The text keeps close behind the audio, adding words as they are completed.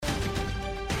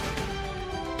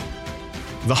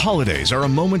The holidays are a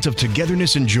moment of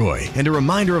togetherness and joy, and a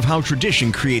reminder of how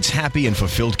tradition creates happy and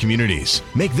fulfilled communities.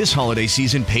 Make this holiday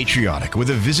season patriotic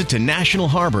with a visit to National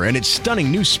Harbor and its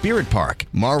stunning new Spirit Park.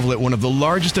 Marvel at one of the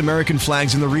largest American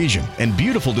flags in the region and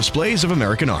beautiful displays of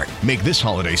American art. Make this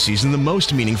holiday season the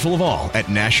most meaningful of all at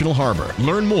National Harbor.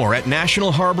 Learn more at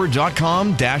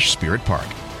nationalharbor.com/Spirit Park.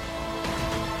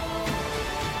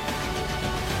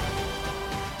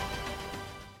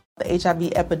 The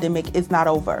HIV epidemic is not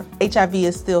over. HIV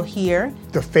is still here.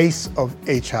 The face of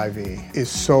HIV is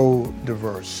so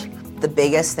diverse. The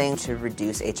biggest thing to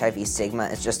reduce HIV stigma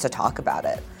is just to talk about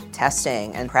it.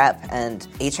 Testing and PrEP and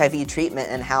HIV treatment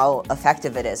and how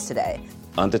effective it is today.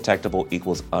 Undetectable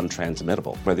equals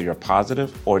untransmittable. Whether you're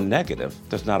positive or negative,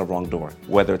 there's not a wrong door.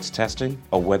 Whether it's testing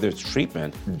or whether it's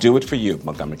treatment, do it for you,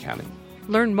 Montgomery County.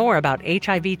 Learn more about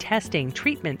HIV testing,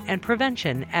 treatment, and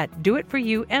prevention at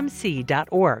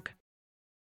doitforyoumc.org.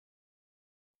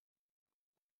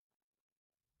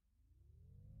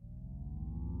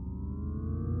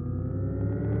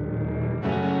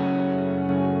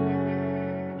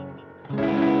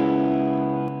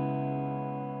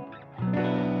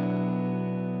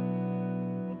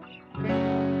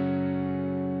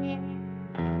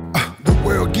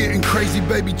 Getting crazy,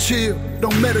 baby, chill.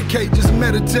 Don't medicate, just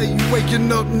meditate. You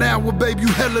waking up now, well, baby, you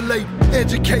hella late.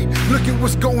 Educate, look at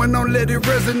what's going on, let it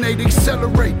resonate,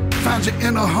 accelerate. Find your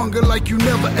inner hunger like you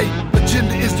never ate.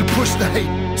 Agenda is to push the hate,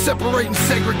 separate and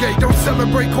segregate. Don't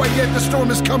celebrate quite yet, the storm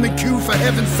is coming, Q, for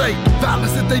heaven's sake.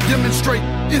 Violence that they demonstrate,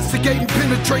 instigate and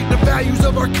penetrate. The values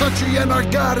of our country and our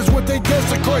God is what they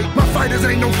desecrate. My fighters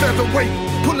ain't no featherweight,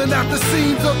 pulling out the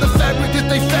seams of the fabric that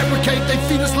they fabricate. They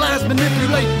feed us lies,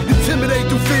 manipulate, intimidate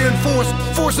through fear and force,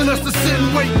 forcing us to sit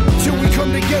and wait till we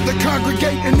come together,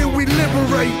 congregate, and then we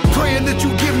liberate. Praying that you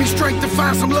give me strength to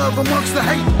find some love amongst the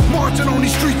hate. Marching on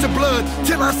these streets of blood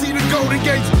till I see the golden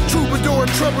gates. Troubadour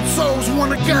and troubled souls,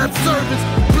 one of God's servants.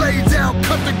 Blades out,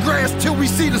 cut the grass till we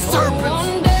see the serpents.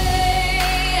 One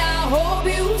day I hope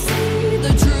you see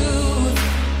the truth.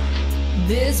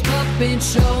 This puppet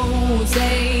show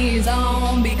stays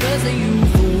on because of you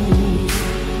fools.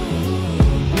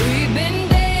 We've been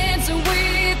dancing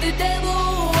with the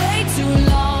devil way too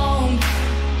long.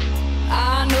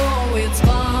 I know it's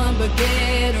fun, but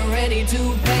get ready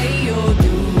to pay your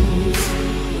dues.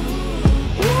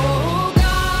 Oh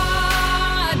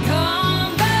God,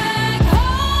 come back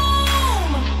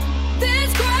home.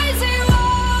 This crazy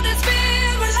world is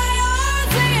filled with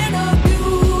liars and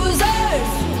abusers.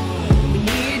 We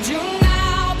need you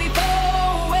now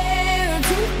before we're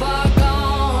too far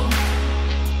gone.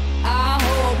 I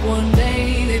hope one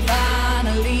day they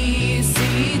finally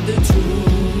see the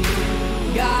truth.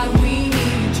 God, we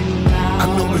need you now. I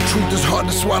know the truth is hard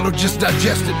to swallow, just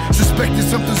digest it. Suspected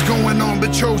something's going on,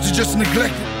 but chose to just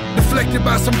neglect it. Deflected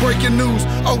by some breaking news,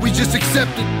 oh, we just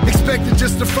accept it. Expected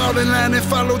just to fall in line and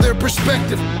follow their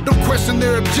perspective. Don't question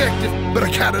their objective, but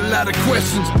I got a lot of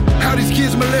questions. How these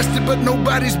kids molested, but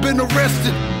nobody's been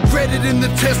arrested. Read it in the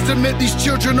testament, these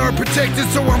children are protected.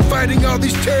 So I'm fighting all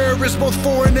these terrorists, both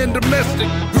foreign and domestic.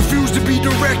 Refuse to be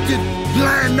directed,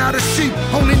 lion not a sheep.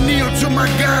 Only kneel to my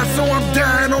God, so I'm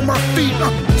dying on my feet.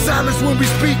 Silence when we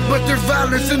speak, but there's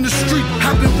violence in the street.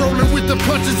 I've been rolling with the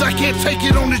punches, I can't take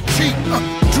it on the cheek.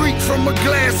 Drink from a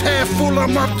glass half full,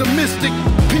 I'm optimistic.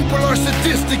 People are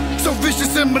sadistic, so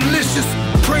vicious and malicious.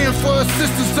 Praying for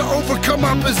assistance to overcome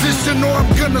opposition, or I'm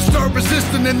gonna start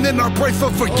resisting and then I'll pray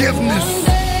for forgiveness. One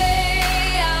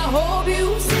day I hope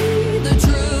you see the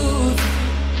truth.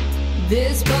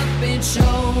 This puppet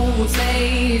show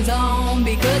stays on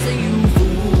because of you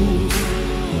fools.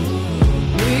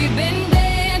 We've been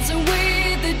dancing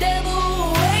with the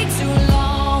devil way too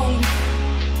long.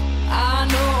 I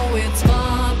know it's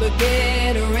fun, but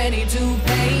get ready to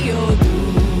pay your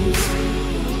dues.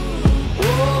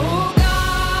 Oh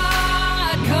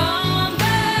God, come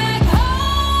back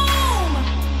home.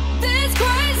 This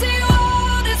crazy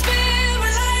world is filled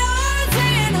with liars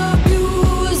and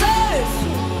abusers.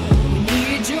 We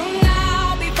need you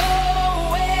now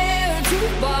before we're too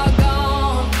far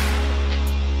gone.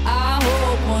 I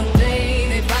hope one day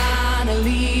they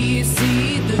finally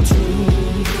see the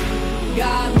truth.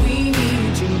 God, we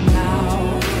need you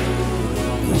now.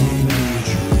 We need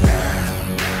you now.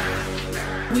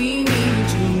 We need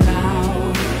you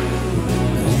now.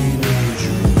 We need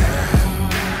you now.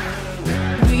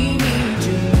 We need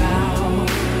you now.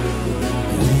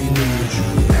 We need you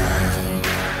now.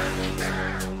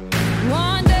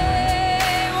 One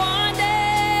day, one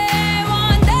day,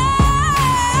 one day.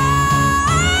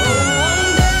 Oh,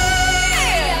 one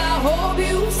day I hope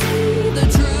you see the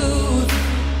truth.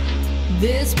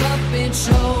 This puppet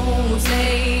show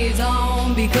stays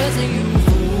on because of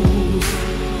you.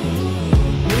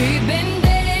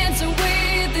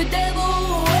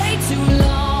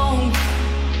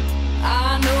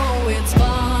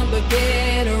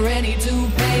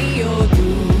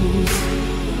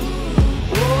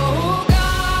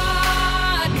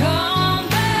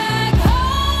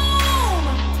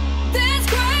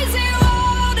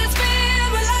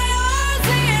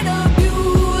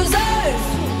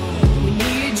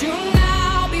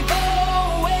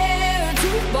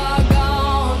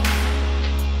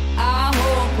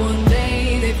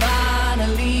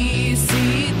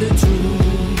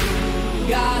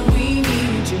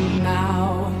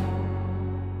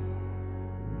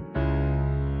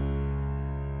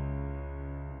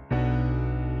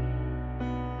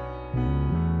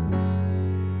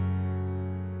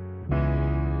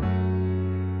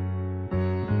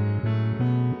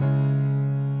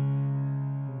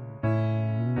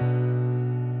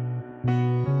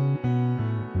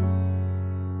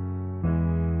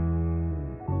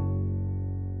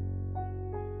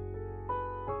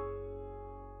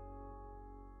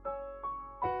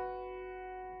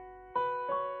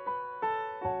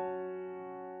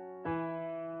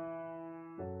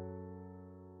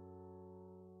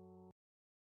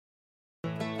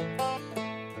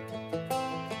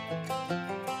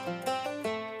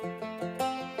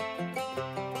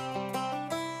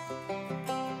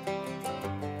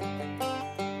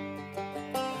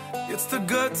 It's the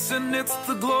guts and it's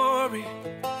the glory.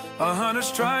 100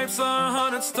 stripes,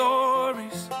 100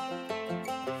 stories.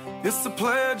 It's the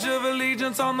Pledge of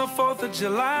Allegiance on the 4th of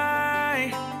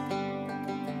July.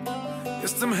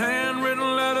 It's them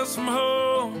handwritten letters from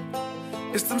home.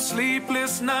 It's them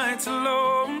sleepless nights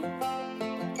alone.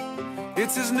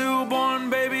 It's his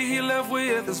newborn baby he left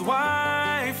with his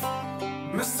wife.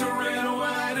 Mr. Red,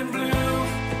 White, and Blue,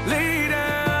 lay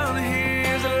down,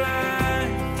 here's a line.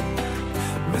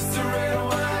 Mr. Red,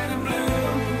 White, and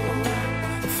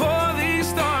Blue, for these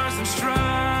stars and stripes.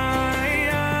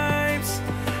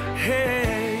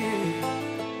 Hey.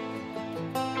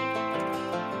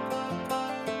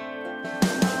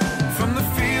 From the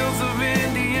fields of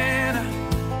Indiana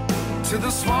to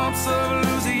the swamps of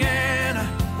Louisiana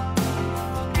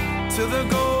to the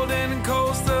golden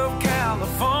coast of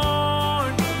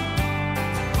California,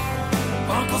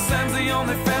 Uncle Sam's the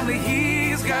only family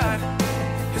he's got.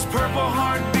 His purple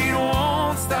heartbeat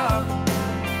won't stop.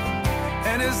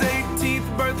 And his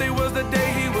 18th birthday was the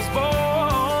day he was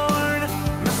born.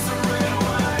 Mr. Red,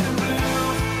 White, and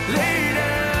Blue, lay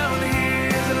down,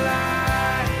 here's a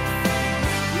lie.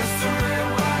 Mr. Red,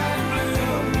 White, and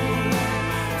Blue,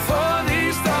 for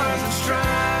these stars and stripes.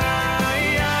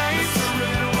 Mr.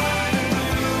 Red, White, and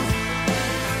Blue,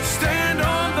 stand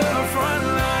on the front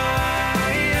line.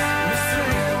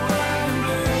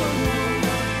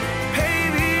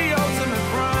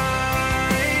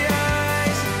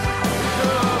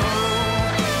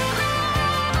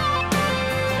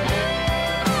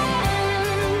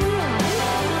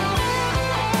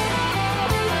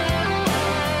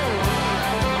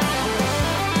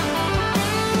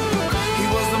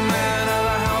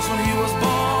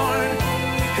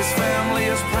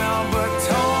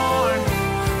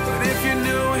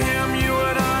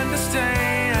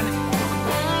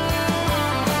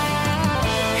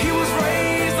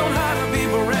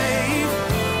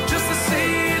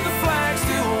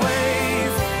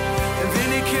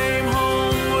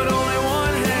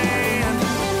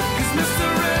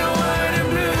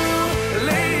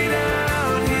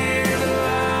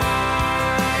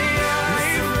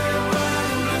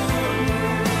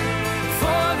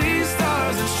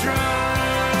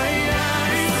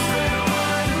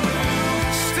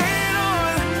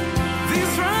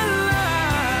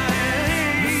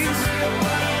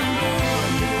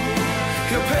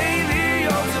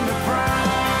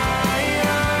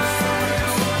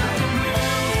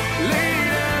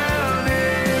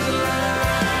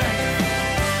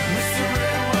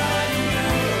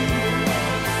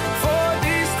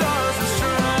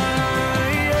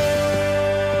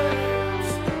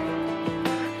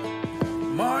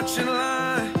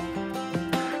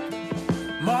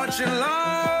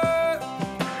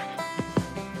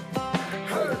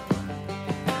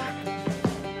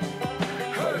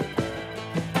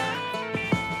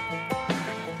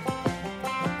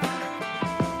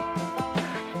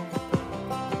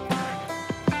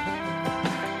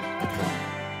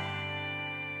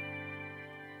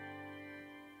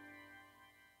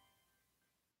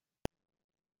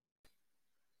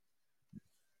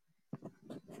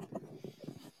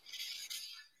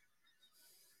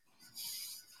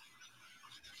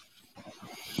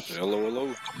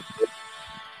 Hello.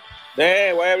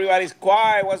 Hey, why everybody's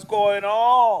quiet? What's going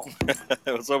on?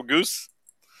 What's up, Goose?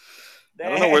 I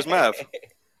don't know. Where's Mav?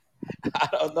 I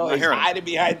don't know. He's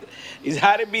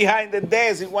hiding behind the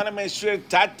desk. He want to make sure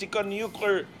tactical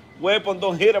nuclear weapon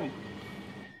don't hit him.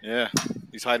 Yeah,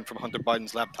 he's hiding from Hunter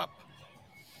Biden's laptop.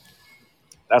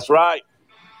 That's right.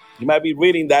 He might be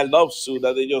reading that love suit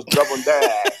that they just dropped on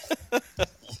there.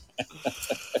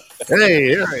 Hey,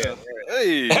 here I am.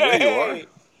 Hey, there you are.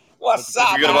 What's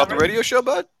up? You good about the radio show,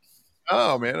 bud?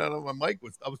 Oh man, I don't know. My mic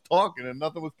was. I was talking and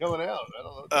nothing was coming out. I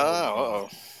don't know. Oh,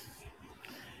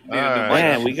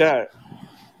 Man, we got.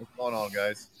 What's going on,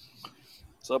 guys?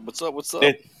 What's up?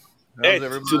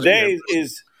 Today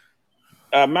is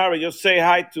Mary. Just say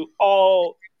hi to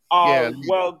all our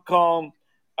welcome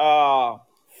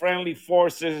friendly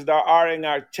forces that are in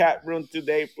our chat room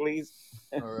today, please.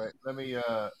 All right, let me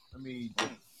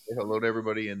say hello to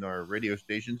everybody in our radio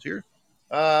stations here.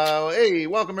 Hey,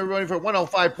 welcome everybody for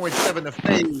 105.7 The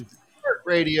Phase, Heart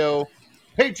Radio,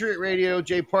 Patriot Radio,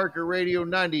 Jay Parker Radio,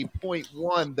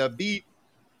 90.1 The Beat,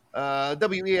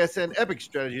 WESN Epic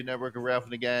Strategy Network of Ralph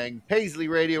and the Gang, Paisley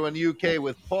Radio in the UK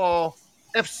with Paul,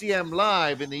 FCM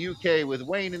Live in the UK with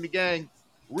Wayne and the Gang,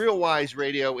 Real Wise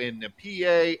Radio in the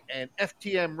PA, and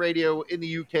FTM Radio in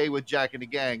the UK with Jack and the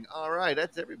Gang. All right,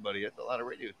 that's everybody. That's a lot of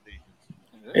radio stations.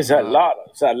 It's a lot.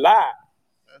 It's a lot.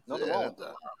 Nothing wrong with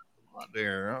that. on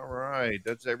there. All right.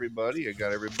 That's everybody. I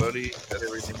got everybody. Got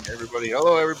everything. Everybody.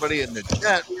 Hello, everybody in the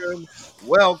chat room.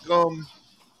 Welcome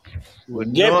to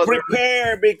Get another.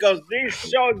 prepared because this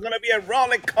show is going to be a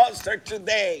roller coaster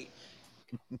today.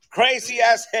 Crazy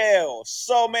as hell.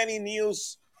 So many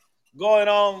news going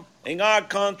on in our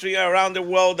country, around the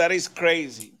world, that is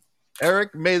crazy.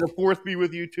 Eric, may the 4th be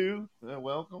with you too.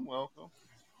 Welcome.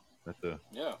 That's a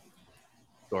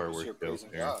Star Wars joke praising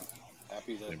there. God.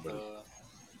 Happy that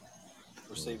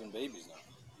we're saving babies now.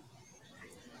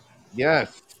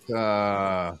 Yes,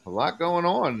 a lot going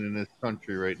on in this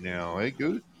country right now. Hey,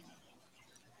 Goose.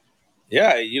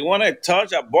 Yeah, you want to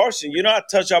touch abortion. You know, I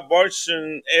touch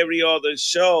abortion every other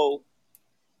show,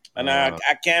 and I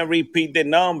can't repeat the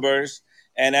numbers.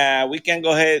 And we can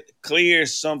go ahead clear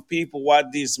some people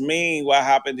what this means, what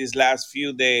happened these last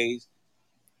few days,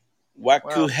 what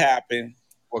could happen.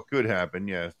 What could happen,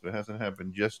 yes. It hasn't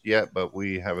happened just yet, but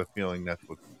we have a feeling that's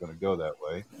what's going to go that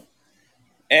way.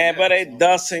 But it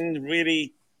doesn't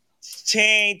really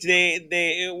change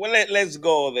let's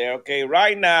go there. Okay,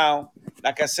 right now,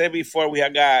 like I said before, we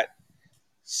have got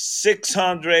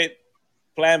 600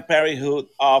 Planned Parenthood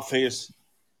office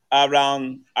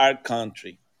around our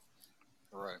country.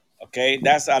 Right. Okay,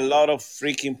 that's a lot of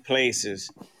freaking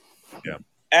places. Yeah.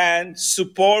 And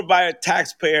support by our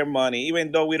taxpayer money,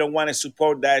 even though we don't want to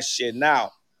support that shit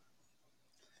now.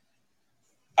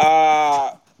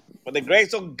 But the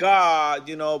grace of God,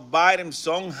 you know, Biden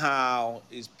somehow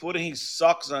is putting his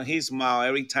socks on his mouth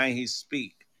every time he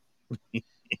speak. He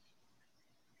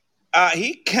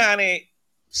kind of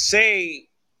say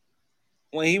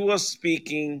when he was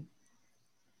speaking,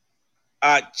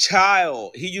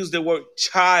 child. He used the word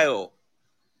child.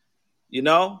 You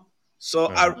know, so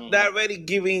they're already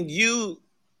giving you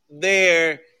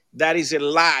there that is a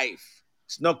life.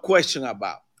 It's no question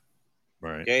about.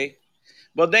 Right. Okay.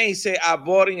 But then he said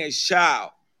aborting a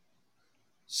child.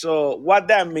 So what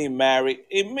that mean, Mary?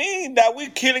 It means that we're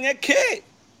killing a kid.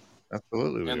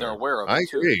 Absolutely. And they're aware of it,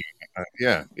 too. I agree.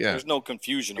 Yeah. There's no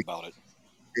confusion about it.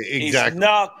 Exactly. It's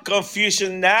not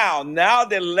confusion now. Now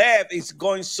the left is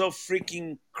going so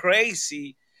freaking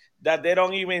crazy that they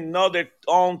don't even know their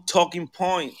own talking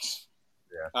points.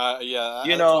 That's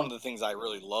one of the things I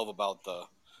really love about the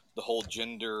whole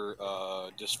gender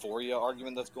dysphoria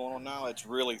argument that's going on now. It's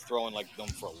really throwing them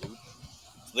for a loop.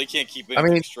 So they can't keep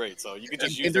anything straight. So you can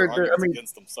just use their arguments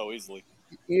against them so easily.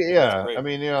 Yeah, I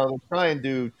mean, they're trying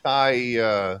to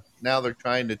tie. Now they're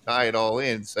trying to tie it all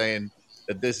in, saying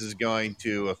that this is going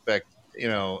to affect,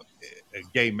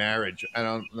 gay marriage.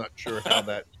 I'm not sure how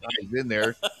that ties in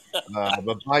there,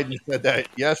 but Biden said that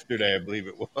yesterday, I believe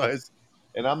it was,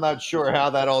 and I'm not sure how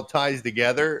that all ties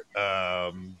together.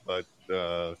 But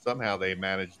somehow they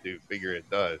managed to figure it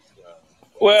does.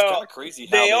 Well, it's kind of crazy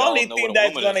how the only thing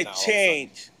that's going to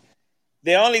change.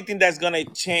 The only thing that's going to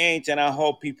change, and I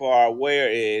hope people are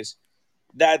aware, is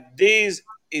that this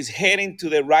is heading to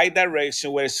the right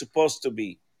direction where it's supposed to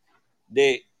be.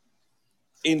 The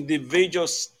individual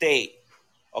state,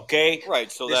 okay?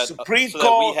 Right, so the that Supreme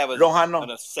Court we have a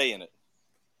say in it.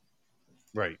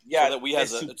 Right. Yeah,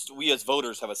 so that we as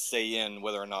voters have a say in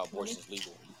whether or not abortion is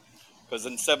legal. Because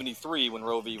in '73, when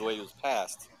Roe v. Wade was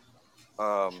passed,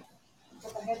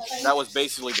 that was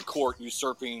basically the court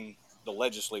usurping the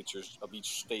legislatures of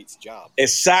each state's job.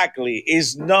 Exactly.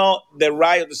 It's not the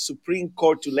right of the Supreme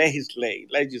Court to legislate.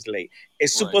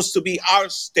 It's supposed to be our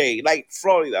state, like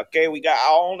Florida, okay? We got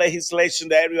our own legislation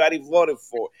that everybody voted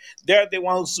for. They're the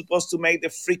ones who's supposed to make the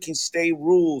freaking state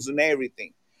rules and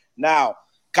everything. Now,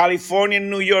 California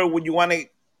and New York, would you want to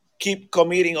keep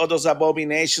committing all those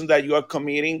abominations that you are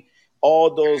committing,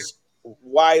 all those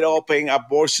wide open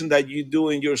abortion that you do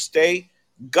in your state?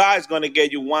 God's going to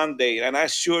get you one day, and I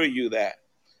assure you that.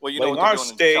 Well, you know what they're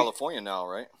doing in California now,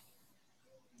 right?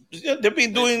 They've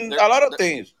been doing a lot of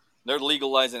things. They're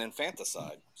legalizing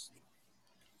infanticide.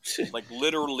 Like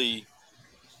literally,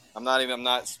 I'm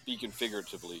not speaking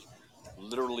figuratively.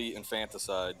 Literally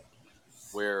infanticide,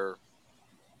 where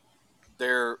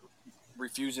they're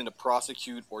refusing to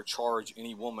prosecute or charge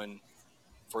any woman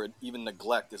for even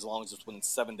neglect as long as it's within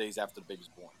 7 days after the baby's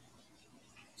born.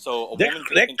 So a woman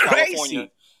in California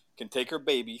can take her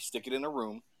baby, stick it in a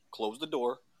room, close the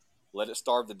door, let it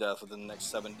starve to death within the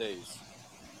next 7 days,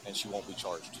 and she won't be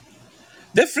charged.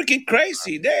 They're freaking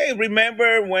crazy. They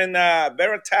remember when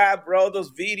Veritab wrote those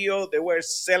videos, they were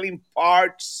selling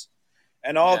parts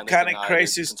and all kind of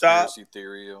crazy stuff. Conspiracy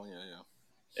theory,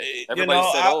 Everybody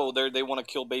said, they want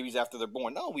to kill babies after they're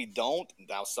born. No, we don't.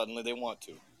 Now suddenly they want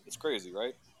to. It's crazy,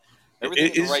 right?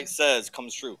 Everything the right says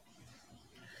comes true.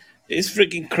 It's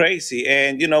freaking crazy.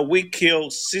 And, we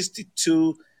killed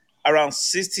around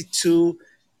 62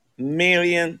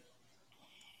 million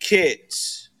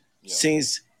kids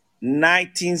since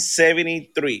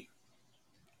 1973.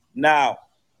 Now,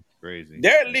 crazy.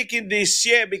 They're leaking this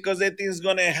shit because they think it's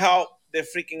going to help the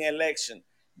freaking election.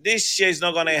 This shit is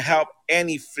not going to help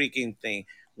any freaking thing.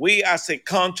 We as a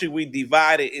country, we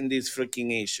divided in this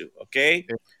freaking issue, okay?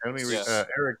 Let me read.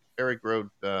 Eric wrote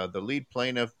the lead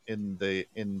plaintiff in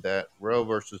that Roe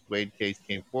versus Wade case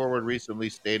came forward recently,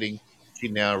 stating she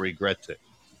now regrets it.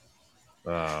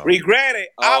 Regret it.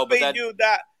 I bet you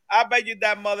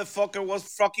that motherfucker was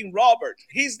fucking Robert.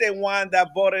 He's the one that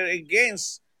voted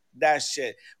against that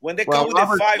shit. When they come with the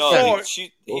 5-4,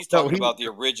 he's talking about the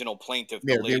original plaintiff.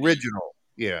 Yeah, the original.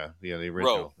 Yeah, the original.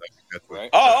 Roe. That's what,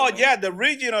 oh yeah, the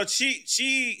original.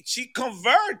 She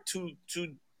converted to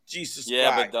Jesus Christ.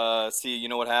 Yeah, but see, you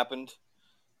know what happened?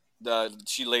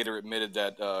 She later admitted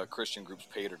that Christian groups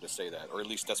paid her to say that, or at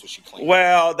least that's what she claimed.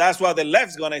 Well, that's what the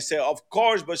left's gonna say, of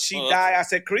course. But she died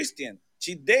as a Christian.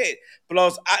 She did.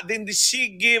 Plus, didn't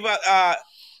she give an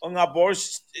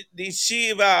abortion? Did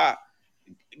she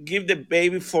give the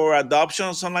baby for adoption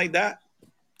or something like that?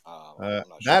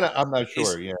 I'm not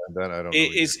sure. Yeah, that I don't know.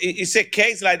 It's a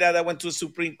case like that went to the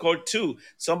Supreme Court too.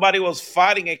 Somebody was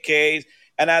fighting a case,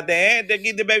 and at the end, they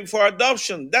give the baby for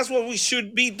adoption. That's what we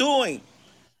should be doing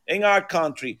in our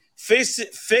country.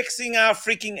 Fixing our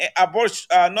freaking abortion,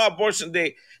 not abortion,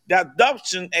 the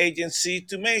adoption agency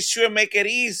to make it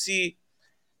easy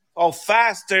or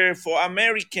faster for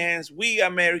Americans, we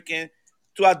Americans,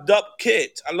 to adopt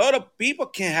kids. A lot of people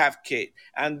can have kids,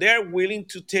 and they're willing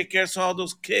to take care of some of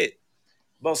those kids.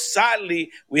 But sadly,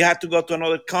 we have to go to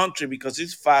another country because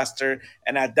it's faster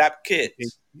and adopt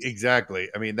kids. Exactly.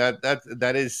 I mean,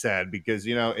 that is sad because,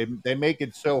 they make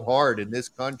it so hard in this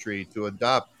country to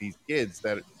adopt these kids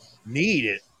that need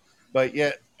it. But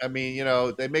yet, I mean,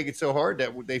 they make it so hard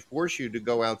that they force you to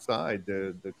go outside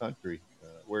the country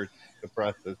where the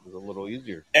process is a little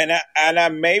easier. And I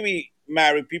maybe,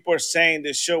 Mary, people are saying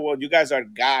this show, well, you guys are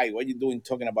guys. What are you doing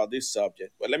talking about this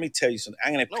subject? Well, let me tell you something.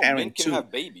 I'm going to parent men can too. have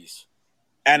babies.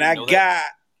 And I got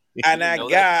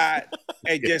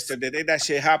yesterday that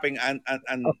shit happened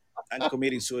and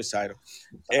committing suicide.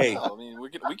 Hey, I mean,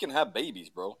 we can have babies,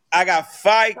 bro. I got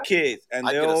 5 kids and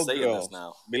they're all say girls. This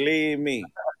now. Believe me,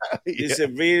 this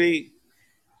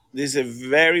is a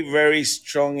very, very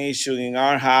strong issue in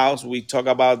our house. We talk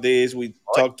about this. We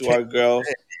talk to our girls.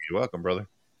 You're welcome, brother.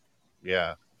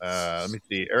 Yeah. Let me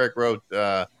see. Eric wrote,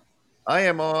 I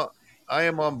am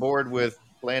on board with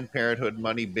Planned Parenthood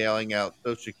money bailing out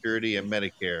Social Security and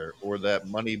Medicare, or that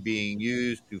money being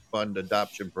used to fund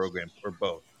adoption programs, or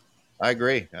both. I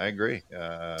agree.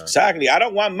 Exactly. I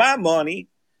don't want my money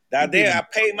I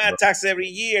pay my tax every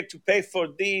year to pay for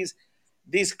these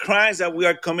crimes that we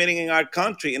are committing in our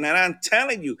country. And I'm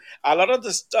telling you, a lot of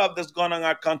the stuff that's going on in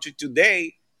our country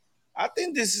today, I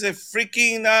think this is a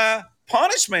freaking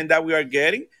punishment that we are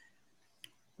getting.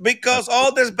 Because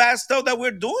all this bad stuff that we're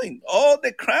doing, all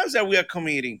the crimes that we are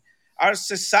committing, our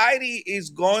society is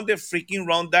going the freaking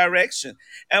wrong direction.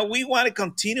 And we want to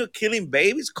continue killing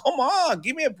babies? Come on,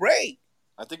 give me a break.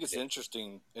 I think it's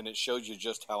interesting, and it shows you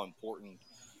just how important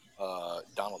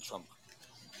Donald Trump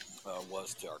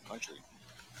was to our country.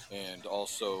 And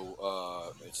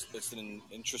also, it's an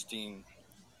interesting...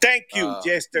 Thank you,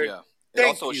 Jester. Yeah. It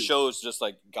also shows just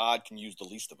like God can use the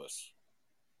least of us.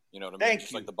 You know what I mean? Thank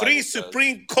Just you. like the Bible 3 says.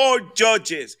 Supreme Court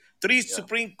judges, 3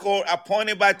 Supreme Court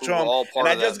appointed by Trump. And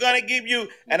I'm just gonna give you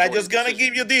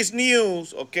this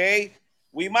news, okay?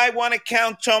 We might want to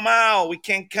count Trump out. We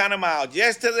can't count him out.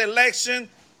 Yesterday's election,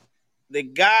 the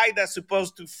guy that's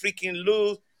supposed to freaking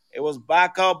lose, it was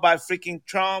backed up by freaking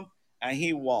Trump, and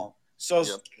he won. So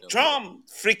Trump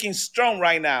freaking strong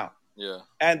right now. Yeah.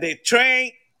 And the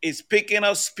train is picking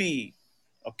up speed,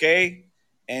 okay?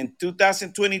 In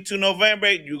 2022 November,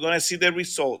 you're going to see the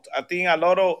result. I think a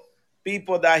lot of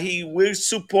people that he will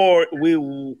support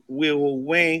will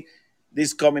win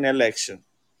this coming election.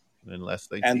 Unless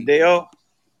they and they'll,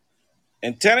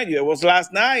 and telling you, it was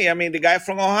last night. I mean, the guy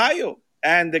from Ohio.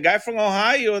 And the guy from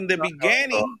Ohio in the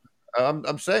beginning.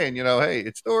 I'm saying, hey,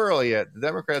 it's still early yet. The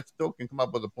Democrats still can come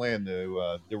up with a plan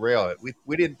to derail it.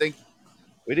 We didn't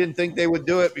think they would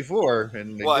do it before,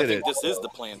 and they did I think it. this is the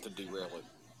plan to derail it.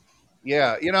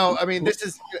 Yeah, I mean, this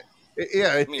is,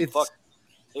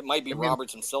 it might be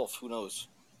Roberts himself. Who knows?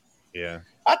 Yeah.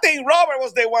 I think Robert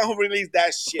was the one who released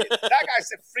that shit. That guy's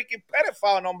a freaking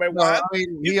pedophile, number one. I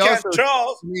mean, you can't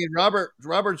trust. I mean,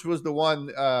 Roberts was the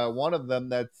one of them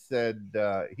that said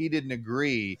he didn't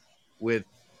agree with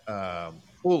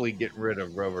fully getting rid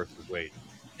of Roe versus Wade.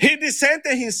 He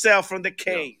dissented himself from the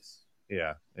case.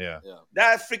 Yeah.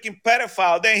 That freaking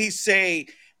pedophile. Then he say,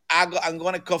 I'm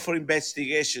going to call for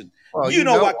investigation. Well, you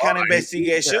know what kind of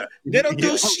investigation? They don't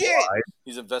do shit. Why?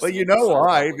 He's But investigating. you know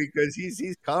why? Because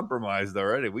he's compromised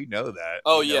already. We know that.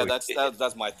 Oh yeah,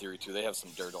 that's my theory too. They have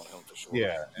some dirt on him for sure.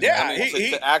 Yeah, yeah. I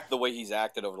mean, to act the way he's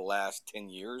acted over the last 10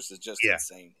 years is just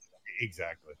insane.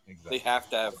 Exactly. They have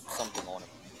to have something on him.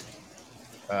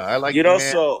 I like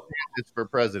so it's for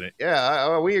president.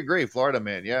 Yeah, we agree, Florida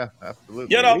man. Yeah,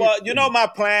 absolutely. You know my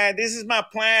plan. This is my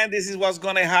plan. This is what's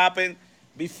going to happen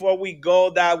before we go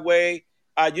that way.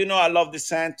 You know I love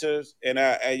DeSantis, and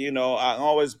I've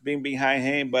always been behind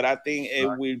him. But I think it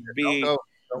will be.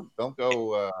 Don't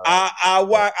go.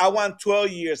 I want 12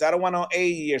 years. I don't want 8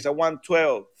 years. I want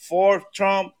 12. 4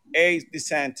 Trump, 8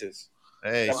 DeSantis.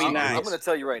 Hey, that'd be nice. I'm going to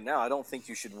tell you right now. I don't think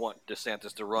you should want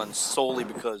DeSantis to run solely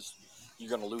because you're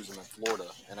going to lose him in Florida,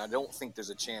 and I don't think there's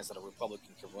a chance that a Republican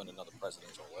can run another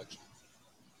presidential election.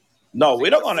 No, we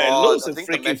don't want to lose in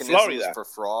freaking Florida. For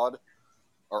fraud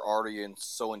are already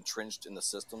so entrenched in the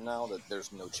system now that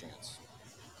there's no chance.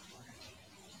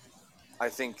 I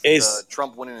think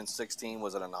Trump winning in 2016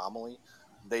 was an anomaly.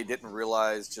 They didn't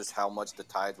realize just how much the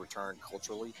tide were turned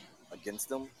culturally against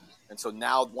them, and so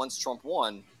now once Trump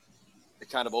won,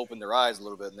 it kind of opened their eyes a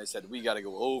little bit, and they said, "We got to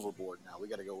go overboard now. We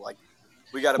got to go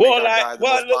we got to make our guy the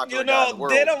most popular guy in the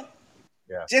world." They don't.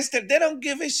 Yeah. They don't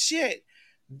give a shit.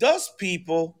 Those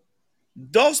people,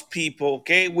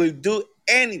 okay, will do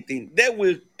anything. They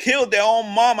will kill their own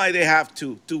mama if they have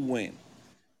to win.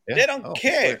 Yeah. They don't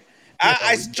care.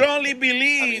 I strongly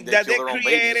believe that they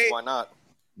created. Babies, why not?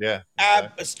 Yeah.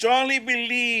 Exactly. I strongly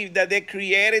believe that they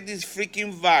created this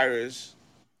freaking virus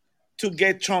to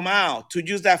get Trump out, to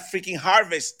use that freaking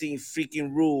harvesting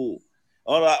freaking rule,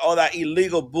 all that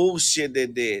illegal bullshit they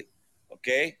did.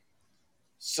 Okay?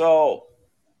 So,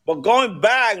 but going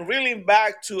back, reeling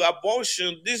back to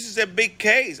abortion, this is a big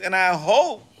case. And I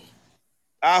hope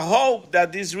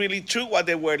that this is really true what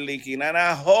they were leaking. And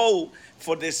I hope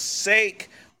for the sake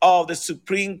of the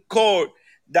Supreme Court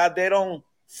that they don't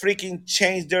freaking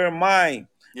change their mind.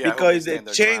 Yeah, because if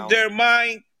they change their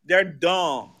mind, they're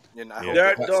dumb. They're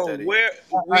dumb.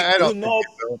 I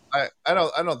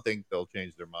don't think they'll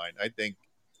change their mind. I think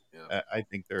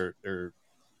they're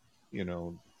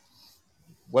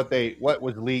what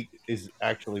was leaked is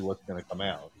actually what's going to come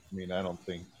out. I mean, I don't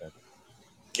think that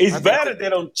it's better they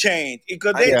don't change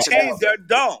because they change. They're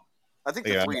dumb. I think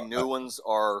the 3 new ones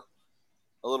are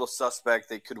a little suspect.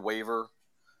 They could waver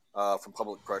from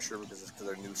public pressure because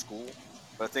they're new school.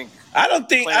 But I don't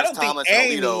think Thomas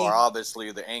and Alito are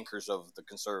obviously the anchors of the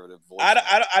conservative voice.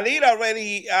 Alito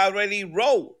already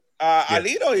wrote.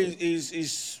 Alito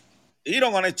is he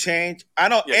don't want to change. I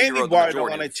know Amy Barr don't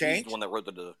want to change. He's the one that wrote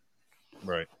the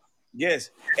right. Yes,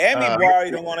 Amy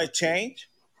Barr don't want to change.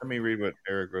 Let me read what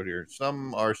Eric wrote here.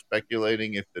 Some are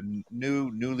speculating if the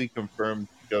newly confirmed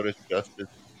SCOTUS justice,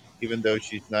 even though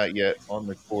she's not yet on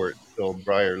the court till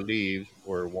Breyer leaves,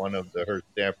 or one of her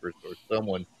staffers, or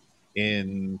someone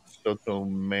in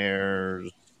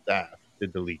Sotomayor's staff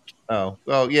did the leak. Oh,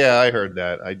 well, yeah, I heard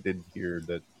that. I did hear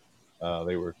that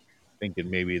they were thinking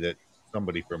maybe that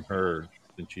somebody from her,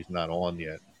 since she's not on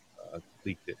yet,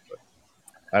 leaked it. But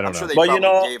I don't know. I'm sure they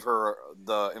probably gave her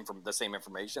the same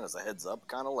information as a heads up,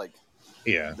 kind of like,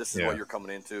 this is what you're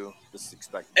coming into. This is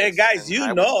expected. Hey, guys,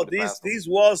 this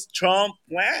was Trump's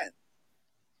plan.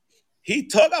 He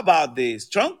talked about this.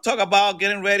 Trump talked about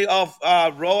getting ready of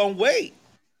Roe and Wade.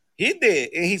 He did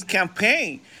in his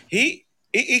campaign. He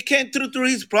came through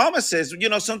his promises. You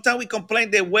know, sometimes we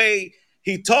complain the way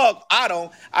he talk. I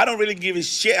don't really give a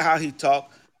shit how he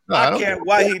talk. No, I care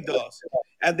what he does.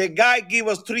 And the guy gave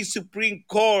us 3 Supreme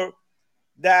Court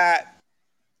that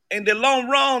in the long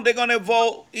run they're gonna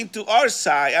vote into our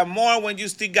side, and more when you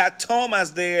still got Thomas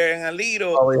there and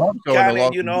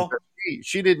Alito.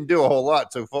 She didn't do a whole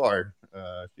lot so far.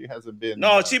 She hasn't been.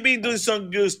 No, she been doing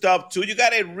some good stuff too. You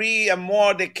gotta read and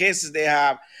more the cases they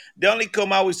have. They only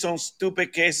come out with some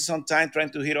stupid cases sometimes trying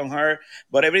to hit on her,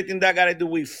 but everything that got to do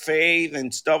with faith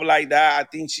and stuff like that, I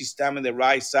think she's standing the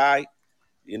right side.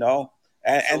 You know,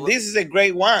 and this is a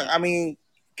great one. I mean,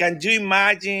 can you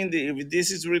imagine if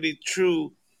this is really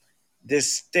true? The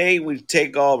state will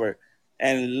take over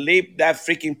and leave that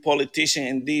freaking politician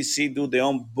in D.C. do their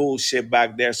own bullshit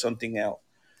back there, something else.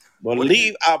 But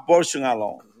leave abortion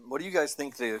alone. What do you guys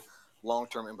think the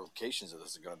long-term implications of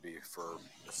this are going to be for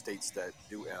the states that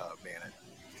do ban it?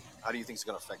 How do you think it's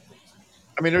going to affect things?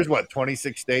 I mean, there's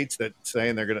 26 states that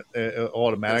saying they're going to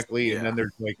automatically, and then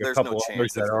there's a couple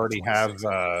others that already have.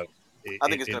 I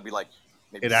think it's going to be like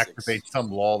maybe it activates some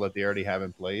law that they already have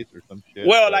in place or some shit.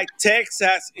 Well, like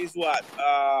Texas is what?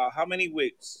 How many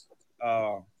weeks?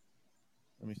 Let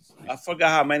me see. I forgot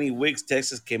how many weeks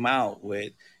Texas came out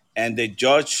with. and the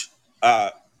judge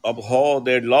uphold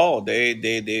their law.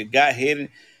 They got hit a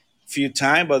few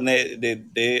times, but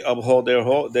they uphold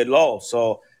their law.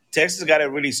 So Texas got a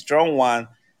really strong one.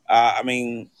 I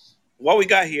mean, what we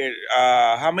got here?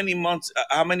 How many months?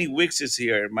 How many weeks is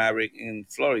here, Maverick, in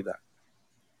Florida?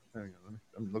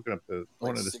 I'm looking up I Like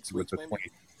wanted to 6 see what weeks, the maybe.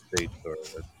 20 states are.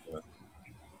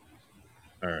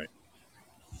 All right.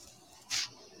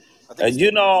 I think it's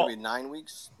You know, maybe 9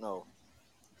 weeks. No,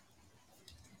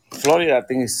 Florida, I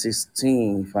think is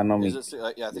 16, if I know is me.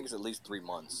 it? Yeah, I think it's at least 3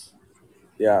 months,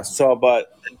 Yeah. So,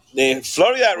 but the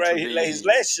Florida which would be,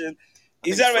 legislation I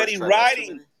think is it's first already trimester,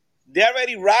 writing. maybe. They're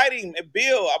already writing a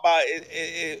bill about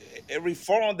a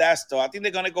reform on that stuff. I think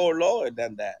they're gonna go lower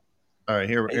than that. All right.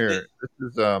 Here, And here.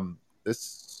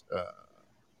 This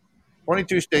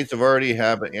 22 states have already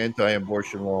have an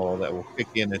anti-abortion law that will kick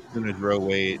in as soon as Roe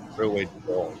Wade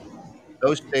falls.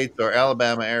 Those states are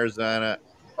Alabama, Arizona,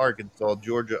 Arkansas,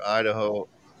 Georgia, Idaho,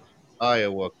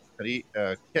 Iowa,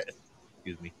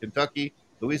 excuse me, Kentucky,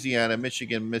 Louisiana,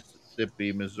 Michigan,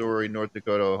 Mississippi, Missouri, North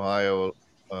Dakota, Ohio,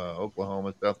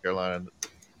 Oklahoma, South Carolina,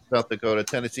 South Dakota,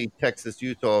 Tennessee, Texas,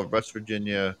 Utah, West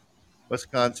Virginia,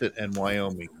 Wisconsin, and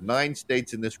Wyoming. 9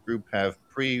 states in this group have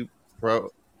pre-Roe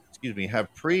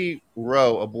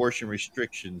abortion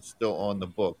restrictions still on the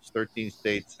books. 13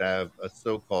 states have a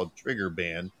so-called trigger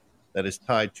ban that is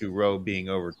tied to Roe being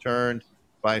overturned.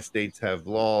 5 states have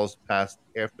laws passed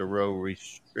after Roe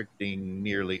restricting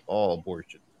nearly all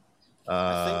abortions.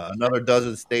 I think. Another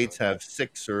dozen states have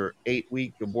 6 or 8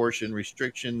 week abortion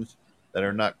restrictions that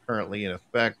are not currently in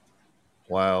effect,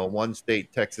 while one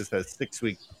state, Texas, has 6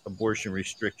 week abortion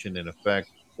restriction in effect.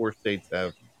 4 states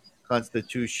have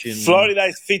constitution Florida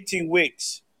is 15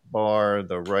 weeks. bar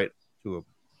the right to a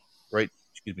right.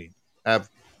 Excuse me, have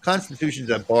constitutions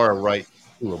that bar a right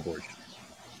to abortion.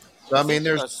 So I I mean,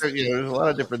 think. there's a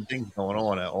lot of different things going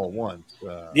on at all once.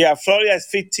 Yeah, Florida is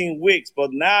 15 weeks,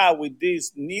 but now with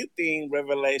this new thing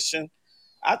revelation,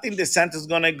 I think the Santa's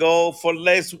gonna go for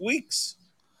less weeks.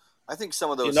 I think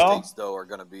some of You those know, states though are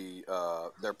going to be.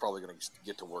 They're probably going to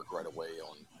get to work right away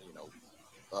on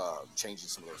changing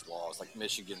some of those laws. Like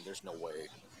Michigan, there's no way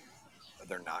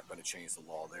they're not going to change the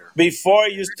law there. before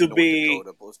it used to North be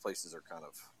Dakota, those places are kind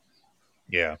of.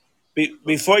 Yeah.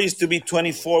 Before it used to be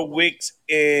 24 weeks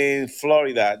in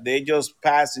Florida. They just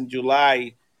passed in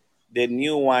July. The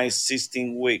new one is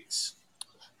 16 weeks.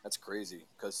 That's crazy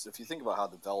because if you think about how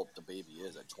developed the baby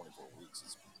is at 24 weeks,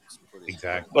 it's pretty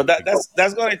Exactly. But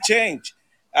that's going to change.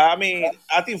 I mean,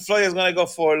 I think Florida is going to go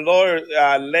for lower,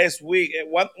 less week.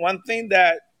 One thing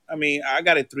that I mean, I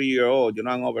got a 3-year-old. You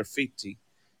know, I'm over 50,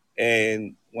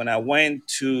 and when I went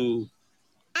to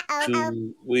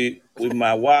with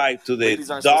my wife to the Ladies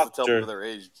aren't supposed to tell people doctor. their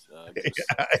age.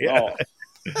 No,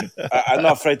 I'm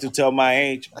not afraid to tell my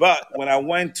age. But when I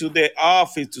went to the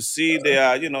office to see the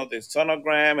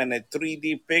sonogram and the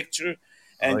 3D picture,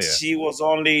 Oh and yeah. she was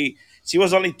only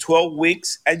 12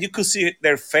 weeks, and you could see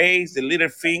their face, the little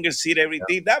fingers, see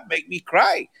everything. That made me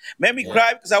cry. Made me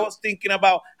cry because I was thinking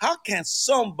about how can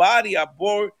somebody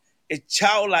abort a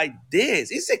child like this?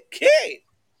 It's a kid.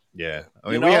 Yeah. I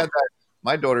You mean, we know? had that.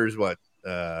 My daughter's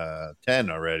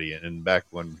 10 already, and back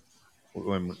when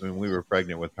we were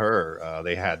pregnant with her,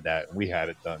 they had that, and we had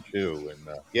it done too.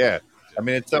 And yeah, I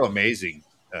mean, it's so amazing.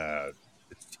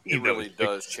 It really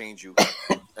does change you as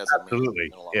a man. Absolutely.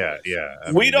 In a lot Yeah, of ways. yeah.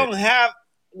 I We mean, don't have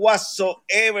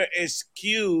whatsoever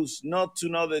excuse not to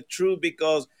know the truth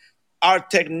because our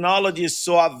technology is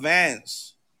so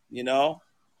advanced. You know,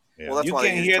 Well, that's you why they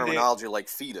can use hear terminology like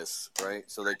fetus, right?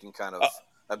 So they can kind of Kinda-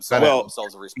 absolve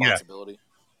themselves of yeah, responsibility.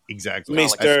 exactly.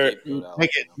 It's kinda like a scapegoat out,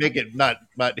 Make it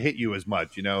not hit you as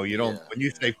much. You know, you don't when you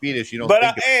say fetus, you don't But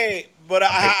think of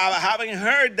I haven't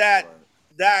heard that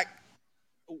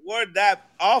word that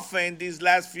often these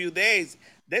last few days.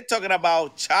 They're talking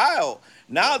about child.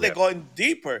 Now they're going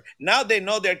deeper. Now they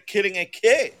know they're killing a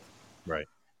kid. Right.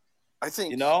 I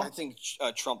think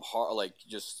Trump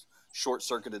just short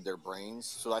circuited their brains.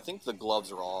 So I think the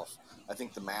gloves are off. I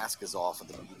think the mask is off of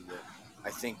the media. I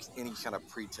think any kind of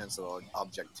pretense of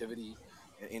objectivity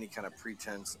and any kind of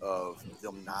pretense of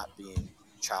them not being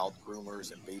child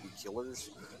groomers and baby killers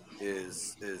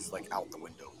is like out the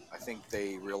window. I think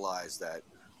they realize that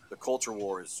the culture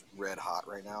war is red hot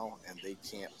right now, and they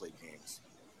can't play games.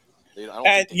 I don't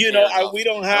think they care enough. We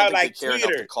don't I don't have think like they care enough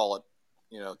Twitter. to call it.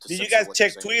 To Did you censor guys what they're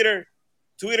check saying. Twitter?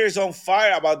 Twitter is on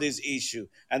fire about this issue.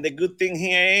 And the good thing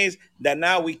here is that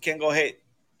now we can go ahead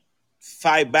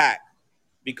fight back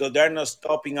because they're not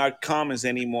stopping our comments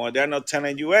anymore. They're not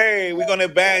telling you, hey, we're going to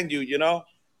ban you, you know?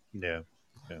 Yeah.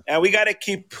 And we got to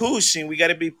keep pushing. We got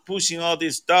to be pushing all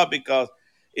this stuff because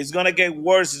It's gonna get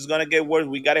worse. It's gonna get worse.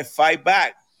 We gotta fight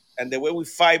back, and the way we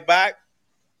fight back,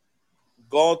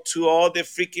 go to all the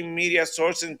freaking media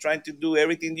sources and trying to do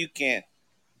everything you can.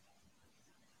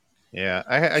 Yeah,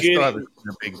 I still haven't seen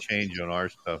a big change on our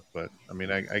stuff, but I mean,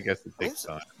 I guess it takes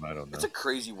time. I don't know. It's a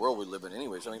crazy world we live in,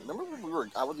 anyways. I mean, remember when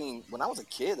when I was a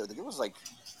kid, there was like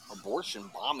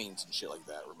abortion bombings and shit like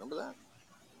that. Remember that?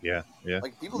 Yeah, yeah.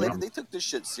 Like people, they took this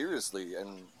shit seriously,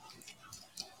 and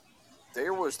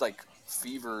there was like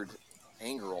fevered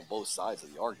anger on both sides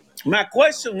of the argument. My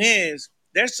question is,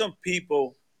 there's some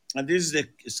people, and this is the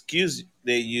excuse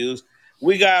they use.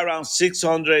 We got around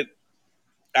 600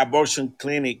 abortion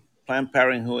clinic, Planned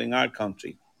Parenthood in our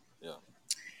country. Yeah.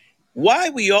 Why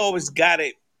we always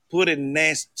gotta put it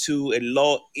next to a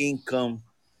low income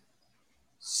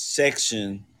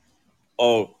section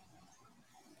or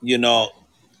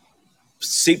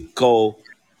zip code?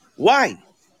 Why?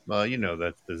 Well,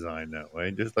 that's designed that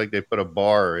way. Just like they put a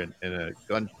bar in a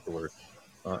gun store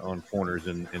on corners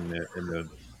in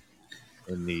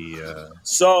the.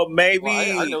 So maybe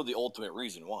I know the ultimate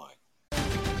reason why.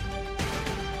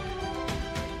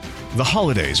 The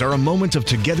holidays are a moment of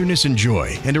togetherness and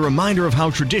joy, and a reminder of how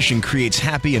tradition creates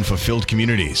happy and fulfilled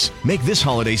communities. Make this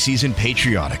holiday season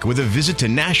patriotic with a visit to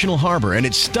National Harbor and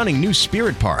its stunning new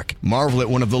Spirit Park. Marvel at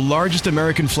one of the largest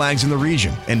American flags in the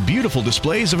region and beautiful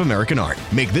displays of American art.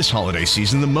 Make this holiday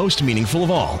season the most meaningful of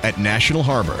all at National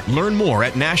Harbor. Learn more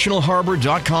at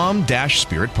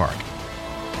nationalharbor.com/Spirit Park.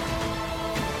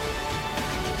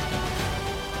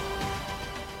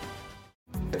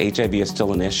 HIV is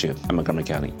still an issue in Montgomery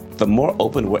County. The more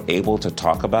open we're able to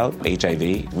talk about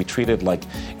HIV, we treat it like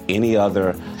any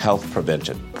other health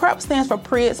prevention. PrEP stands for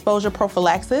pre-exposure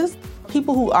prophylaxis.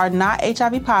 People who are not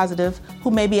HIV positive,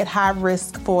 who may be at high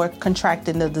risk for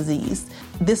contracting the disease.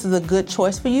 This is a good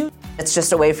choice for you. It's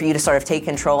just a way for you to sort of take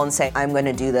control and say, I'm going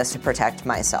to do this to protect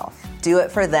myself. Do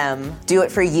it for them. Do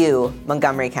it for you,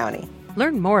 Montgomery County.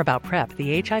 Learn more about PrEP,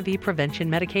 the HIV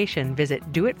prevention medication.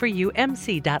 Visit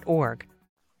doitforyoumc.org.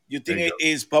 You think it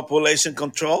is population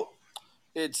control?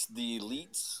 It's the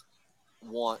elites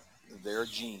want their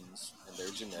genes and their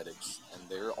genetics and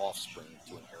their offspring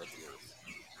to inherit the earth.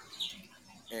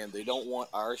 And they don't want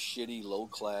our shitty,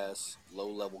 low-class,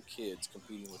 low-level kids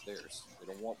competing with theirs. They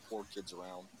don't want poor kids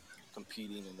around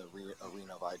competing in the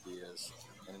arena of ideas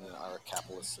and in our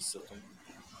capitalist system.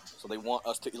 So they want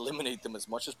us to eliminate them as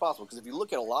much as possible. Because if you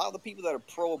look at a lot of the people that are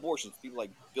pro-abortion, people like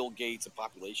Bill Gates and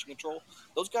population control,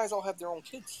 those guys all have their own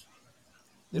kids.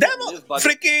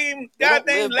 Freaking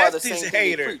goddamn leftist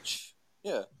hater.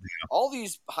 Yeah. All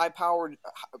these high-powered,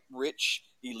 rich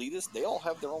elitists, they all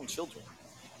have their own children.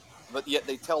 But yet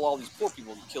they tell all these poor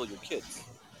people to kill your kids.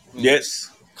 I mean,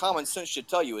 yes. Common sense should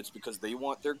tell you it's because they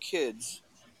want their kids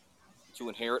to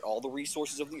inherit all the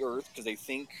resources of the earth because they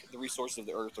think the resources of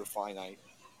the earth are finite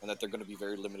and that they're going to be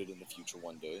very limited in the future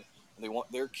one day. And they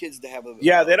want their kids to have a...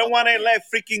 Yeah, they don't want to let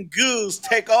freaking Goose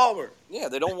take over. Yeah,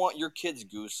 they don't want your kids,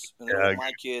 Goose, and they don't want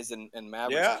my kids and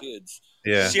Maverick's kids.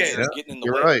 Yeah, getting in the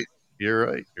you're way. right. You're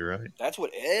right. That's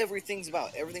what everything's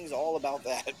about. Everything's all about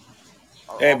that.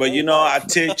 Hey, but I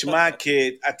teach my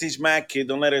kid,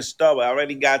 don't let her stop. I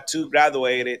already got 2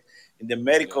 graduated in the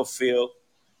medical field.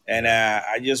 And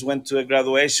I just went to a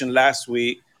graduation last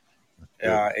week,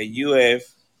 at UF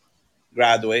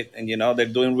graduate, and they're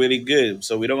doing really good.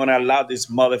 So we don't want to allow this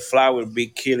mother flower be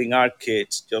killing our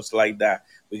kids just like that.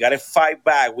 We got to fight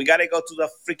back. We got to go to the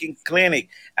freaking clinic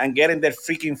and get in their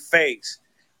freaking face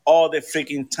all the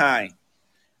freaking time.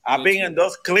 I've been in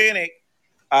those clinics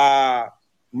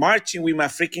marching with my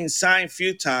freaking sign a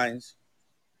few times,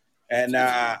 and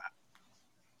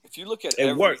if you look at it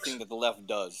everything works. that the left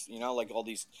does, like all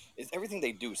these, everything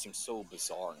they do seems so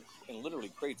bizarre and literally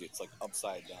crazy. It's like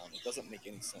upside down. It doesn't make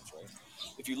any sense, right?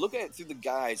 If you look at it through the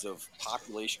guise of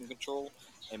population control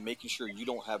and making sure you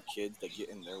don't have kids that get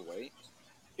in their way,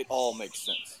 it all makes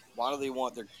sense. Why do they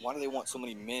want so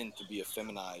many men to be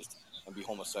effeminized and be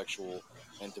homosexual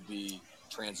and to be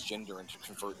transgender and to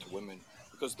convert to women?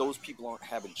 Because those people aren't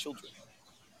having children.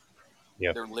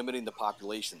 Yeah, they're limiting the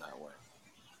population that way.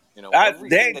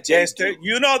 Jester,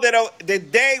 that the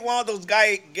day one of those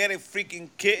guys get a freaking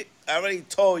kid, I already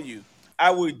told you, I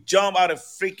would jump out of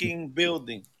freaking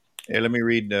building. Hey, let me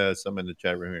read some in the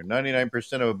chat room here.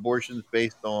 99% of abortions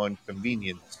based on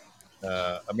convenience.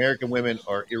 American women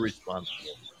are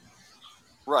irresponsible.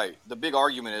 Right. The big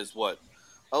argument is what?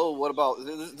 Oh, what about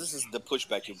this? Is the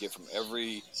pushback you get from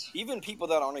even people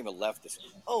that aren't even leftists.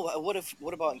 Oh,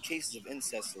 what about in cases of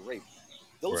incest or rape?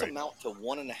 Those amount to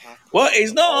 1.5%. Well,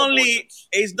 it's not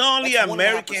only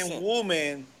American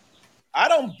women. I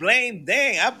don't blame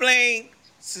them. I blame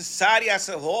society as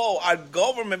a whole, our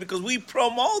government, because we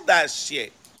promote that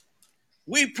shit.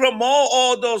 We promote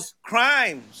all those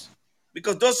crimes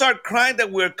because those are crimes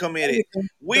that we're committed. Don't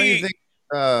you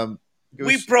think,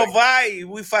 We Goose, provide,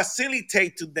 we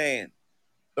facilitate to them.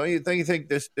 don't you think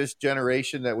this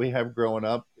generation that we have growing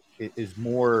up is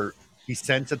more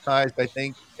desensitized? I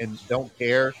think, and don't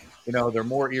care. They're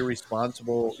more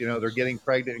irresponsible. They're getting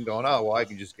pregnant and going, "Oh, well, I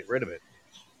can just get rid of it."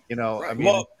 I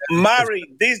mean, Mari,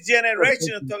 this generation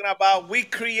you're talking about, we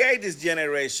create this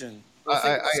generation.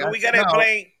 So we gotta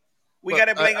blame. We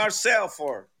gotta blame ourselves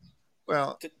for.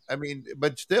 Well, I mean,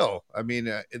 but still, I mean,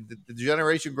 the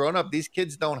generation growing up, these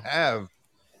kids don't have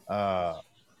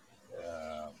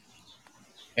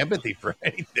empathy for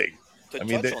anything. I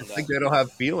mean, I think they don't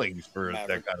have feelings for that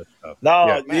kind of stuff. No,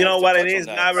 Yeah. you know what it is,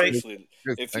 Maverick.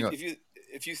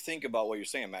 If you think about what you're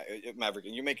saying, Maverick,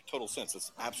 and you make total sense,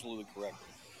 it's absolutely correct.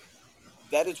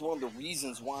 That is one of the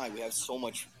reasons why we have so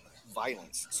much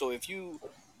violence. So if you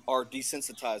are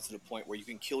desensitized to the point where you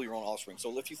can kill your own offspring.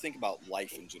 So if you think about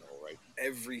life in general, right?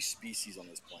 Every species on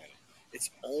this planet,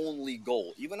 its only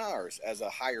goal, even ours as a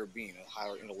higher being, a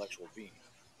higher intellectual being,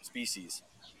 species,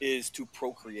 is to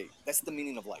procreate. That's the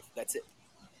meaning of life. That's it.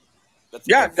 That's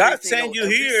God sent you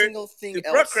here to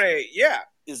procreate. Yeah.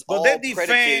 Is all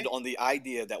predicated on the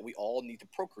idea that we all need to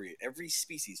procreate. Every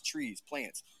species, trees,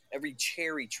 plants, every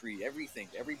cherry tree, everything,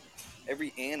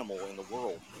 every animal in the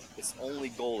world, its only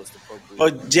goal is to procreate.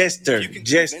 But Jester,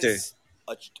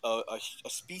 a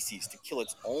species to kill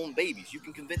its own babies, you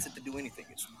can convince it to do anything.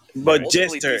 But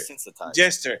Jester,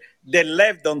 the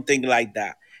left don't think like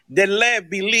that. The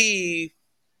left believe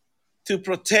to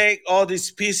protect all these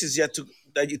species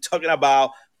that you're talking about,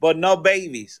 but no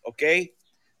babies, okay?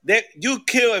 You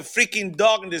kill a freaking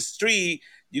dog in the street,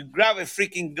 you grab a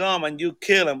freaking gun and you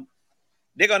kill them,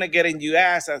 they're going to get in your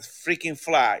ass as freaking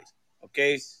flies,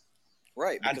 okay?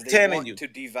 Right, because they want to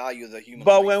devalue the human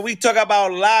But life. when we talk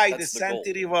about life, the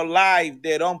sanctity of life,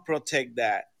 they don't protect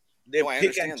that. They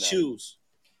pick and choose.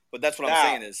 But that's what I'm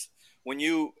saying is, when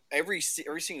you, every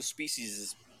single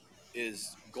species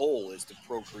is goal is to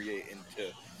procreate and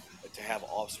to have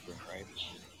offspring, right?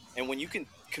 And when you can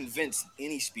convince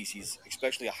any species,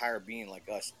 especially a higher being like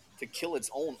us, to kill its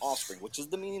own offspring, which is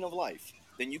the meaning of life,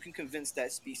 then you can convince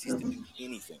that species to do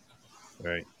anything.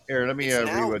 Right. Here, let me it's read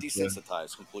now what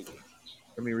desensitized completely.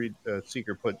 Let me read.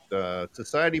 Seeker put: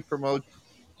 society promotes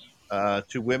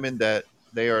to women that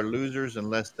they are losers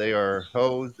unless they are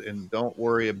hoes, and don't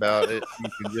worry about it. You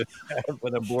can just have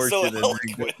an abortion and then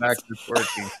get back to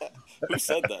twerking. Who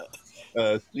said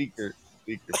that? Seeker.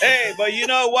 Hey, but you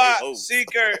know what,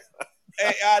 Seeker?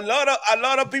 A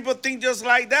lot of people think just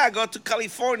like that. Go to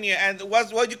California and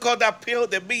what you call that pill?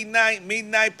 The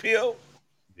midnight pill.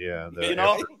 Yeah,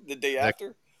 the day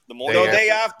after, the morning, the day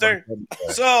after.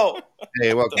 So,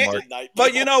 hey, welcome, Mark.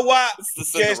 But you know what,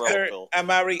 Chester and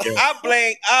Mary,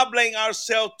 I blame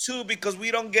ourselves too because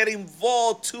we don't get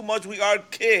involved too much with our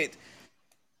kids.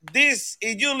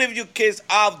 If you leave your kids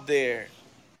out there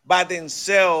by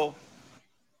themselves,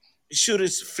 it should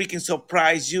freaking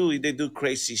surprise you if they do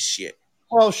crazy shit.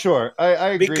 Well, sure, I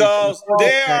agree because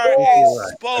they are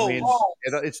exposed. I mean,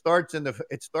 it starts in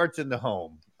the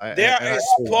home. They are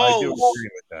exposed. I do agree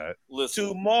with that.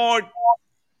 To more.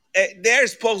 They're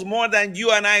exposed more than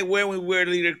you and I when we were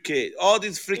little kids. All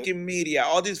this freaking media,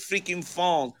 all these freaking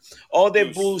phones, all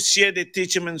the bullshit they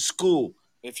teach them in school.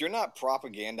 If you're not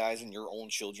propagandizing your own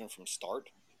children from start,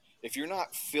 if you're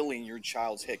not filling your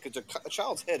child's head, because a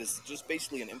child's head is just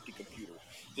basically an empty computer,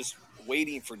 just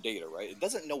waiting for data, right? It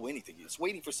doesn't know anything. It's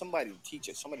waiting for somebody to teach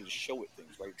it, somebody to show it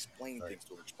things, right? Explain things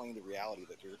to it, explain the reality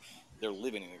that they're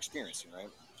living and experiencing, right?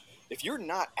 If you're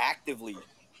not actively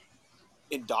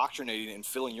indoctrinating and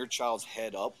filling your child's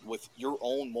head up with your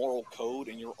own moral code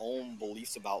and your own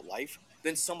beliefs about life,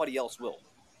 then somebody else will.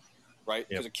 Right?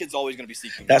 Because a kid's always going to be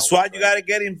seeking. That's why you got to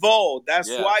get involved. That's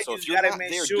why you got to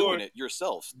make sure doing it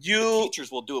yourself. The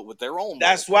teachers will do it with their own.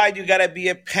 That's why you got to be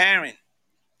a parent.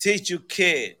 Teach your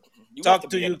kid. Talk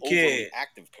to your kid.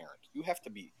 Active parent. You have to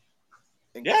be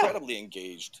incredibly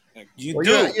engaged. You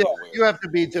have to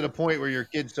be to the point where your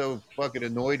kid's so fucking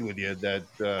annoyed with you that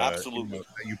absolutely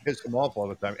you piss them off all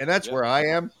the time. And that's where I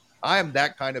am. I am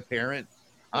that kind of parent.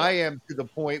 I am to the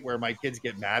point where my kids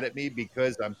get mad at me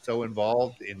because I'm so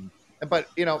involved in. But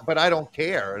I don't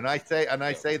care, and I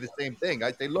say the same thing.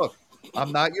 I say, look,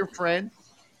 I'm not your friend.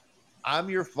 I'm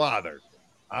your father.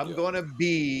 I'm going to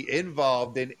be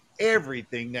involved in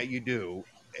everything that you do,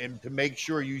 and to make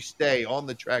sure you stay on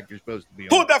the track you're supposed to be on.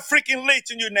 Put that freaking leech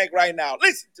in your neck right now.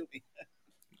 Listen to me.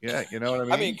 Yeah, you know what I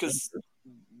mean. I mean, because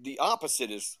the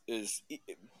opposite is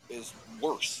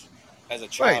worse. as a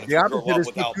child. Right. If The you grow opposite up is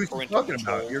what without Goose is parental talking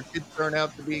control, about. Your kids turn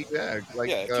out to be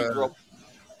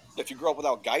if you grow up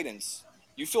without guidance,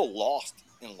 you feel lost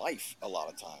in life a lot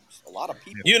of times. A lot of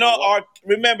people. You know,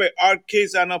 remember, our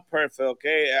kids are not perfect,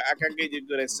 okay? I can give you a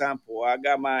good example. I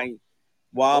got my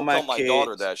Don't my tell my kids.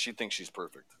 daughter that. She thinks she's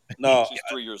perfect. No. She's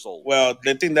 3 years old. Well,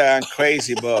 they think that I'm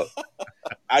crazy, but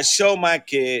I show my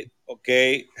kid,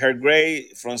 okay, her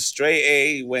grade from straight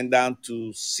A went down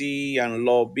to C and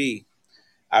low B.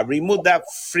 I removed that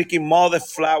freaking mother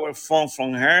flower phone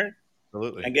from her.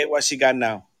 Absolutely. And get what she got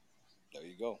now. There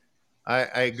you go.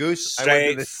 Goose.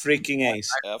 Straight freaking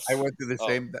A's. I went through the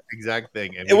same exact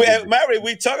thing. And Mary,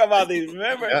 we talk about this,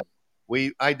 remember? Yeah.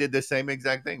 I did the same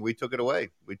exact thing. We took it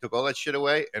away. We took all that shit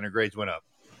away, and her grades went up.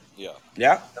 Yeah.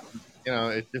 Yeah. You know,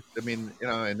 it's just,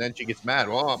 and then she gets mad.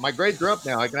 Well, my grades are up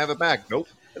now. I can have it back. Nope.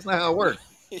 That's not how it works.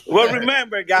 Well,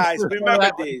 remember, guys, remember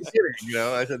this. You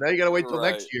know, I said, now you got to wait till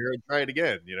next year and try it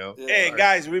again, you know. Hey,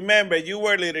 guys, remember, you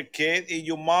were a little kid, and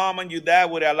your mom and your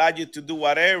dad would allow you to do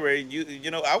whatever.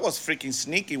 You know, I was freaking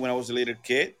sneaky when I was a little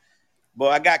kid, but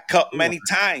I got caught many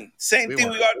times. Same thing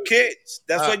with our kids.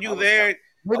 That's why you're there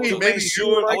to make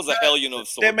sure I was a hellion of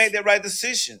sorts. They made the right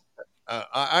decision.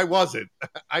 I wasn't.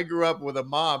 I grew up with a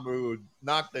mom who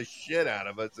knocked the shit out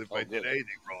of us if I did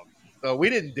anything wrong. So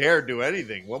we didn't dare do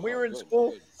anything when we were in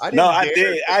school. I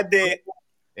did.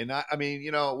 And I mean,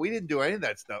 you know, we didn't do any of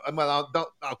that stuff.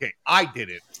 Okay, I did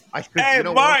it. Hey, you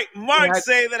know Mark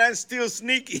say that I'm still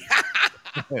sneaky.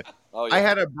 I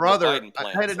had a brother.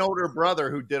 I had an older brother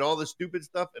who did all the stupid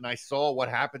stuff, and I saw what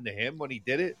happened to him when he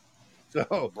did it.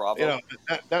 So, you know,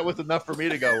 that was enough for me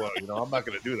to go, well, you know, I'm not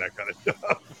going to do that kind of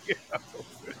stuff. You know?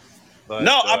 But,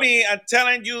 I mean, I'm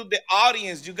telling you, the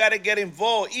audience, you got to get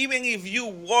involved. Even if you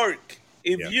work,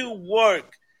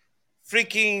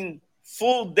 freaking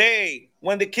full day,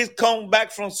 when the kids come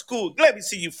back from school, let me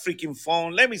see your freaking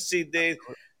phone. Let me see this.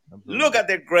 Absolutely. Look at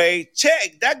their grade.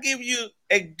 Check. That gives you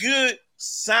a good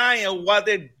sign of what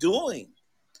they're doing.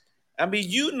 I mean,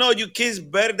 you know your kids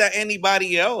better than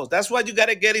anybody else. That's why you got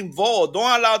to get involved.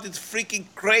 Don't allow these freaking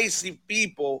crazy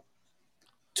people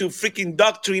to freaking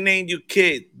indoctrinate your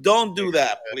kid. Don't do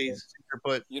that, please.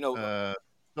 But,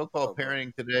 so-called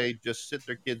parenting today, just sit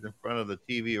their kids in front of the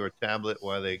TV or tablet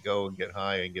while they go and get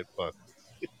high and get fucked.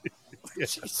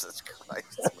 Jesus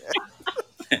Christ,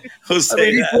 man. He's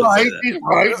right. He's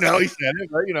right. No, he said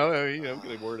it. Right? You know, I'm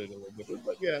going to word it a little bit.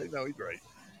 But, yeah, no, he's right.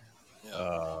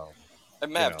 Yeah.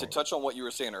 And Matt, to touch on what you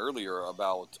were saying earlier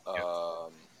about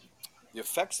the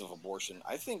effects of abortion,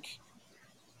 I think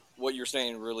what you're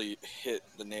saying really hit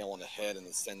the nail on the head in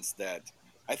the sense that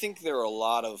I think there are a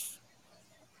lot of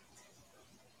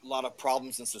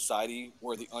problems in society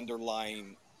where the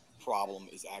underlying problem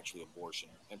is actually abortion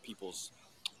and people's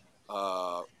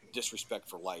disrespect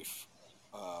for life.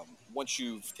 Once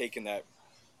you've taken that,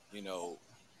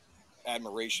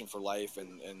 admiration for life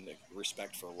and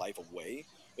respect for life away,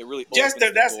 it really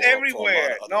Jester, that's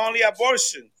everywhere. Not only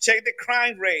abortion. Check the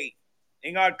crime rate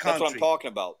in our country. That's what I'm talking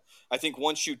about. I think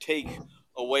once you take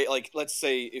away, like, let's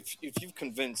say if you've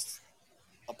convinced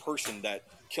a person that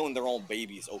killing their own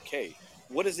baby is okay,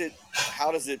 what is it?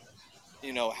 How does it?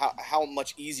 How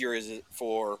much easier is it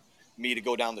for me to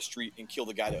go down the street and kill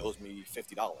the guy that owes me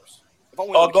 $50? If I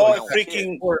want to kill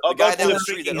the guy down the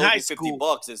street that owes me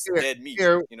 $50 is dead meat.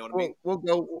 You know what I mean? We'll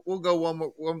go We'll go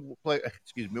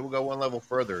one level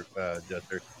further,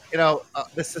 Jester.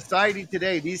 The society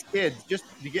today, these kids,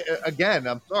 again,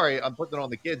 I'm sorry, I'm putting it on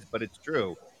the kids, but it's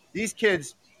true. These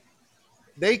kids,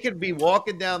 they could be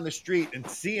walking down the street and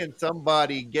seeing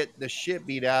somebody get the shit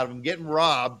beat out of them, getting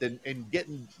robbed and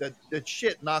getting the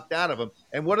shit knocked out of them.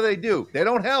 And what do? They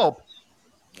don't help.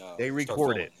 No, they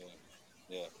record it.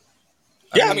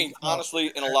 Yeah. I mean,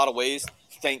 honestly, in a lot of ways,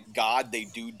 thank God they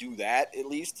do that at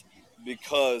least,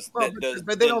 because they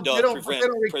don't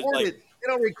record it. They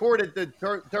don't record it to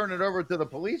turn it over to the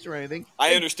police or anything.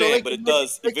 I understand, but it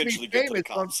does eventually get to the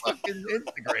cops on fucking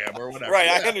Instagram or whatever. Right,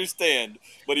 I understand,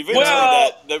 but eventually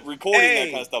that recording that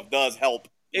kind of stuff does help.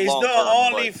 It's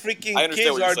not only freaking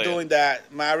kids are doing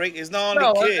that, Marek. It's not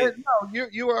only kids. No,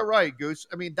 you are right, Goose.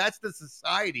 I mean, that's the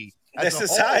society.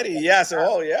 Yes.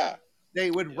 Yeah. They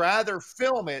would rather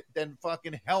film it than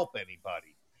fucking help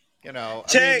anybody.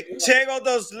 Check out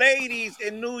those ladies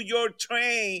in New York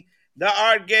train that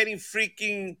are getting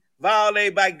freaking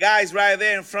violated by guys right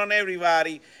there in front of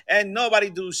everybody, and nobody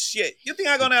do shit. You think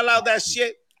I'm gonna allow that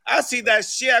shit? I see that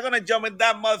shit. I'm gonna jump in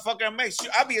that motherfucker and make sure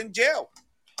I'll be in jail.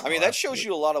 I mean, that shows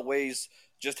you a lot of ways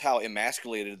just how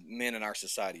emasculated men in our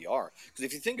society are. Because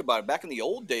if you think about it, back in the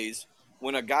old days,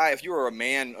 when if you were a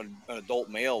man, an adult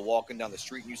male walking down the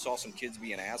street and you saw some kids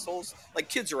being assholes, like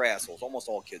kids are assholes. Almost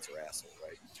all kids are assholes,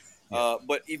 right?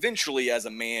 But eventually, as a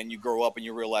man, you grow up and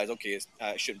you realize, okay,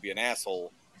 I shouldn't be an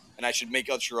asshole, and I should make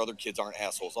sure other kids aren't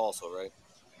assholes also, right?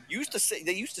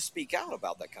 They used to speak out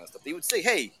about that kind of stuff. They would say,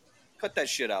 "Hey, cut that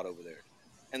shit out over there,"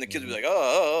 and the kids would be like,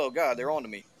 "Oh, God, they're on to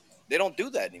me." They don't do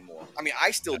that anymore. I mean,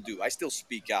 I still do. I still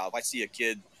speak out. If I see a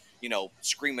kid,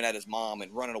 screaming at his mom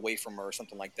and running away from her or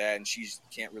something like that, and she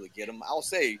can't really get him, I'll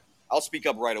speak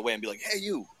up right away and be like, "Hey,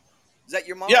 you, is that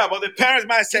your mom?" Yeah, but the parents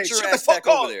might say, "Get your "Shut ass the fuck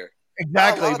back up." over there.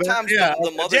 Exactly. A lot of times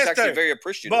the mother's actually very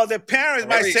appreciative. But the parents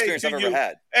might say to you,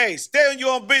 "Hey, stay on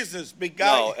your own business, big guy."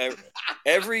 No,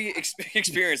 every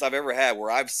experience I've ever had where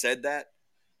I've said that,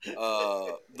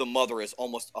 the mother has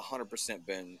almost 100%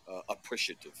 been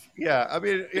appreciative. Yeah, I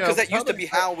mean, because that used to be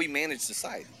how we managed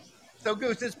society. So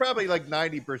Goose, it's probably like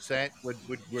 90% would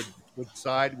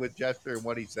side with Jester and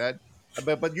what he said.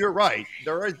 But you're right.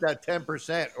 There is that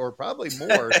 10% or probably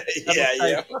more.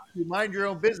 Yeah. You mind your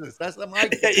own business. That's not my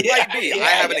kid. It might be. I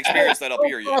haven't experienced that up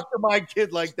here yet. Talk to my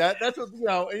kid like that. That's what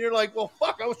and you're like, well,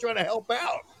 fuck. I was trying to help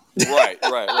out. Right.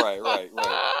 I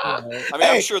mean,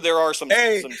 I'm sure there are some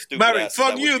stupid Mary, asses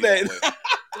fuck that you would be then. that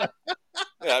way.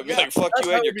 Yeah, I'd be like, fuck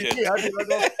you and your kid. I'd be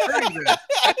like,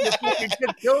 your fucking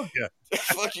kid killed you.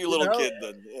 Fuck you, little kid.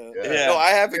 Then. Yeah. No,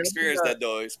 I have experienced that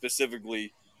though,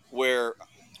 specifically where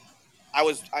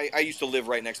I used to live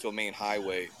right next to a main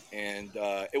highway, and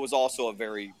it was also a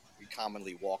very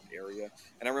commonly walked area.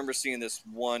 And I remember seeing this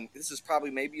is probably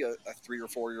maybe a 3 or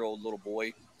 4 year old little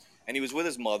boy, and he was with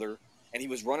his mother, and he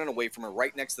was running away from her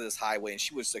right next to this highway, and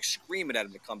she was like screaming at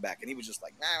him to come back, and he was just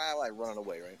like, like running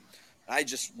away, right? And I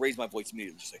just raised my voice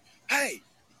immediately, just like, "Hey!" And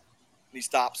he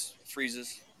stops,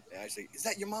 freezes, and I say, "Is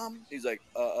that your mom?" He's like,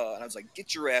 and I was like,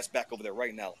 "Get your ass back over there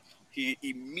right now." He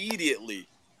immediately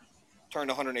turned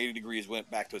 180 degrees, went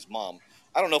back to his mom.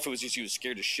 I don't know if it was just he was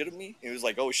scared to shit of me. He was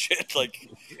like, "Oh shit, like,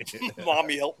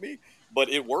 mommy help me," but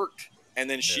it worked. And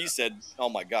then she said, "Oh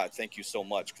my God, thank you so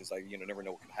much," because I never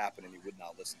know what could happen, and he would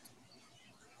not listen to me.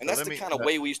 And that's the kind of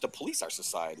way we used to police our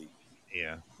society.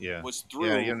 Yeah. Was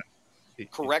through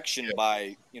correction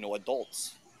by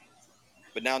adults.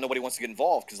 But now nobody wants to get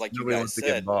involved because, like you guys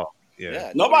said,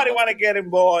 yeah, nobody want to get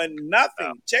involved in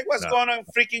nothing. Check what's going on in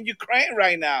freaking Ukraine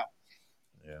right now.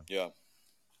 Yeah.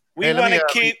 We want to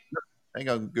keep. Hang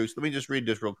on, Goose. Let me just read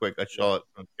this real quick. I saw it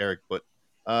from Eric, but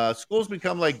schools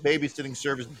become like babysitting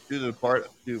services due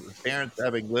to parents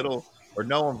having little or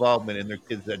no involvement in their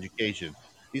kids' education.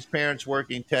 These parents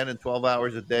working 10 and 12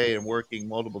 hours a day and working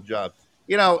multiple jobs.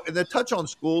 And the touch on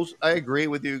schools, I agree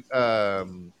with you,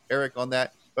 Eric, on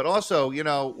that. But also,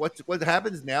 what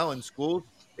happens now in schools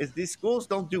is these schools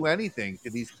don't do anything to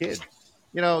these kids.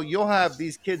 You'll have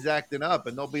these kids acting up,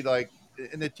 and they'll be like,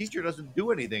 and the teacher doesn't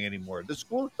do anything anymore. The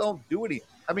schools don't do anything.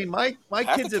 I mean, my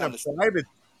kid's in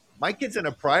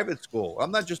a private school.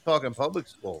 I'm not just talking public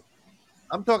school.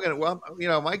 I'm talking,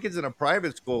 my kid's in a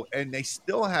private school, and they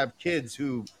still have kids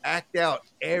who act out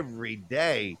every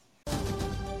day.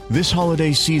 This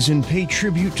holiday season, pay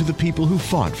tribute to the people who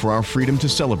fought for our freedom to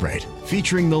celebrate.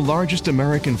 Featuring the largest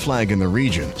American flag in the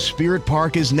region, Spirit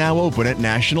Park is now open at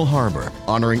National Harbor,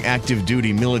 honoring active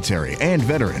duty military and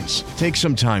veterans. Take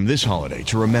some time this holiday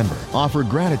to remember, offer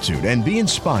gratitude, and be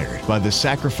inspired by the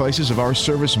sacrifices of our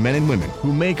service men and women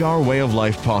who make our way of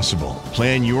life possible.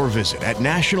 Plan your visit at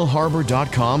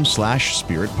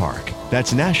nationalharbor.com/Spirit Park.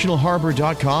 That's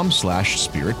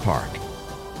nationalharbor.com/Spirit Park.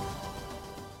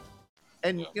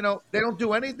 And, they don't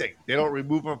do anything. They don't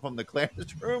remove them from the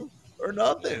classroom or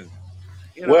nothing.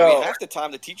 Half the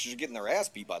time the teachers are getting their ass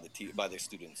beat by their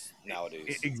students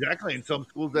nowadays. Exactly. In some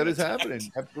schools, that is happening.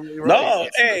 Absolutely right. No,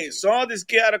 some of this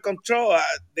kid out of control.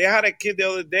 They had a kid the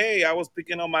other day. I was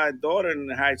picking up my daughter in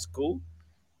high school.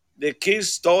 The kid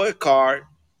stole a car,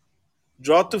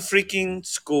 drove to freaking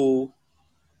school,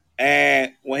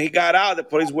 and when he got out, the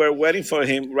police were waiting for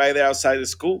him right there outside the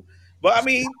school. But, I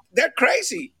mean, they're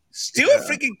crazy. Steal a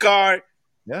freaking car.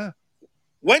 Yeah.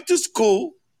 Went to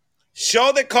school,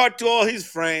 showed the car to all his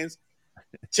friends,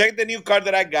 checked the new car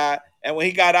that I got, and when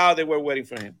he got out, they were waiting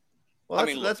for him. Well,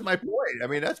 that's my point. I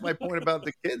mean, that's my point about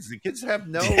the kids. The kids have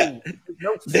no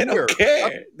they don't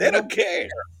care. They don't care.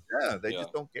 Yeah, they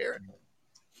just don't care anymore.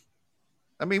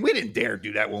 I mean, we didn't dare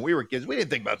do that when we were kids. We didn't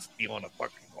think about stealing a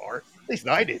fucking car. At least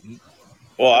I didn't.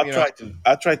 Well, I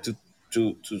tried to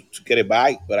get a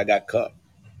bike, but I got caught.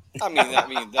 I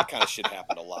mean, that kind of shit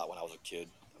happened a lot when I was a kid.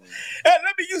 Hey,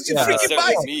 let me use your freaking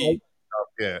bike. Me.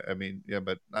 Yeah, I mean, yeah,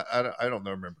 but I don't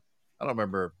remember. I don't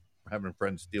remember having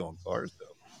friends stealing cars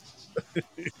though.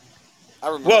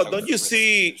 Well, don't you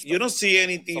see? You don't see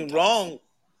anything wrong.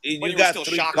 You got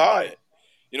 3 cars.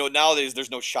 Nowadays there's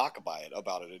no shock about it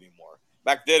anymore.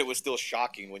 Back then, it was still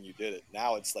shocking when you did it.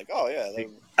 Now it's like, oh yeah.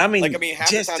 I mean, half the time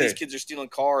Jester. these kids are stealing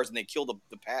cars and they kill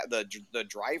the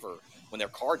driver when they're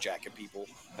carjacking people,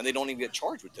 and they don't even get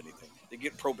charged with anything. They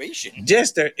get probation.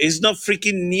 Jester, it's not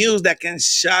freaking news that can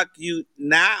shock you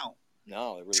now.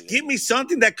 No, it really Give me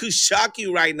something that could shock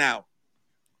you right now.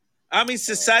 I mean,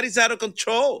 society's out of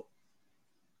control.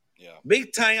 Yeah.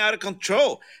 Big time out of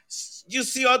control. You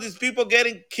see all these people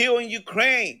getting killed in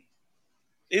Ukraine.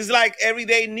 It's like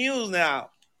everyday news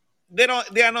now. They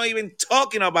are not even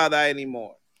talking about that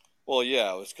anymore. Well,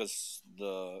 yeah, it was because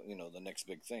the next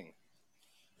big thing.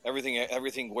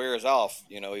 Everything wears off.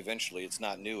 Eventually, it's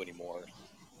not new anymore.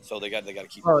 So they got to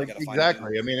keep. Well, They gotta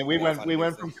exactly. I mean, we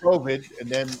went from COVID, and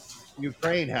then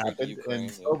Ukraine happened, Ukraine,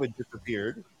 and COVID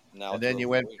disappeared, now and then you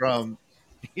went from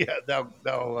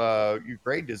now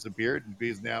Ukraine disappeared,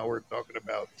 because now we're talking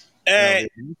about And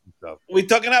stuff. we're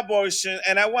talking abortion,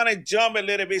 and I want to jump a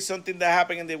little bit something that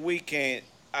happened in the weekend.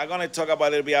 I'm gonna talk about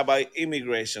a little bit about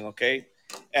immigration, okay?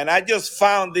 And I just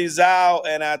found this out,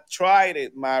 and I tried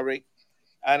it, Mary,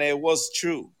 and it was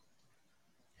true.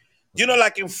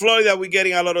 Like in Florida, we're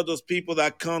getting a lot of those people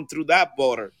that come through that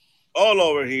border all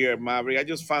over here, Maverick. I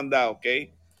just found out,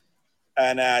 okay?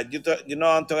 And I'm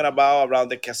talking about around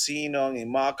the casino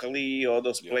in Immokalee, all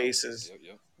those places.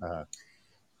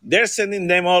 They're sending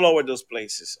them all over those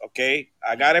places, okay?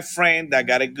 I got a friend that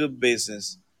got a good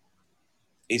business.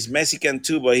 He's Mexican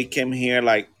too, but he came here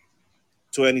like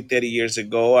 20, 30 years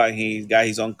ago, and he got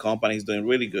his own company. He's doing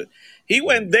really good. He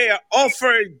went there,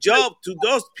 offered a job to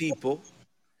those people,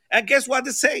 and guess what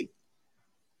they say?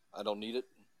 I don't need it.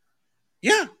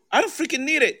 Yeah, I don't freaking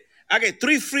need it. I get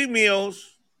 3 free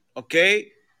meals,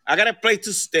 okay? I got a place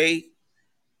to stay,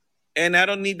 and I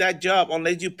don't need that job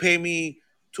unless you pay me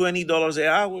 $20 an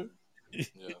hour.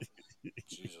 Yeah.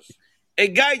 Jesus. A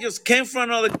guy just came from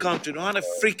another country, don't have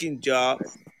a freaking job,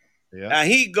 Yeah. and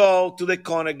he go to the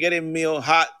corner, get a meal,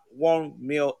 hot, warm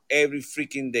meal every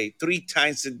freaking day, 3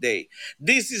 times a day.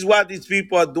 This is what these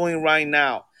people are doing right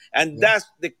now. And that's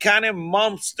the kind of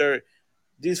monster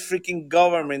this freaking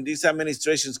government, these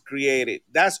administrations created.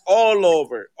 That's all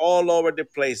over the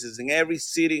places, in every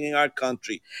city in our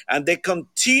country. And they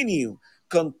continue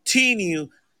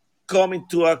coming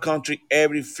to our country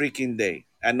every freaking day.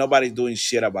 And nobody's doing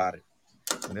shit about it.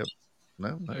 Yep.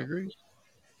 No, I agree.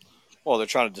 Well, they're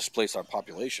trying to displace our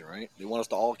population, right? They want us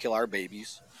to all kill our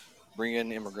babies, bring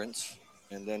in immigrants,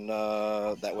 and then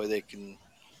that way they can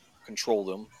control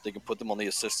them. They can put them on the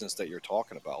assistance that you're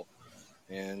talking about,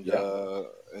 and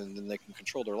then they can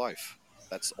control their life.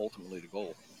 That's ultimately the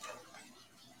goal.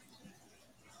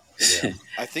 Yeah.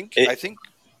 I think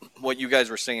what you guys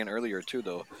were saying earlier too,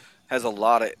 though, has a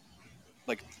lot of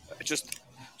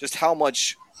just how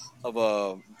much of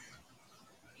a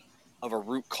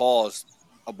root cause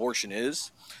abortion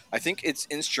is. I think it's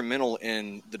instrumental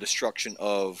in the destruction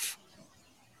of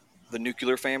the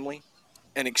nuclear family,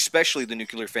 and especially the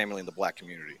nuclear family in the black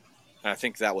community. And I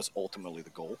think that was ultimately the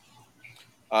goal.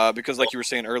 Because like you were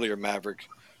saying earlier, Maverick,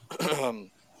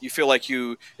 you feel like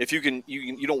you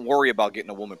don't worry about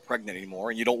getting a woman pregnant anymore,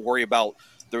 and you don't worry about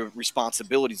the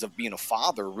responsibilities of being a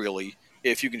father, really,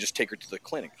 if you can just take her to the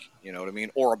clinic, you know what I mean?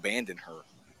 Or abandon her,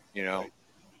 Right.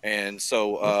 And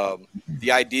so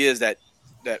the idea is that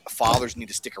fathers need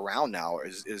to stick around now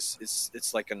is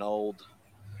it's like an old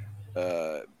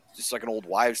just like an old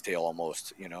wives' tale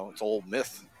almost, it's an old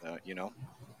myth,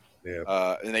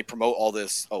 Yeah. And they promote all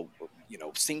this,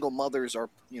 single mothers are,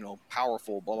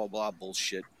 powerful, blah, blah, blah,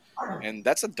 bullshit. And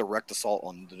that's a direct assault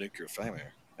on the nuclear family.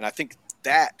 And I think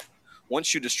that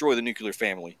once you destroy the nuclear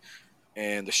family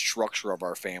and the structure of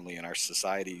our family and our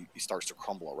society, it starts to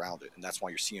crumble around it. And that's why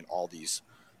you're seeing all these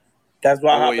that's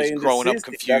what boys happened growing up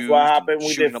confused. That's what happened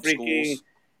with the freaking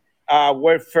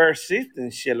welfare system,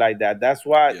 shit like that. That's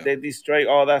why they destroy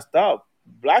all that stuff.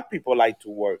 Black people like to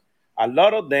work. A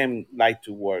lot of them like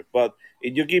to work. But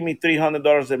if you give me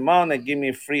 $300 a month and give me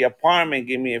a free apartment,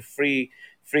 give me a free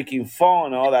freaking phone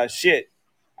and all that shit,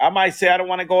 I might say I don't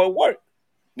want to go to work.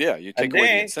 Yeah, you take away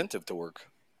the incentive to work.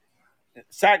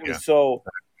 Exactly. Yeah. So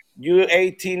you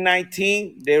 18,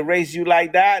 19, they raise you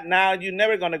like that. Now you're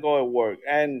never going to go to work.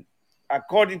 And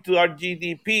according to our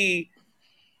GDP,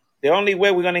 the only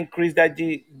way we're going to increase that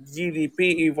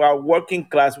GDP if our working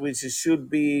class, which should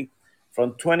be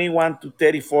from 21 to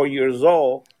 34 years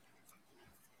old,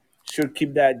 should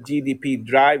keep that GDP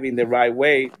driving the right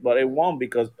way. But it won't,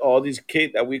 because all these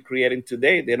kids that we're creating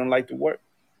today, they don't like to work.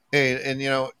 Hey, and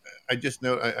I just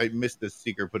know I missed this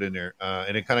seeker put in there,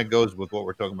 and it kind of goes with what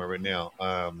we're talking about right now.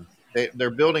 They're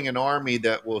building an army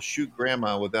that will shoot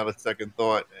grandma without a second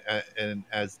thought, and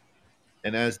as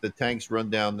the tanks run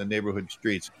down the neighborhood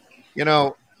streets.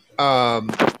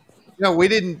 we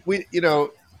didn't.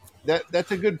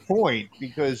 That's a good point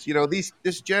because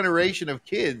this generation of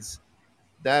kids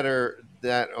that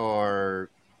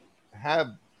have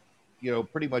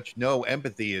pretty much no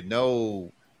empathy and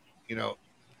no They're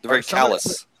very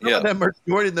callous. Some of them are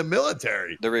joining the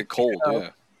military. They're very cold.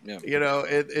 Yeah.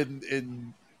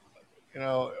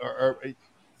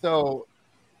 So,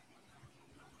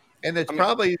 and it's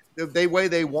probably the way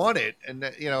they want it, and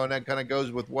that kind of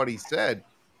goes with what he said.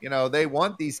 They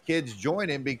want these kids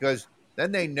joining because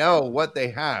then they know what they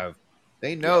have.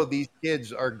 They know these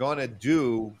kids are going to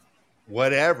do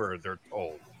whatever they're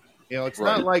told. It's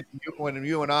not like when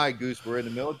you and I, Goose, were in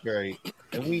the military,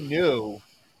 and we knew,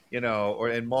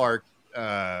 and Mark,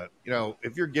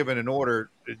 if you're given an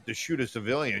order to shoot a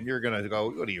civilian, you're going to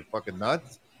go, "What are you, fucking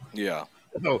nuts?" Yeah.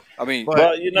 No, I mean,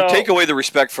 but you take away the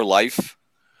respect for life,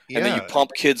 and then you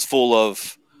pump kids full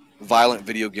of violent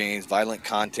video games, violent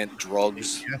content,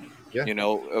 drugs,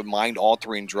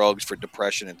 mind-altering drugs for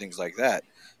depression and things like that.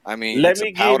 I mean, it's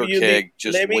a powder keg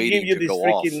just waiting to go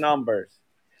off. Numbers.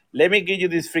 Let me give you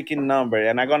this freaking number,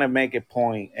 and I'm gonna make a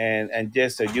point, and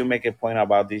just so you make a point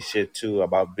about this shit too,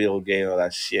 about Bill Gates, all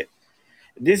that shit.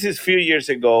 This is few years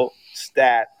ago.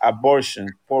 Stat abortion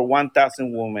for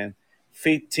 1,000 women,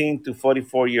 15 to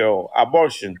 44-year-old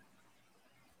abortion.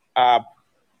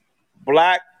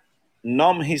 Black,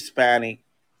 non-Hispanic,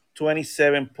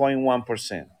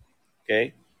 27.1%.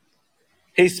 Okay,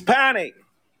 Hispanic,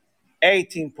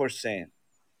 18%.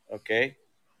 Okay.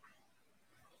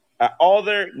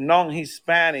 Other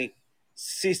non-Hispanic,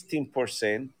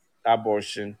 16%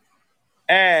 abortion,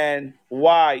 and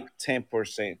white,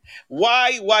 10%.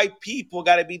 Why white people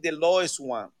got to be the lowest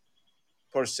one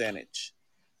percentage?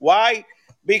 Why?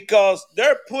 Because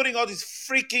they're putting all these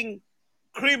freaking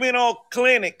criminal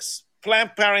clinics,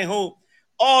 Planned Parenthood,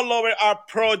 all over our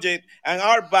project and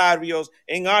our barrios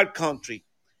in our country,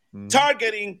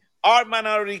 targeting our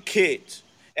minority kids.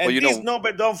 And this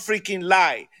number don't freaking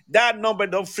lie. That number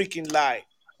don't freaking lie.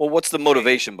 Well, what's the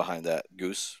motivation behind that,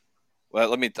 Goose?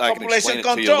 Well, I can explain it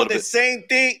control, to you a little bit.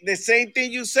 The same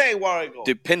thing you say a while ago.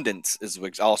 Dependence is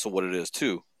also what it is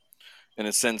too, in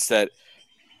a sense that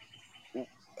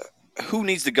who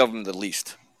needs the government the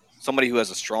least? Somebody who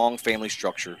has a strong family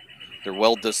structure. They're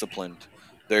well disciplined.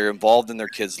 They're involved in their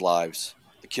kids' lives.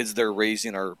 The kids they're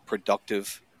raising are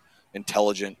productive,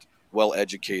 intelligent, well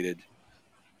educated.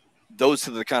 Those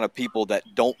are the kind of people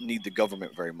that don't need the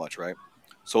government very much, right?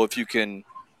 So if you can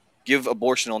give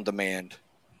abortion on demand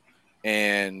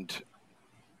and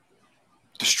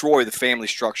destroy the family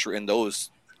structure in those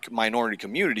minority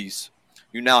communities,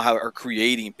 you now are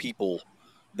creating people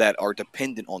that are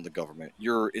dependent on the government.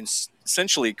 You're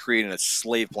essentially creating a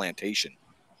slave plantation,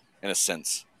 in a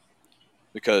sense,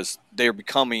 because they're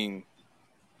becoming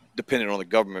dependent on the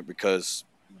government because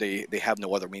they have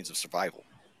no other means of survival.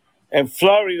 In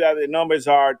Florida, the numbers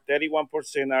are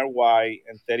 31% are white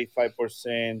and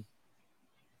 35%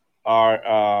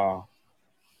 are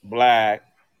black.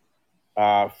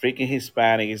 Freaking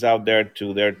Hispanic is out there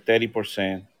too. They're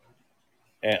 30%.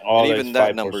 And even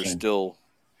that number is still,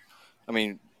 I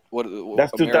mean,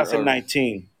 that's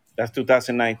 2019. That's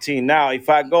 2019. Now, if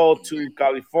I go to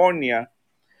California,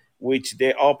 which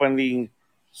they openly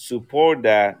support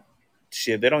that,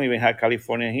 shit, they don't even have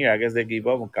California here. I guess they give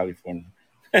up on California.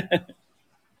 I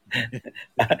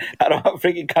don't have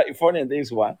freaking California in this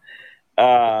one.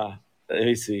 Let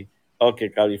me see. Okay,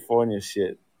 California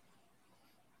shit.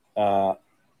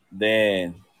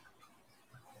 Then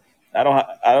I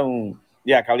don't.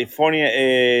 Yeah, California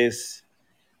is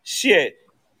shit.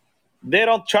 They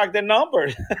don't track the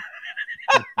numbers.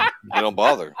 They don't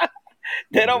bother.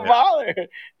 They don't bother.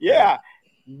 Yeah.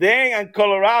 Then and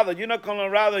Colorado,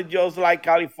 Colorado just like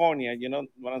California. You know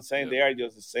what I'm saying? They are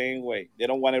just the same way. They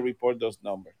don't want to report those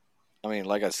numbers. I mean,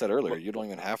 like I said earlier, you don't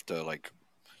even have to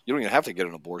get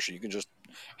an abortion. You can just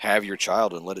have your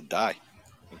child and let it die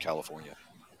in California.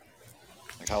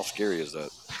 Like, how scary is that?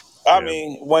 I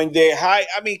mean,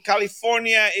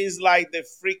 California is like the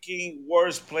freaking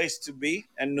worst place to be,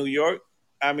 and New York.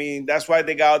 I mean, that's why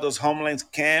they got all those homeless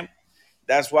camp.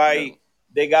 That's why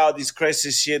they got all this crazy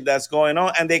shit that's going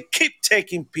on, and they keep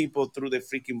taking people through the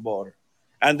freaking border,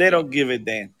 and they don't give a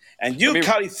damn. And you,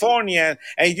 California,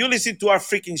 and you listen to our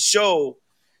freaking show,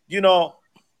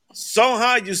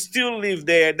 somehow you still live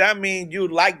there. That means you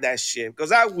like that shit.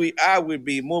 Because I would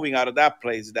be moving out of that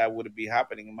place. That would be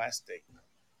happening in my state.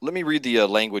 Let me read the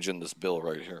language in this bill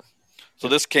right here. So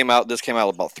this came out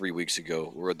about 3 weeks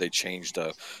ago, where they changed.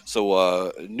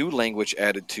 New language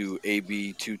added to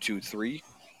AB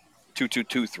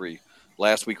 2223.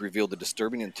 last week revealed the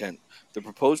disturbing intent. The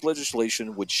proposed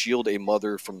legislation would shield a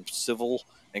mother from civil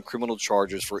and criminal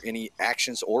charges for any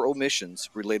actions or omissions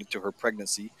related to her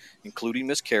pregnancy, including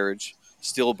miscarriage,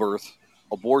 stillbirth,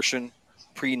 abortion,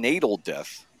 prenatal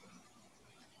death.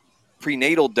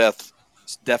 Prenatal death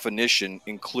definition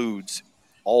includes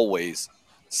always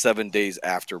 7 days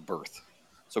after birth.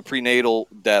 So prenatal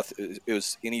death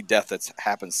is any death that's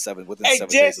happened within 7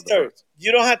 days of the birth.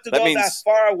 You don't have to go means, that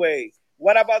far away.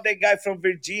 What about the guy from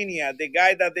Virginia, the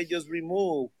guy that they just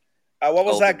removed? What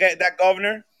was that guy, that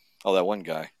governor? Oh, that one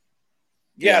guy.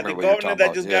 Yeah, the governor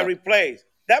that just got replaced.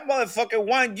 That motherfucker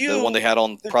want you. The one they had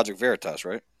on Project Veritas,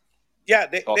 right? Yeah,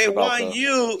 they want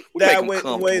you that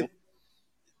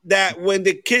when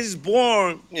the kid's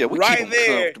born, right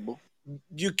there,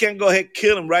 you can go ahead and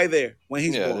kill him right there when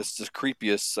he's born. Yeah, it's the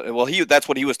creepiest. Well, that's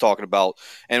what he was talking about.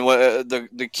 And what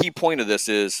the key point of this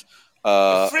is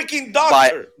freaking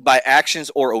doctor. By actions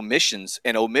or omissions.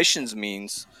 And omissions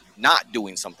means not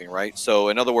doing something, right? So,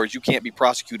 in other words, you can't be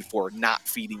prosecuted for not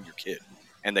feeding your kid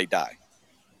and they die.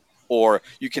 Or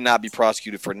you cannot be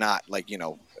prosecuted for not, making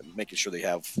sure they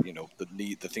have,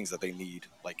 the things that they need,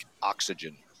 like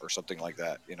oxygen or something like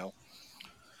that,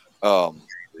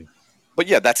 But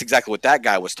yeah, that's exactly what that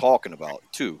guy was talking about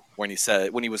too. When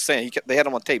he was saying, they had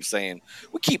him on tape saying,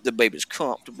 "We keep the babies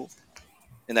comfortable,"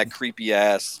 in that creepy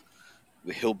ass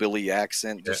hillbilly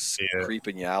accent, just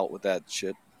creeping you out with that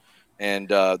shit. And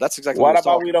that's exactly what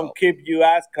about we don't keep you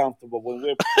as comfortable when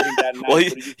we're putting that? Well,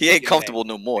 he ain't comfortable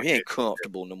no more. He ain't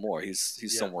comfortable no more.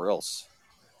 He's somewhere else.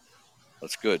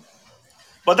 That's good.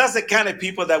 But that's the kind of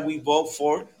people that we vote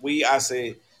for. We as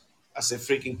a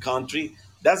freaking country.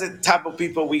 That's the type of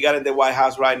people we got in the White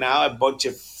House right now. A bunch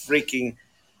of freaking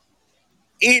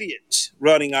idiots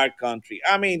running our country.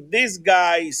 I mean, these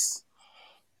guys.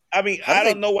 I mean, I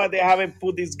don't know why they haven't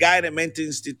put this guy in a mental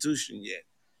institution yet.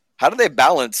 How do they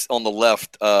balance on the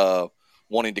left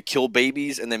wanting to kill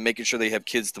babies and then making sure they have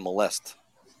kids to molest?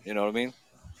 You know what I mean?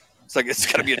 It's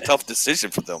got to be a tough decision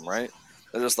for them, right?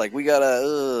 They're just like, we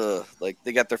gotta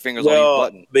they got their fingers on each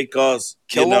button because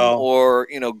kill them or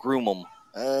groom them.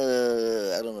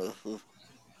 I don't know.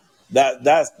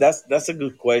 That's a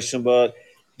good question, but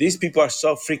these people are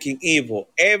so freaking evil.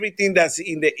 Everything that's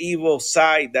in the evil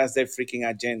side, that's their freaking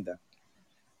agenda.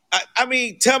 I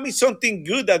mean, tell me something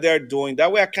good that they're doing.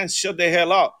 That way I can shut the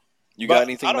hell up. You got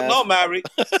anything? I don't know, Mary.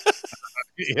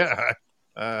 Yeah,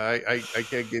 I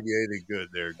can't give you anything good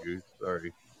there, Goose.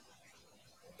 Sorry.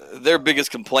 Their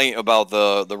biggest complaint about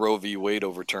the Roe v. Wade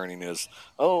overturning is,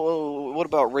 what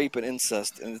about rape and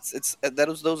incest? And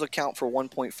those account for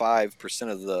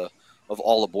 1.5% of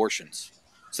all abortions.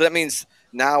 So that means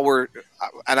now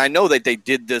and I know that they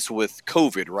did this with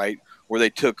COVID, right? Where they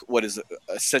took what is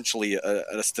essentially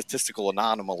a statistical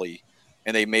anomaly,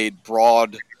 and they made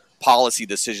broad policy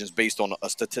decisions based on a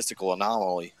statistical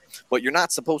anomaly. But you're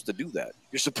not supposed to do that.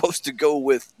 You're supposed to go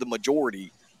with the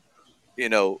majority,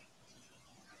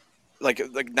 like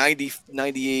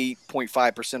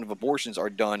 98.5% of abortions are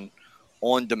done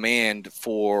on demand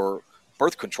for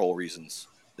birth control reasons,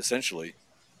 essentially,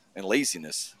 and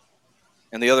laziness.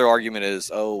 And the other argument is,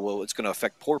 it's going to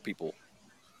affect poor people.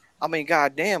 I mean,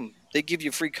 goddamn, they give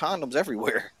you free condoms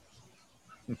everywhere.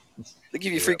 They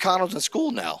give you free condoms in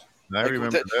school now. I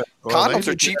remember that. Well, condoms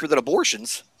are cheaper than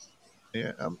abortions.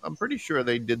 Yeah, I'm pretty sure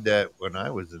they did that when I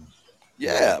was in.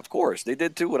 Yeah, of course. They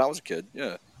did too when I was a kid.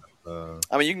 Yeah.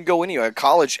 I mean, you can go anywhere.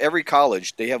 Every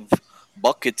college, they have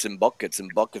buckets and buckets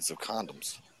and buckets of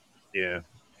condoms. Yeah.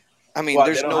 I mean,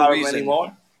 there's no reason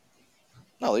anymore.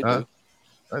 No, they do.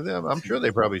 I'm sure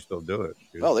they probably still do it.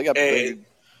 No, they got. You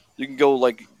can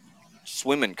go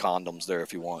swimming condoms there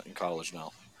if you want in college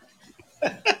now.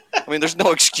 I mean, there's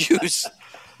no excuse.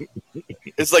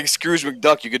 It's like Scrooge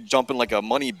McDuck. You could jump in like a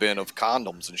money bin of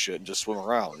condoms and shit and just swim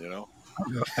around,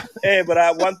 Hey, but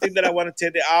one thing that I want to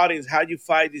tell the audience, how you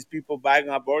fight these people buying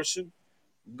abortion,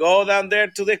 go down there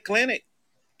to the clinic.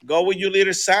 Go with your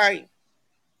little sign.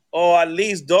 Or at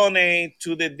least donate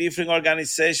to the different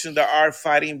organizations that are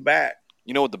fighting back.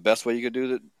 You know what the best way you could do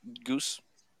that, Goose?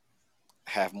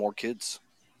 Have more kids.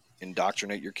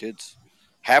 Indoctrinate your kids.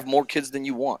 Have more kids than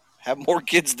you want. Have more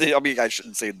kids than, I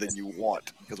shouldn't say than you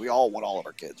want, because we all want all of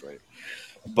our kids, right?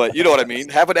 But you know what I mean?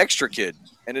 Have an extra kid.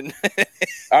 And then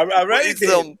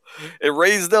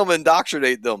raise them,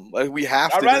 indoctrinate them. We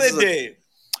have to.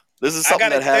 This is something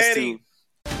that has to.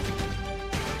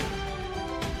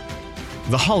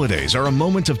 The holidays are a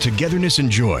moment of togetherness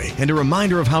and joy, and a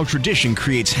reminder of how tradition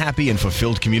creates happy and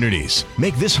fulfilled communities.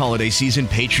 Make this holiday season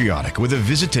patriotic with a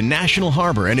visit to National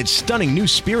Harbor and its stunning new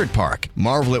Spirit Park.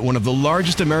 Marvel at one of the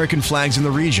largest American flags in the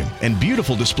region and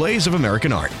beautiful displays of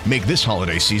American art. Make this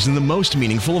holiday season the most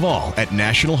meaningful of all at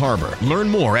National Harbor. Learn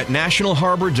more at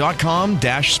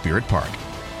nationalharbor.com/Spirit Park.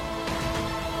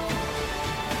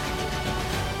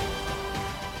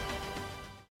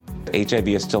 HIV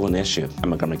is still an issue in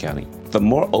Montgomery County. The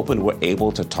more open we're able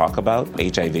to talk about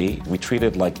HIV, we treat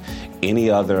it like any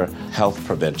other health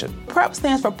prevention. PrEP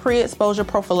stands for pre-exposure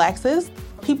prophylaxis.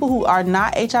 People who are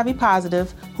not HIV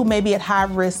positive, who may be at high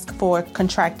risk for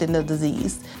contracting the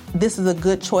disease. This is a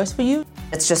good choice for you.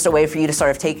 It's just a way for you to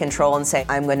sort of take control and say,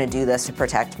 I'm going to do this to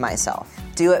protect myself.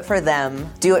 Do it for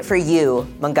them. Do it for you,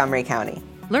 Montgomery County.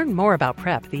 Learn more about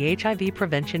PrEP, the HIV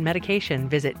prevention medication.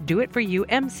 Visit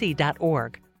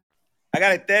doitforyoumc.org. I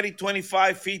got a 30,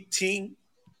 25, 15,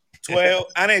 12,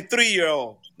 and a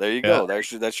 3-year-old. There you go.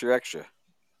 That's your extra.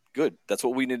 Good. That's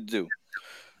what we need to do.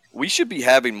 We should be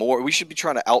having more. We should be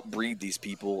trying to outbreed these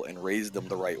people and raise them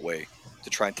the right way to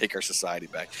try and take our society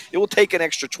back. It will take an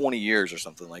extra 20 years or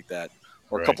something like that,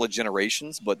 or a couple of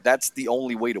generations, but that's the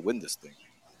only way to win this thing.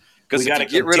 Because if you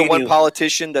get rid of one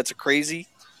politician that's crazy,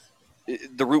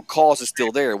 the root cause is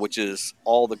still there, which is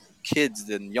all the kids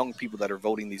and young people that are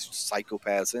voting these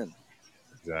psychopaths in.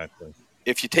 Exactly.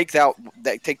 If you take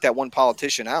that one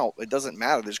politician out, it doesn't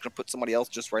matter. They're just going to put somebody else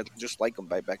just like them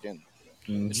back in.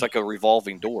 Mm-hmm. It's like a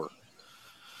revolving door.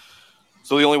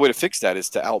 So the only way to fix that is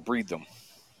to outbreed them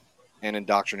and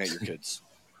indoctrinate your kids.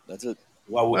 That's it.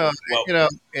 Well, you know,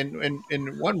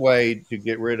 in one way to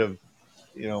get rid of,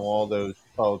 you know, all those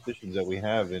politicians that we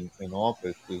have in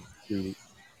office is to, you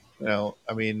know,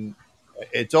 I mean,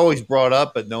 it's always brought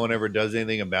up, but no one ever does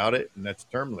anything about it, and that's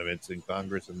term limits in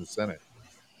Congress and the Senate.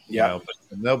 Yeah,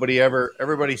 you know, but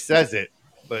everybody says it,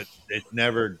 but it's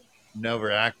never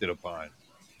acted upon.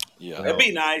 Yeah, it'd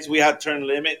be nice. We had term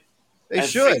limit. They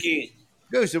should.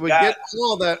 So we get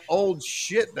all that old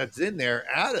shit that's in there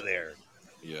out of there.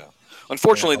 Yeah.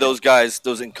 Unfortunately, those guys,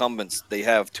 those incumbents, they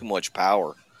have too much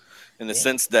power in the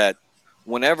sense that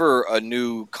whenever a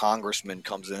new congressman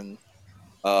comes in,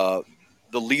 the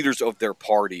leaders of their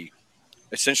party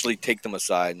essentially take them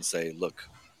aside and say, look,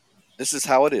 this is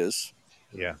how it is.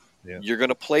 Yeah. You're going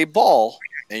to play ball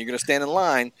and you're going to stand in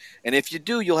line. And if you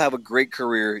do, you'll have a great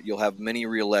career. You'll have many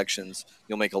re-elections.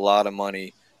 You'll make a lot of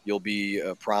money. You'll be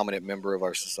a prominent member of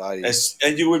our society.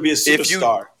 And you would be a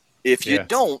superstar. If you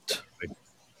don't,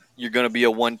 you're going to be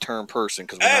a one-term person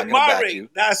because we're not going to back you.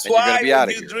 That's and why you're going to be out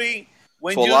of you here. drink,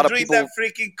 when so you drink that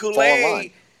freaking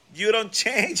Kool-Aid, you don't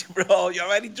change, bro. You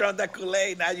already drunk that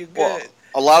Kool-Aid. Now you're good. Well,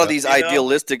 a lot of these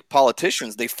idealistic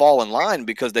politicians, they fall in line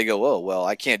because they go, oh, well,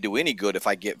 I can't do any good if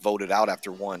I get voted out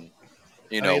after one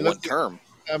term.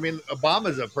 I mean,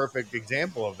 Obama's a perfect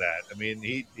example of that. I mean,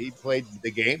 he played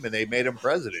the game and they made him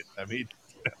president. I mean,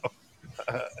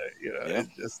 it's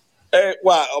just.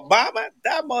 Obama,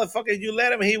 that motherfucker, you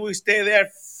let him, he will stay there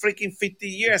freaking 50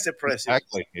 years as president.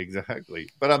 Exactly.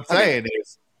 But I'm saying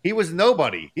is, he was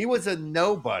nobody. He was a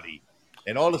nobody.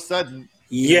 And all of a sudden.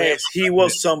 Yes, he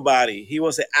was somebody. He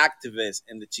was an activist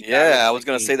in the Chicago. Yeah, I was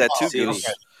going to say that too, Goose.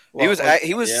 Okay.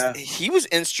 He was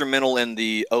instrumental in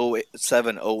the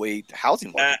 07-08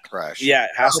 housing market crash. Yeah,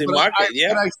 housing market.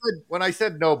 When I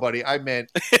said nobody, I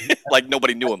meant like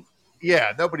nobody knew him.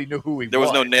 Yeah, nobody knew who he was. There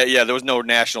was no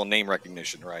national name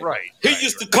recognition, right? Right. He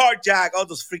used to carjack all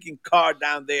those freaking cars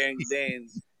down there in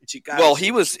Chicago. Well,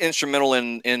 he was instrumental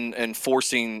in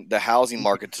forcing the housing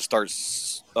market to start,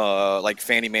 like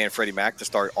Fannie Mae and Freddie Mac, to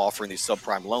start offering these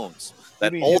subprime loans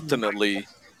that ultimately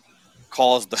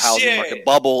caused the housing market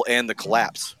bubble and the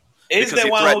collapse. Is the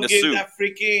one who gave that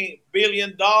freaking $1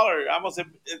 billion, almost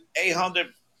 $800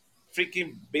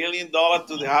 freaking billion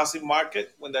to the housing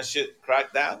market when that shit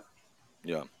cracked down?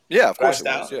 Yeah, of course it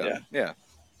was. Yeah.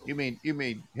 You mean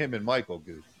him and Michael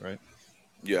Goose, right?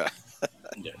 Yeah.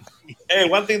 Hey,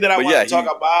 one thing that I want to talk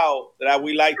about that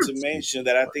we like to mention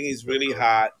that I think is really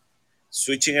hot,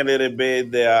 switching a little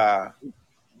bit the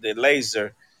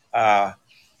laser,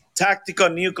 tactical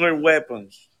nuclear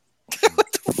weapons.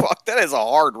 What the fuck? That is a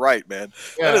hard right, man.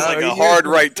 That is like a hard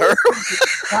right term.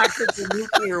 Tactical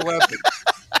nuclear weapons.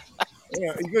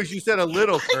 Yeah, because you said a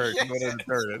little turn,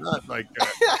 not like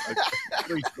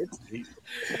 360.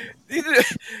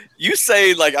 You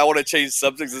say like I want to change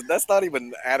subjects. That's not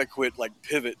even adequate like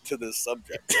pivot to this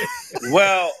subject.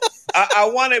 Well,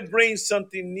 I want to bring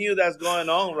something new that's going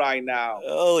on right now.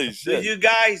 Holy shit!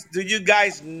 Do you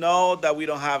guys know that we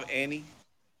don't have any?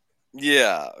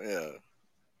 Yeah.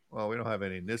 Well, we don't have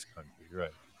any in this country,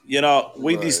 right? We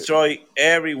Right. destroyed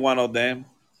every one of them,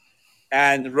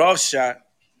 and Russia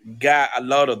got a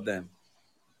lot of them.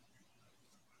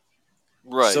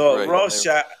 Right. So Right.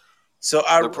 Russia, They're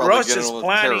probably getting Russia's on with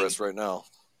planning terrorists right now.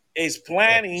 is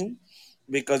planning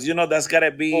because that's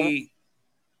gotta be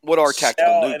What are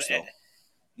tactical shell nukes, though?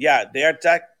 yeah, they are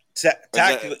tactical.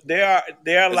 They are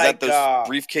Is like that those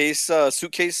briefcase,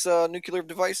 suitcase nuclear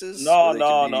devices? no, where they can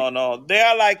no, be- no, no. They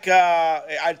are like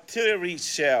artillery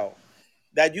shell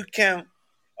that you can.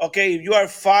 Okay, if you are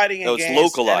fighting No, it's against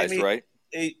localized, enemy,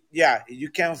 right? yeah, you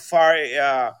can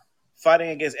fire fighting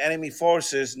against enemy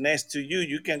forces next to you.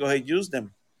 You can go ahead and use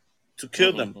them to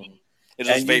kill them, It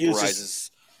just and you use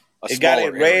vaporizes a it got a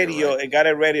smaller area, radio. right? It got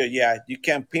a radio. Yeah, you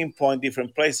can pinpoint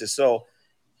different places. So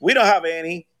we don't have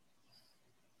any.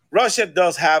 Russia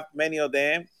does have many of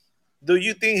them. Do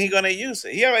you think he's gonna use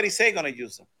it? He already said he's gonna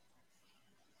use them.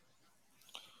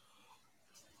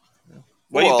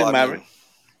 What do you think, Maverick?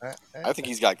 I think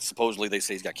he's got. Supposedly, they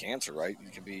say he's got cancer, right?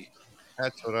 It could be.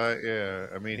 That's what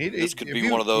I mean, This could be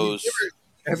one of those.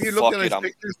 Have you looked fuck at his it,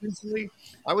 pictures recently?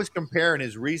 I was comparing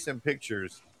his recent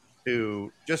pictures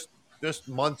to just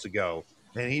months ago,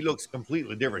 and he looks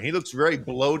completely different. He looks very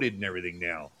bloated and everything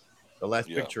now. The last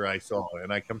picture I saw,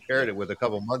 and I compared it with a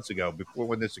couple months ago before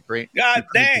when this Ukraine. God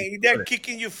dang, they're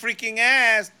kicking your freaking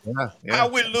ass. Yeah. I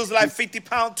will lose like 50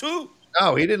 pounds too.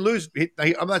 No, he didn't lose.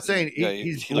 I'm not saying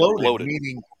he's he looked bloated, bloated.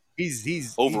 meaning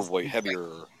he's overweight, heavier.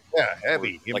 Yeah,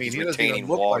 heavy. Like he he's doesn't even retaining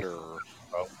look water.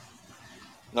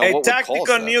 Like a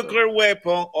tactical nuclear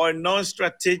weapon or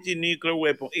non-strategic nuclear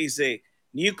weapon is a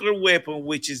nuclear weapon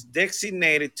which is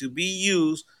designated to be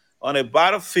used on a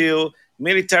battlefield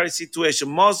military situation,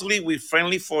 mostly with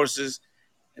friendly forces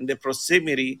in the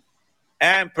proximity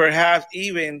and perhaps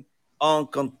even on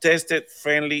contested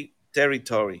friendly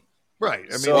territory. Right.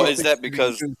 I mean, So, is that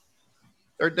because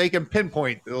they can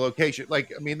pinpoint the location?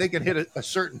 Like, I mean, they can hit a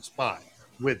certain spot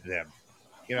with them.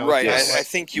 Right. I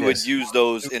think you would use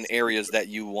those in areas that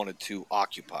you wanted to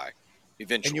occupy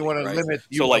eventually. And you want to right?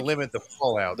 limit the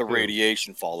fallout, the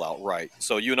radiation fallout. Right.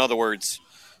 So in other words,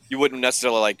 you wouldn't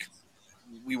necessarily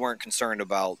we weren't concerned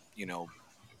about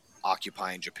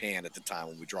occupying Japan at the time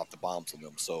when we dropped the bombs on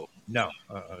them. So no,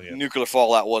 nuclear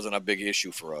fallout wasn't a big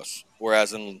issue for us.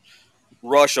 Whereas in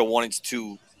Russia wanted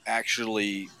to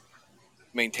actually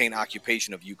maintain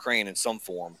occupation of Ukraine in some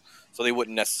form, so they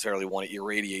wouldn't necessarily want to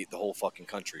irradiate the whole fucking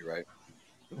country, right?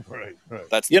 Right.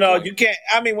 That's you can't.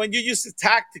 I mean, when you use the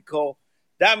tactical,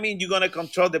 that means you're gonna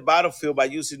control the battlefield by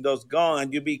using those guns,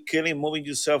 and you'll be moving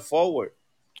yourself forward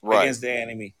against the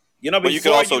enemy.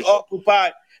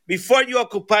 Before you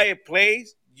occupy a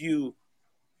place, you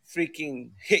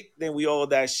freaking hit them with all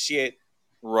that shit.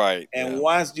 Right. And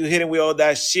once you hit them with all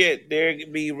that shit, they're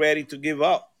be ready to give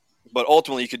up. But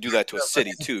ultimately, you could do that to a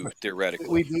city too,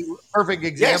 theoretically. Perfect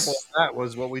example of that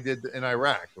was what we did in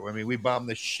Iraq. I mean, we bombed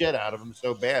the shit out of them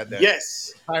so bad that the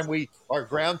time our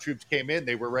ground troops came in,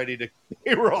 they were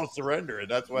all surrender, and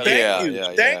that's why.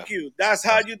 Thank you. That's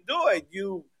how you do it.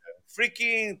 You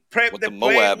freaking prep the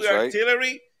plane with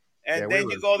artillery, and then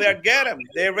you go there, get them.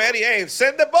 They're ready. Hey,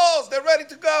 send the balls. They're ready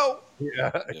to go.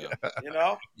 Yeah.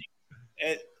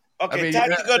 Okay, I mean,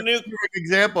 tactical nuclear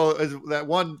example is that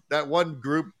one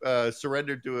group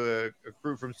surrendered to a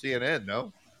crew from CNN.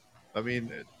 No, I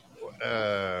mean, it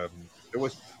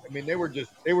was. I mean, they were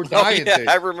dying.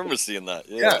 I remember seeing that.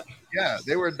 Yeah,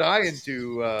 they were dying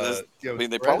to. I mean,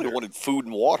 they probably wanted food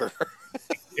and water.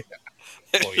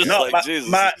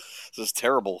 Jesus, this is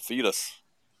terrible. Feed us.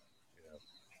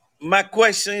 My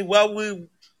question is, what we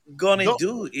gonna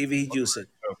do if he uses it?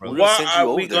 What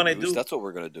are we gonna do? That's what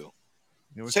we're gonna do.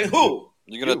 Say who?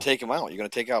 You're gonna take him out. You're gonna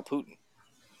take out Putin.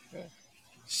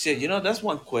 Shit, that's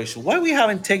one question. Why we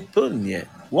haven't taken Putin yet?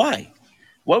 Why?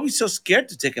 Why are we so scared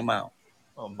to take him out?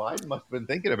 Oh, Biden must have been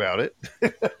thinking about it.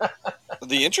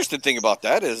 The interesting thing about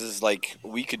that is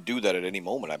we could do that at any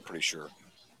moment. I'm pretty sure,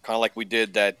 kind of like we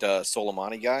did that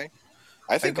Soleimani guy.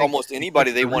 I think almost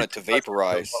anybody they wanted to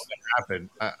vaporize.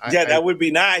 That would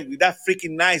be nice. With that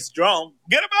freaking nice drone,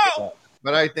 get him out.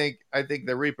 But I think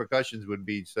the repercussions would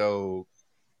be so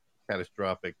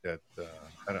catastrophic that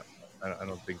I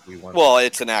don't think we want. Well,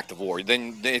 it's an act of war.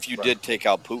 Then if you did take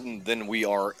out Putin, then we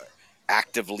are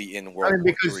actively in World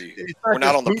War III. We're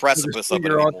not on the precipice of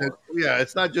it anymore.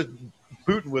 It's not just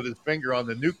Putin with his finger on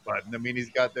the nuke button. I mean, he's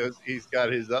got his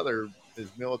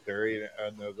military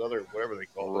and those other whatever they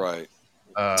call them. Right.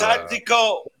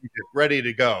 Tactical. Ready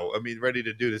to go. I mean, ready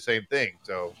to do the same thing.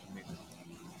 So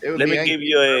let me give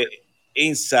you an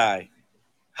insight.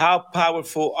 How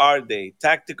powerful are they?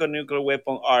 Tactical nuclear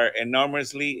weapons are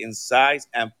enormously in size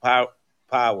and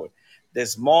power. The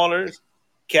smaller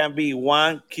can be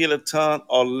 1 kiloton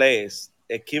or less,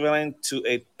 equivalent to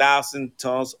 1,000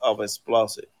 tons of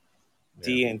explosive,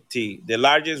 TNT. The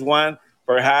largest one,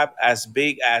 perhaps as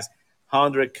big as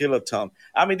 100 kiloton.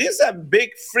 I mean, this is a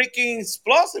big freaking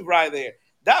explosive right there.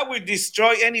 That would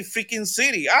destroy any freaking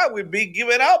city. I would be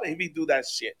giving up if we do that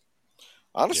shit.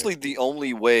 Honestly, the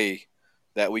only way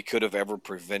that we could have ever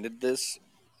prevented this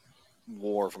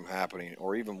war from happening,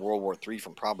 or even World War III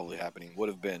from probably happening, would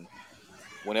have been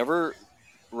whenever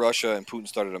Russia and Putin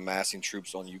started amassing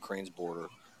troops on Ukraine's border,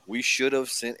 we should have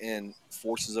sent in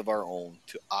forces of our own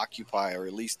to occupy or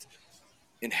at least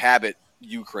inhabit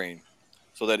Ukraine,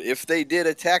 so that if they did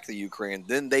attack the Ukraine,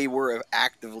 then they were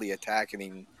actively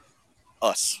attacking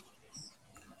us.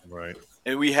 Right.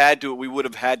 And we would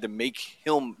have had to make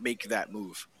him make that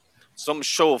move. Some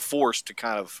show of force to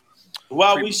kind of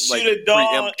what we should have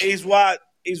done is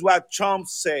what Trump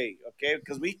say, okay?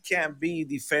 Because we can't be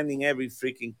defending every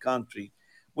freaking country.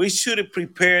 We should have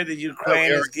prepared the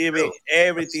Ukrainians, giving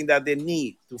everything that they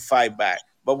need to fight back.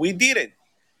 But we didn't.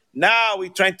 Now we're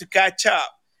trying to catch up.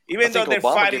 Even though they're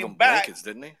Obama fighting gave them back. Blankets,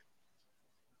 didn't he?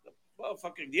 Well,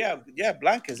 fucking yeah,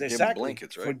 blankets, exactly.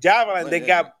 Blankets, right? For Javelin, they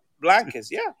got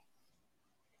blankets, yeah.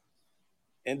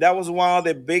 And that was one of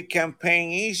the big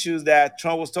campaign issues that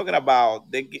Trump was talking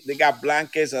about. They got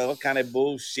blankets and all kind of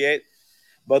bullshit,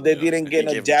 but they didn't get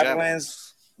no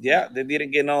javelins. Yeah, they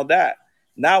didn't get all that.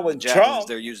 Now when Trump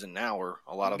they're using now, or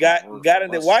a lot of got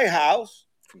in the White House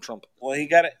from Trump. When he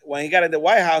got in the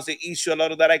White House, they issued a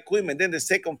lot of that equipment. Then the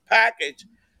second package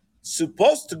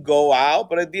supposed to go out,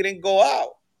 but it didn't go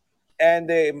out. And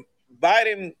the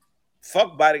Biden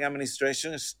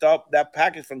administration stopped that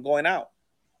package from going out.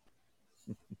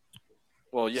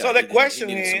 Well, yeah. So the question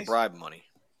he needed is, some bribe money.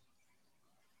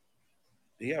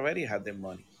 He already had the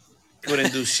money.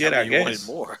 Couldn't do shit. I I mean, guess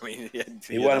he wanted more. I mean,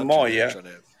 he wanted more. Yeah.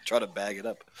 Try to bag it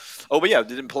up. Oh, but yeah,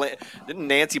 didn't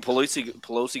Nancy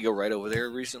Pelosi go right over there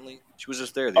recently? She was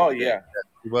just there. Yeah,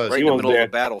 she was right in the middle of a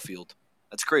battlefield.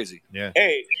 That's crazy. Yeah.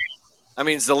 Hey, I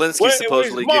mean, Zelensky's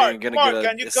supposedly going to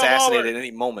get assassinated at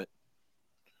any moment.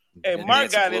 Hey,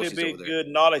 Mark got a little bit good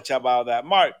knowledge about that.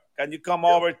 Mark, can you come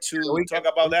over to talk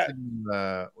about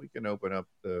that? We can open up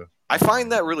the. I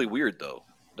find that really weird, though.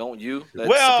 Don't you? That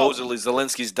supposedly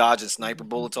Zelensky's dodging sniper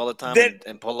bullets all the time,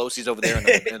 and Pelosi's over there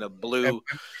in a blue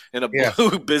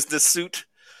business suit.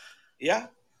 Yeah,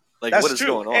 like that's what is true.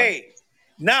 going on? Hey,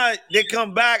 now they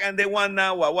come back and they want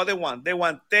now what? What they want? They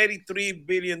want $33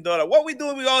 billion. What we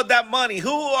doing with all that money?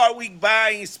 Who are we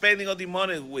buying, spending all the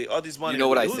money with? All this money? You know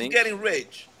what I Who's think? Getting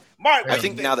rich? Mark, I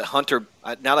think now that Hunter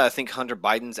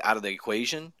Biden's out of the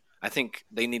equation, I think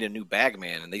they need a new bag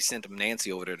man, and they sent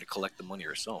Nancy over there to collect the money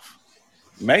herself.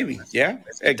 Maybe, yeah.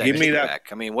 Hey, give me that back.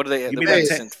 I mean, what do they? They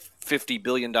sent $50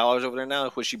 billion over there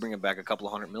now. Was she bringing back a couple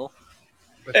 $100 million?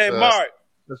 Hey, Mark,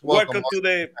 welcome to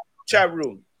the chat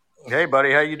room. Hey,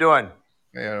 buddy, how you doing?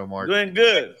 Hey, Mark. Doing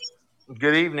good.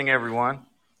 Good evening, everyone.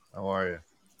 How are you?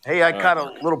 Hey, I caught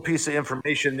a little piece of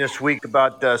information this week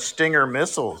about Stinger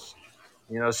missiles.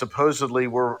 You know, supposedly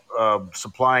we're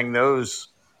supplying those,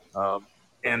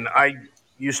 and I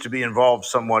used to be involved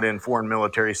somewhat in foreign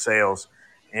military sales.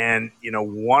 And, you know,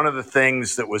 one of the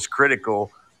things that was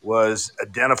critical was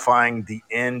identifying the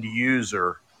end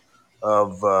user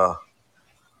of the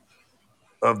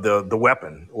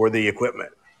weapon or the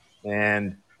equipment.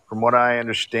 And from what I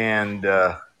understand,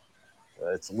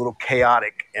 it's a little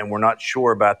chaotic, and we're not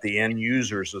sure about the end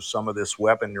users of some of this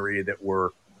weaponry that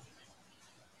we're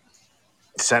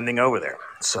sending over there.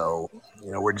 So,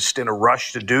 you know, we're just in a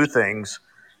rush to do things,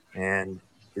 and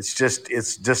it's just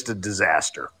a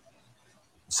disaster.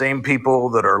 Same people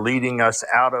that are leading us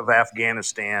out of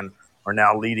Afghanistan are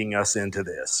now leading us into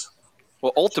this.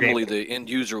 Well, ultimately, the end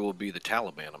user will be the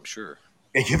Taliban, I'm sure.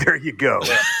 There you go.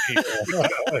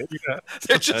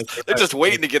 They're just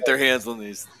waiting to get their hands on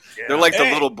these. Yeah. They're like the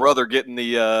little brother getting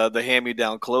the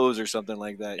hand-me-down clothes or something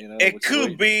like that. You know, it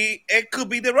could be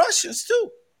the Russians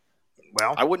too.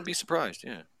 Well, I wouldn't be surprised.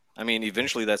 Yeah, I mean,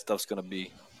 eventually that stuff's going to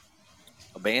be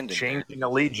abandoned. Changing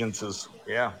allegiances.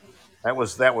 Yeah, that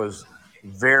was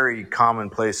very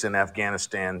commonplace in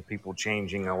Afghanistan. People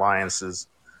changing alliances.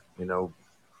 You know.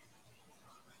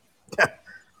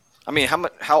 I mean,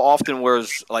 how often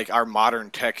was like our modern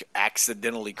tech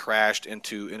accidentally crashed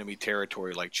into enemy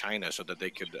territory like China so that they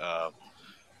could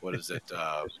reverse get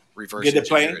the engineer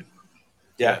plane? It?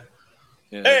 Yeah.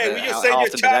 Hey, we just send your chopper. How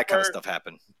often did that kind of stuff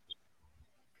happen?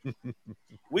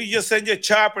 We just send your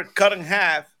chopper cut in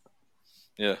half.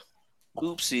 Yeah.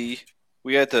 Oopsie.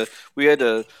 We had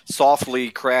to softly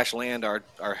crash land our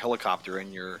helicopter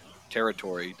in your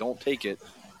territory. Don't take it.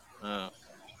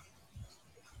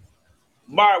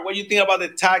 Mark, what do you think about the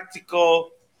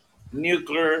tactical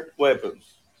nuclear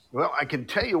weapons? Well, I can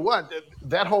tell you what,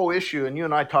 that whole issue, and you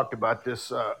and I talked about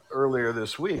this earlier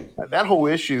this week. That whole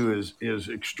issue is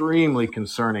extremely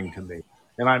concerning to me,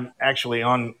 and I'm actually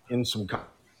in some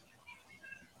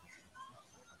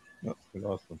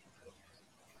awesome.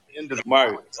 into the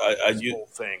Mark, this whole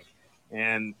thing,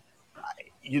 and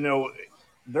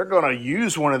they're going to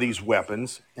use one of these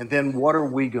weapons, and then what are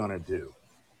we going to do?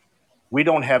 We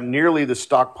don't have nearly the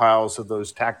stockpiles of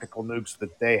those tactical nukes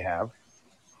that they have.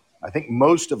 I think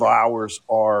most of ours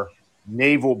are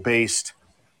naval-based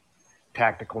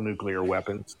tactical nuclear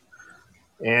weapons.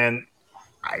 And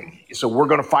so we're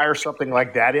going to fire something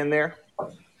like that in there.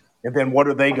 And then what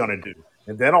are they going to do?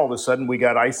 And then all of a sudden we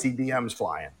got ICBMs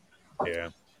flying. Yeah.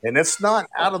 And it's not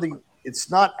out of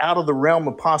the realm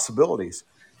of possibilities.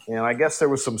 And I guess there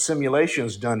was some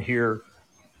simulations done here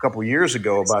a couple years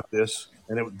ago about this.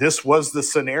 And this was the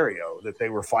scenario that they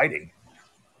were fighting.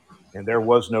 And there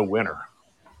was no winner.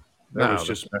 There was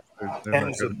just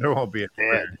there won't be a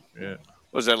winner. Yeah.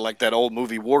 Was that like that old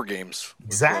movie War Games?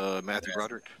 Exactly. With, Matthew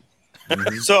Broderick.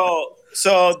 So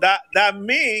that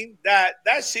means that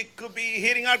shit could be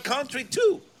hitting our country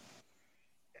too.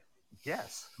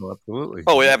 Yes. Well, absolutely.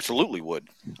 Oh, it absolutely would.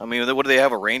 I mean, what do they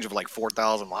have? A range of like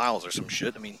 4,000 miles or some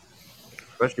shit? I mean,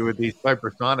 especially with these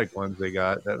hypersonic ones they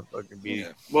got, that'll fucking be.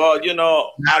 Yeah. Well,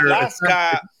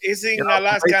 Alaska isn't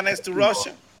Alaska next to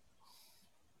Russia?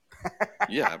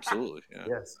 Yeah, absolutely. Yeah.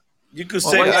 Yes. You could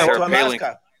say that to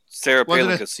Alaska. Sarah Palin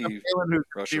Wasn't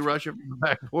could see Russia from the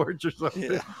back porch or something.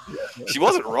 Yeah. She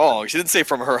wasn't wrong. She didn't say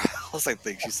from her house, I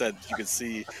think. She said you could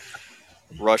see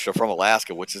Russia from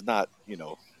Alaska, which is not,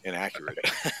 inaccurate.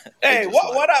 Hey,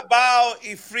 what about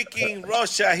if freaking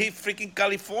Russia hit freaking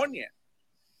California?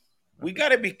 We got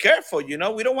to be careful, We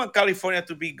don't want California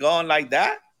to be gone like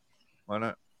that. Why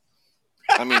not?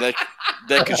 I mean, that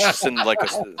could send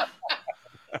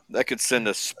that could send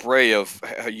a spray of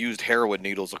used heroin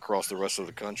needles across the rest of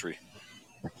the country.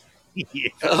 Yeah.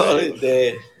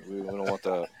 We don't want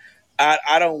that.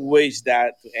 I don't wish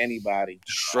that to anybody.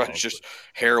 Just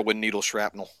heroin needle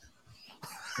shrapnel.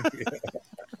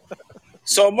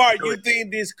 So, Mark, you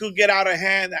think this could get out of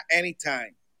hand at any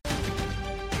time?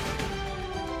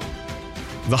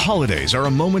 The holidays are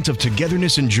a moment of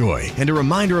togetherness and joy, and a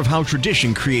reminder of how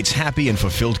tradition creates happy and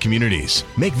fulfilled communities.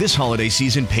 Make this holiday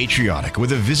season patriotic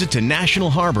with a visit to National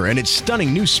Harbor and its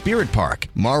stunning new Spirit Park.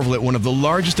 Marvel at one of the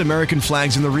largest American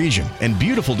flags in the region and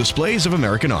beautiful displays of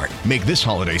American art. Make this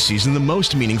holiday season the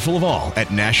most meaningful of all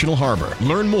at National Harbor.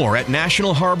 Learn more at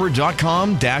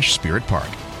nationalharbor.com/Spirit Park.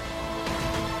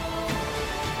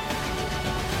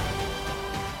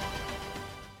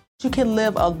 You can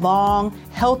live a long,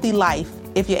 healthy life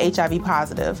if you're HIV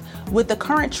positive. With the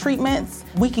current treatments,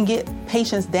 we can get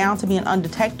patients down to being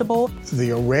undetectable.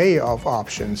 The array of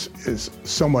options is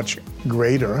so much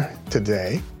greater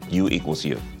today. U equals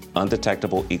U.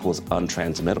 Undetectable equals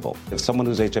untransmittable. If someone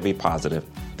who's HIV positive,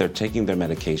 they're taking their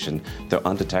medication, they're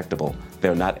undetectable,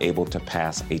 they're not able to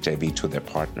pass HIV to their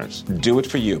partners. Do it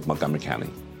for you, Montgomery County.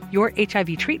 Your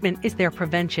HIV treatment is their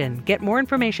prevention. Get more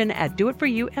information at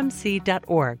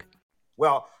doitforyoumc.org.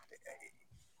 Well,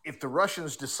 if the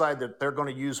Russians decide that they're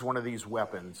going to use one of these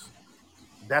weapons,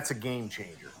 that's a game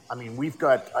changer. I mean,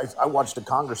 I watched a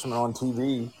congressman on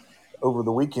TV over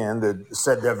the weekend that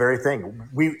said that very thing.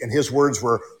 And his words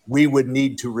were, we would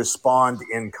need to respond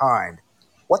in kind.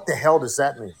 What the hell does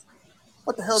that mean?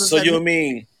 What the hell does that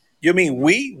mean? So you mean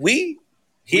we?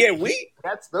 Here we?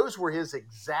 Those were his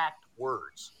exact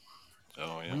words.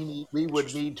 Oh, yeah. We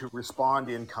would need to respond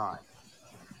in kind.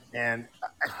 And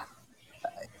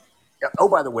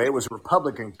by the way, it was a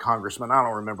Republican congressman. I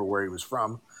don't remember where he was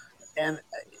from. And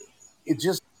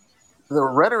the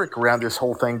rhetoric around this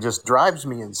whole thing just drives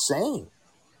me insane.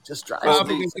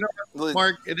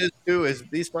 Mark, it is too, is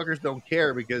these fuckers don't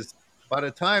care because by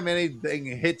the time anything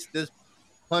hits this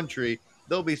country,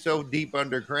 they'll be so deep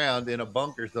underground in a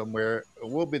bunker somewhere.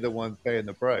 We'll be the ones paying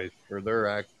the price for their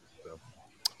actions. So.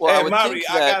 Well, hey,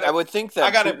 I would think that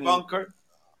I got a bunker.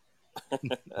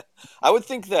 I would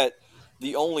think that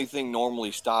the only thing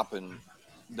normally stopping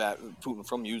that Putin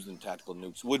from using tactical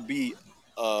nukes would be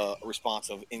a response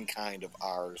of in kind of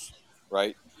ours,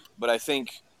 right? But I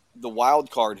think the wild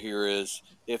card here is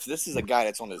if this is a guy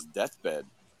that's on his deathbed,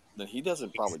 then he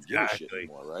doesn't probably give a shit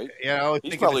anymore, right? Yeah,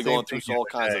 he's probably going through all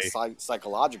kinds of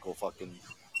psychological fucking,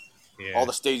 all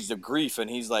the stages of grief,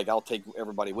 and he's like, "I'll take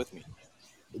everybody with me."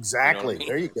 Exactly.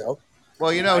 There you go.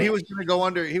 Well, he was going to go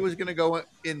under. He was going to go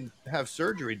in have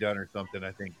surgery done or something,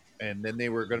 I think, and then they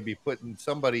were going to be putting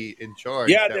somebody in charge.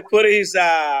 Yeah, they put his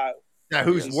Yeah,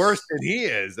 who's worse than he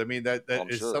is? I mean, that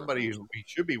is sure. somebody who we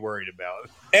should be worried about.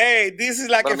 Hey, this is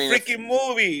like freaking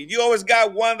movie. You always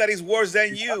got one that is worse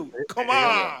than you. Come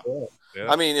on. Yeah.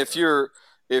 I mean, if you're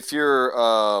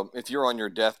on your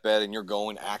deathbed and you're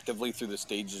going actively through the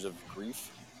stages of grief,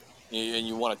 and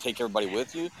you want to take everybody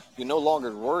with you, you're no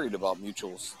longer worried about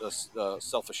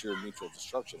self-assured mutual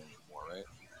destruction anymore, right?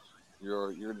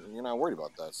 You're not worried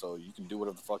about that, so you can do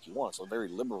whatever the fuck you want. It's a very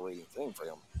liberating thing for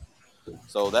him.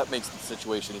 So that makes the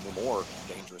situation even more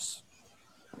dangerous.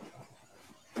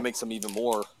 It makes him even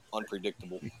more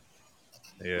unpredictable.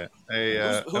 Yeah.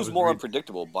 Hey, who's more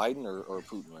unpredictable, Biden or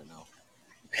Putin right now?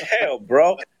 Hell,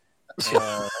 bro.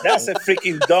 That's a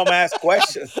freaking dumbass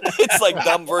question. It's like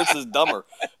dumb versus dumber.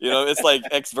 It's like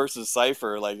X versus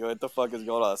Cypher. Like, what the fuck is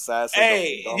going on? Assassin.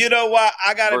 Hey, you know what?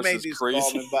 I gotta make this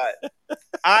comment, but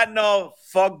I know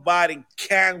fuck Biden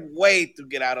can't wait to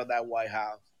get out of that White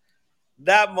House.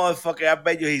 That motherfucker, I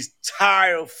bet you he's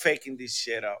tired of faking this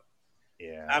shit up.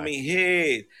 Yeah. I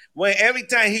mean, every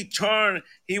time he turned,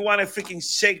 he wanted to freaking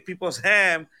shake people's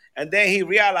hand, and then he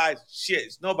realized, shit,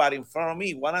 it's nobody in front of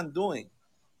me. What I'm doing.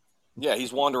 Yeah,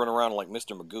 he's wandering around like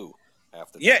Mr. Magoo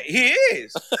after that. Yeah, he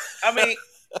is. I mean,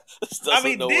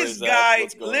 this guy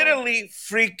literally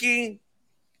freaking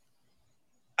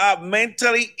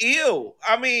mentally ill.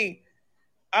 I mean,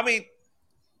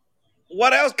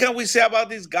 what else can we say about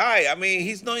this guy? I mean,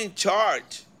 he's not in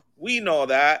charge. We know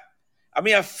that. I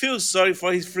mean, I feel sorry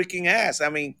for his freaking ass. I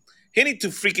mean, he need to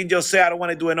freaking just say, I don't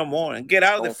want to do it no more and get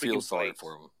out of the freaking feel sorry place.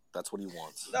 for him. That's what he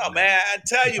wants. No, man, I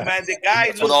tell you, man, the guy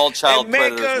That's what all child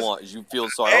predators want, is you feel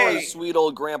sorry. Oh, sweet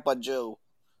old Grandpa Joe.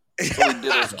 So he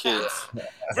did his kids.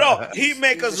 Bro, he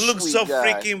make us look so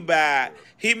freaking bad.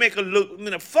 He make us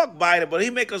look, fuck Biden, but he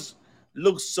make us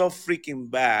look so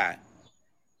freaking bad,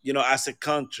 as a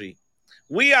country.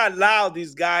 We allow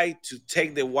this guy to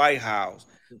take the White House.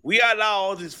 We allow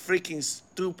all these freaking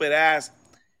stupid ass,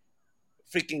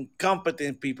 freaking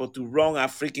competent people to run our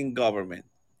freaking government.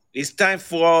 It's time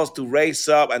for us to raise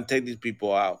up and take these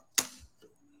people out.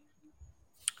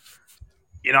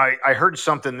 I heard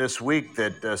something this week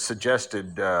that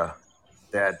suggested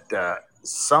that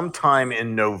sometime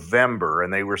in November,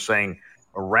 and they were saying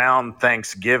around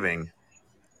Thanksgiving,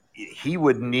 he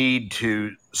would need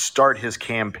to start his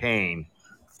campaign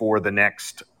for the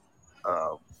next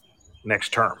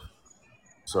term.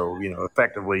 So,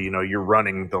 effectively, you're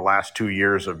running the last 2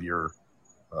 years of your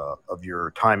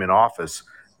time in office.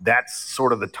 That's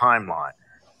sort of the timeline.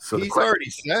 So he's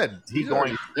already said he's going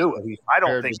to do it. I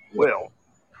don't think he will.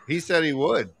 He said he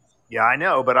would. Yeah, I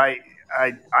know, but I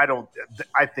don't.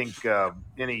 I think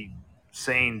any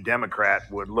sane Democrat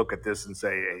would look at this and say,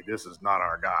 "Hey, this is not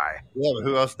our guy." Yeah, but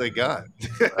who else they got?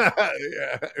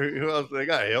 Who else they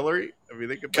got? Hillary. I mean,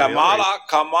 they could Kamala.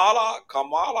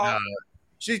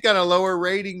 She's got a lower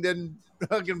rating than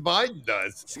fucking Biden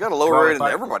does. She got a lower rating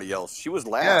than everybody else. She was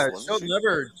last. Yeah,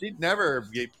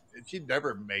 she'd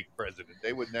never make president.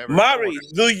 They would never. Mari,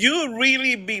 do you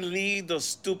really believe the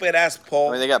stupid ass poll?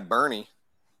 I mean, they got Bernie.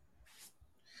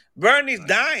 Bernie's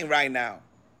dying right now.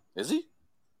 Is he?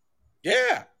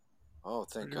 Yeah. Oh,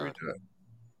 thank God.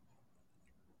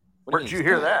 Where did you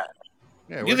hear that?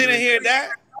 Yeah, you didn't hear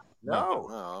that? No.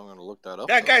 I'm gonna look that up.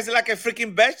 That guy's like a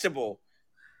freaking vegetable.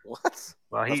 What?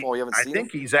 Well, I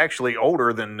think he's actually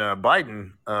older than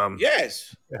Biden.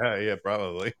 Yes. Yeah,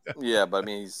 probably. Yeah, but I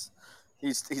mean,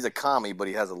 he's a commie, but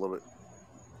he has a little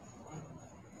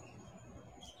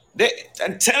bit.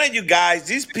 I'm telling you guys,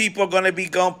 these people are gonna be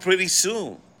gone pretty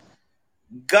soon.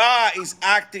 God is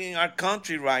acting in our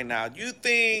country right now. You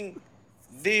think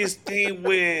this thing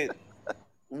with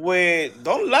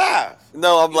don't laugh.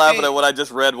 No, I'm laughing at what I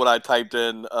just read when I typed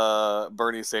in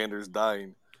Bernie Sanders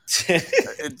dying.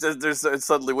 It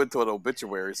suddenly went to an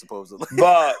obituary, supposedly.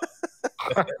 But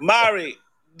Mari,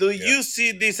 do you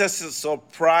see this as a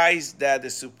surprise that the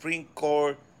Supreme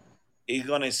Court is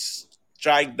gonna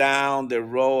strike down the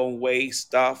Roe and Wade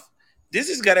stuff? This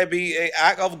is gonna be an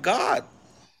act of God.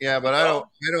 Yeah, but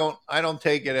I don't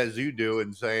take it as you do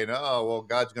and saying, oh well,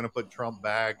 God's going to put Trump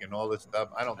back and all this stuff.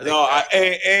 I don't.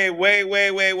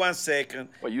 Wait 1 second.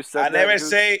 Well, you said I never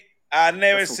say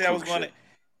I was going to.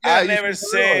 I never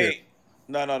say.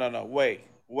 No.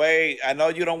 Wait. I know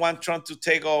you don't want Trump to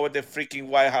take over the freaking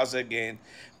White House again,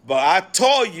 but I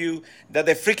told you that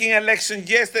the freaking election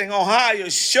yesterday in Ohio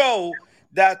showed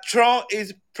that Trump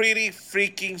is pretty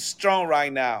freaking strong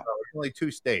right now. It's only 2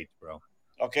 states, bro.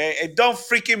 Okay, it don't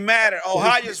freaking matter.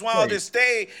 Ohio is one of the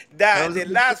states that the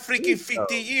last freaking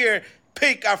 50 years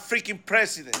pick our freaking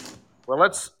president. Well,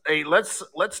 let's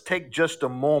take just a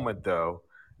moment though.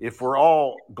 If we're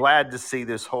all glad to see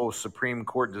this whole Supreme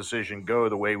Court decision go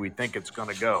the way we think it's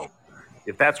going to go,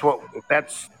 if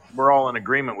we're all in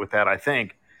agreement with that, I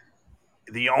think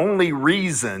the only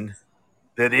reason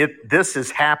that this is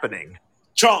happening,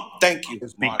 Trump, thank you,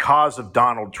 is because of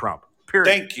Donald Trump. Period.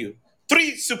 Thank you.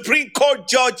 3 Supreme Court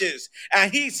judges,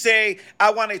 and he say,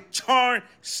 I want to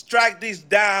strike this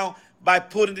down by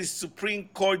putting the Supreme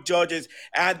Court judges,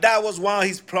 and that was one of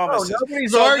his promises.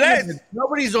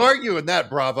 Nobody's arguing that,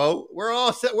 Bravo. We're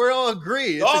all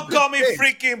agree. Don't call me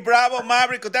freaking Bravo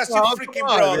Maverick, because that's your freaking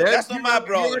brother. Man. That's not my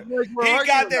brother. He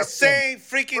got the same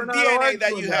freaking DNA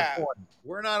that you have.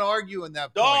 We're not arguing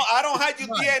that point. I don't have your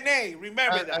DNA.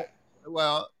 Remember that.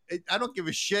 I don't give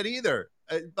a shit either.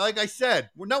 Like I said,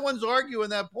 no one's arguing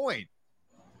that point.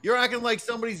 You're acting like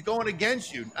somebody's going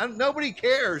against you. Nobody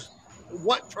cares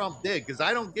what Trump did because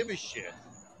I don't give a shit.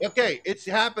 Okay, it's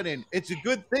happening. It's a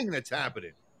good thing that's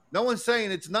happening. No one's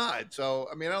saying it's not. So,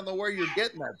 I don't know where you're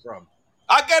getting that from.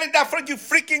 I got it that from you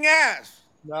freaking ass.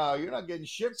 No, you're not getting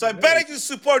shit. So I better you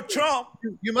support Trump.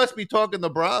 You must be talking to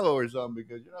Bravo or something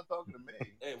because you're not talking to me.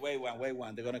 Hey, wait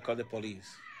one. They're going to call the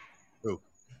police. Who?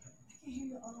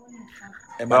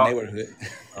 In my neighborhood.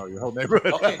 Oh, your whole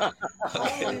neighborhood. Okay.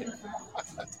 It's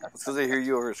because they hear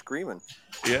you over here screaming.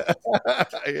 Yeah.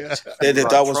 Yeah. They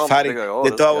thought I was fighting. Like,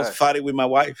 they thought I was fighting with my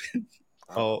wife.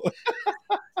 Oh.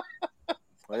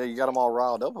 Well, yeah, you got them all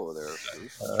riled up over there.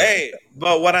 Hey,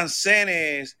 but what I'm saying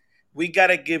is we got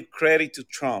to give credit to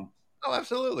Trump. Oh,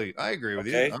 absolutely. I agree with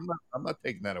you. I'm not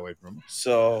taking that away from him.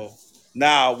 So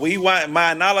now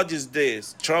my analogy is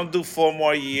this. Trump do 4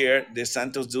 more years.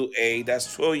 DeSantis do 8.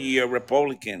 That's 12-year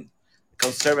Republican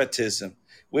conservatism.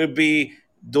 We'll be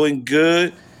doing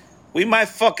good. We might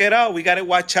fuck it up. We got to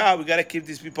watch out. We got to keep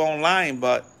these people online.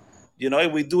 But,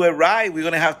 if we do it right, we're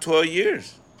going to have 12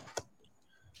 years.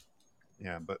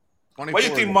 Yeah, but what do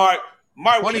you think, Mark?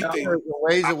 Mark, what do you think?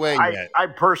 Ways away yet. I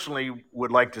personally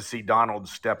would like to see Donald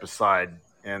step aside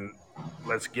and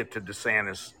let's get to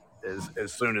DeSantis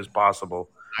as soon as possible.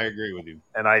 I agree with you.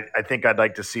 And I think I'd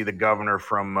like to see the governor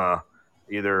from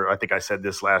either, I think I said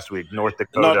this last week, North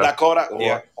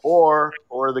Dakota, or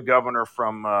the governor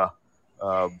from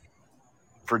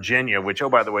Virginia, which, oh,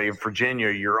 by the way, in Virginia,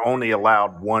 you're only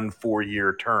allowed 1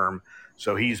 4-year term.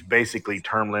 So he's basically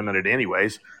term limited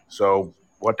anyways. So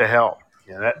what the hell?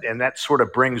 And that sort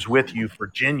of brings with you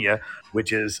Virginia,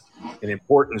 which is an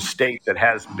important state that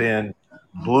has been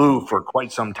blue for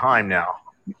quite some time now.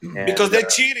 And, because they're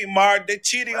cheating, Mark. They're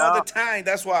cheating all the time.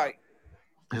 That's why.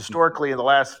 Historically, in the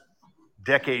last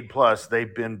decade plus,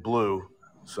 they've been blue.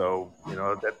 So,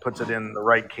 that puts it in the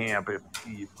right camp if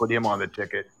you put him on the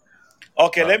ticket.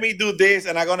 Okay, let me do this,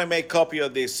 and I'm going to make a copy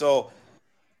of this. So,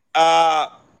 to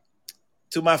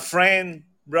my friend,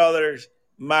 brothers,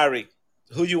 Mary,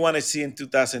 who you want to see in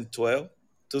 2012?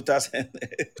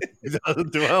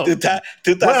 2012?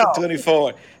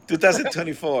 2024.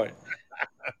 2024.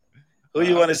 Who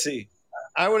you want to see?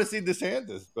 I want to see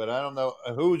DeSantis, but I don't know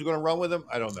who's going to run with him.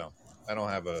 I don't know. I don't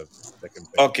have a second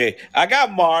pick. Okay, I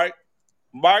got Mark.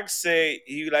 Mark say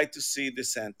he would like to see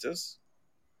DeSantis.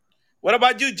 What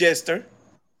about you, Jester?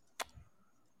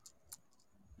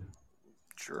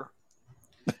 Sure.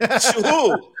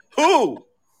 Who?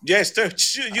 Jester,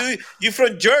 you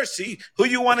from Jersey. Who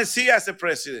you want to see as a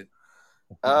president?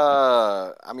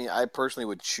 I personally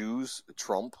would choose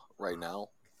Trump right now.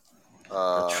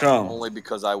 Trump. Only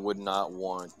because I would not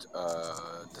want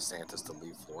DeSantis to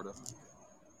leave Florida.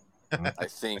 I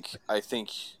think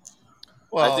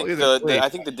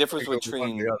the difference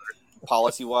between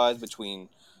policy-wise between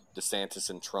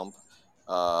DeSantis and Trump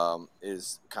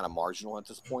is kind of marginal at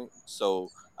this point.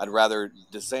 So I'd rather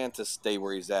DeSantis stay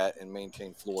where he's at and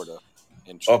maintain Florida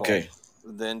and Trump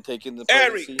than taking the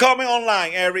presidency. Eric, coming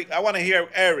online, Eric. I want to hear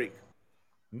Eric.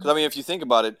 Because, if you think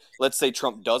about it, let's say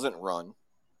Trump doesn't run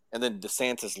and then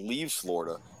DeSantis leaves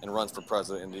Florida and runs for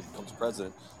president and he becomes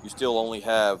president, you still only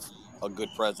have a good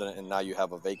president, and now you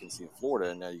have a vacancy in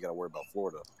Florida, and now you got to worry about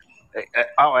Florida.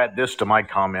 I'll add this to my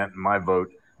comment and my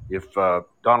vote. If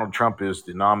Donald Trump is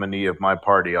the nominee of my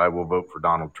party, I will vote for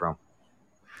Donald Trump.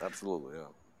 Absolutely, yeah.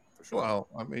 For sure. Well,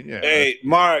 yeah. Hey,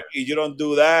 Mark, if you don't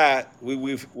do that, we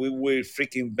will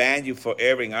freaking ban you for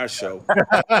airing our show.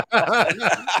 Well,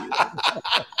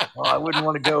 I wouldn't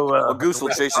want to go. Well, Goose will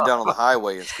chase you down on the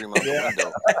highway and scream out the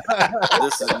window.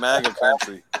 This is MAGA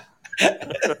country.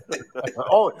 And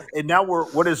now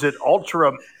what is it?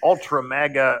 Ultra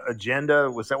MAGA agenda?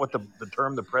 Was that what the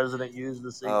term the president used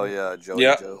this evening? Oh yeah, Joe.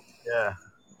 Yeah.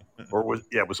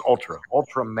 It was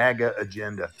ultra MAGA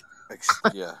agenda.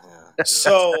 Yeah.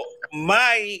 So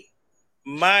my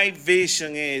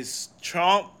vision is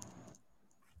Trump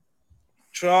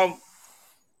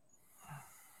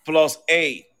plus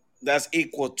 8. That's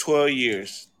equal 12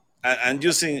 years. I'm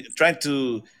trying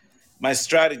to my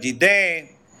strategy. Then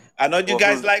I know you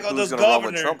guys like all those gonna run with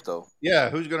governors. Trump, though? Yeah,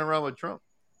 who's going to run with Trump?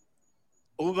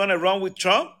 Who's gonna run with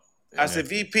Trump as a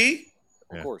VP?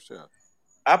 Of course, yeah.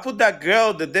 I put that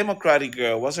girl, the Democratic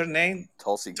girl. What's her name?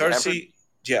 Tulsi Gabbard.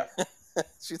 Yeah.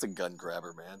 She's a gun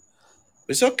grabber, man.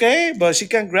 It's okay, but she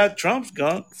can grab Trump's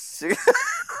gun.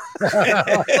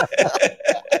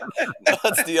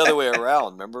 That's the other way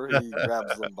around. Remember, he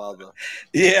grabs them by the.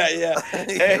 Yeah.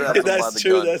 That's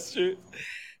true. That's true.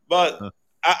 But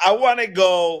I want to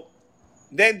go.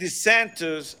 Then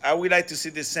DeSantis. I would like to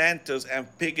see DeSantis and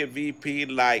pick a VP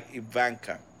like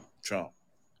Ivanka Trump.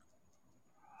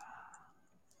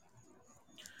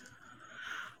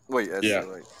 Wait, yeah.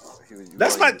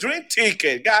 That's my dream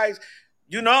ticket, guys.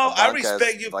 You know, I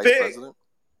respect your pick. President?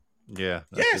 Yeah.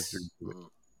 Yes.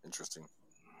 Interesting.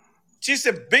 She's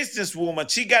a businesswoman.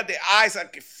 She got the eyes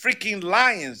like a freaking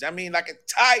lions. I mean, like a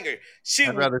tiger. She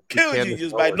will kill you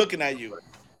just by looking at you.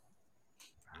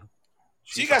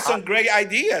 She got some great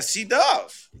ideas. She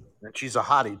does. And she's a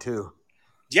hottie, too.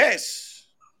 Yes.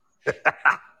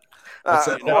 That's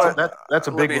a big one.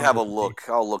 Let me have a look.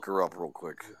 I'll look her up real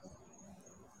quick.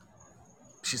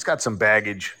 She's got some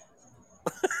baggage.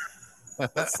 Yeah,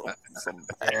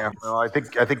 well, I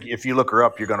think if you look her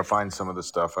up, you're going to find some of the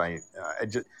stuff.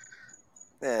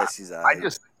 She's.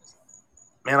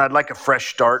 Man, I'd like a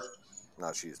fresh start.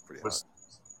 No, she's pretty hot.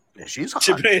 Yeah, she's hot.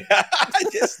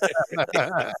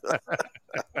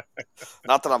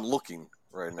 Not that I'm looking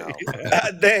right now.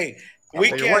 Dang, we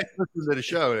can listen to the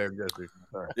show there, Jesse.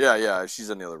 Yeah, she's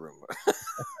in the other room.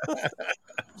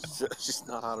 She's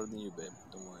not hotter than you, babe.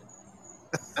 Don't worry.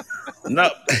 No.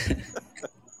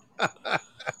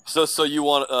 So you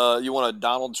want a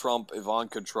Donald Trump,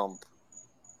 Ivanka Trump?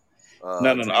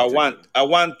 No. I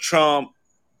want Trump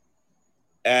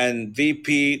and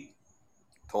VP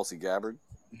Tulsi Gabbard.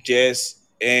 Yes,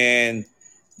 and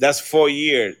that's 4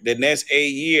 years. The next 8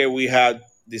 years we have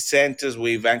DeSantis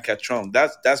with Ivanka Trump.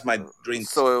 That's my dream.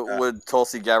 So would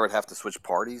Tulsi Gabbard have to switch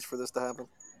parties for this to happen?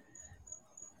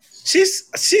 She's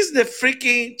the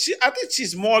freaking. I think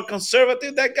she's more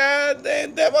conservative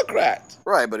than Democrat.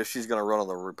 Right, but if she's going to run on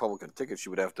the Republican ticket, she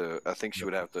would have to. I think she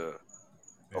would have to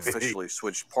officially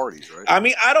switch parties, right? I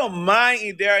mean, I don't mind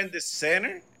if they're in the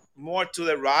center, more to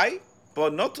the right,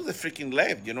 but not to the freaking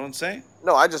left. You know what I'm saying?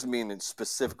 No, I just mean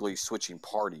specifically switching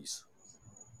parties.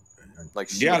 Like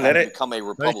she would let have it to become a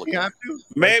Republican.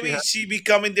 Maybe she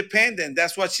become independent.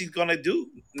 That's what she's gonna do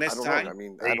next time. I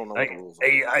mean, I don't know what the rules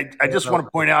are. I just want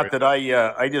to point out that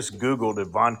I just Googled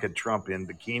Ivanka Trump in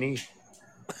bikini.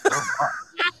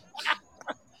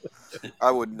 I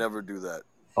would never do that.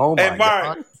 Oh my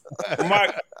God.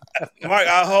 Mark,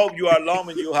 I hope you are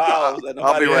alone in your house.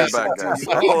 I'll be right back, guys.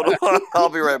 Hold on. I'll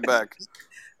be right back.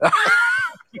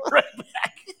 Right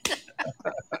back.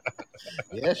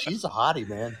 Yeah, she's a hottie,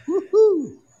 man.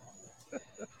 Woo-hoo.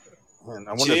 Man,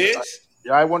 I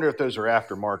wonder if those are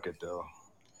aftermarket though.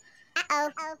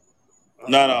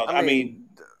 No. I mean,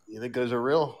 you think those are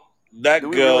real? That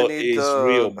girl is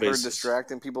real her business.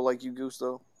 Distracting people like you, Goose,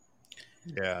 though.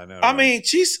 Yeah, I know. I mean,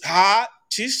 she's hot.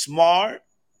 She's smart.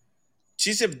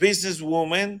 She's a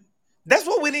businesswoman. That's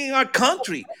what we need in our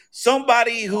country.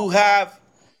 Somebody who have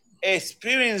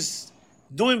experience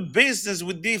doing business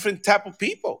with different type of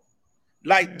people,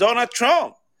 like Donald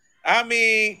Trump. I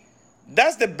mean,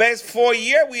 that's the best 4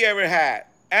 years we ever had.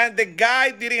 And the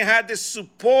guy didn't have the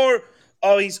support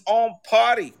of his own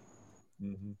party.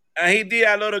 Mm-hmm. And he did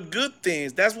a lot of good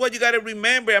things. That's what you got to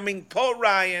remember. I mean, Paul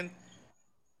Ryan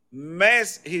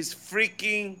messed his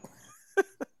freaking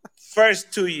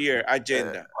first 2 year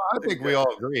agenda. I think we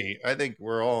all agree. I think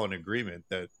we're all in agreement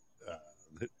that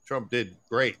Trump did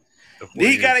great.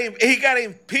 He got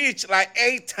impeached like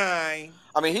 8 times.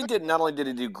 I mean, he did. Not only did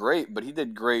he do great, but he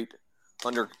did great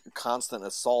under constant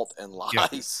assault and lies. Yeah,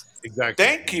 exactly.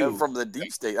 Thank you. From the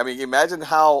deep state. I mean, imagine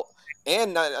how,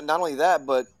 and not only that,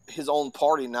 but his own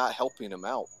party not helping him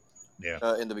out.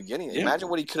 Yeah. In the beginning, imagine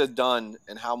what he could have done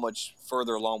and how much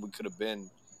further along we could have been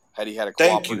had he had a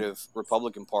cooperative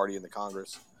Republican Party in the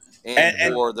Congress,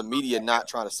 and or the media not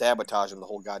trying to sabotage him the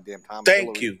whole goddamn time.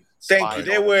 Thank you.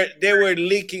 They were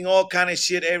leaking all kind of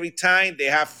shit every time. They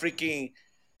have freaking.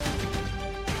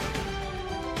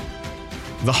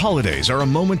 The holidays are a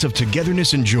moment of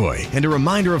togetherness and joy, and a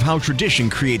reminder of how tradition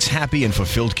creates happy and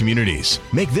fulfilled communities.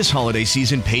 Make this holiday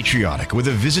season patriotic with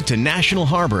a visit to National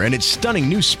Harbor and its stunning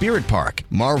new Spirit Park.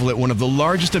 Marvel at one of the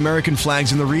largest American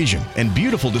flags in the region and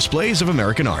beautiful displays of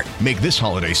American art. Make this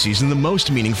holiday season the most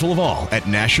meaningful of all at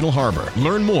National Harbor.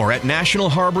 Learn more at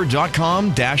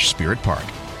nationalharbor.com/Spirit Park.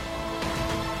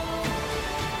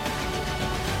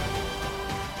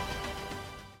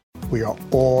 We are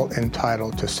all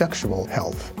entitled to sexual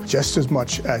health, just as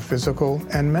much as physical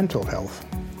and mental health.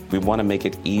 We want to make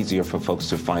it easier for folks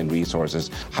to find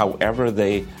resources. However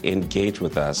they engage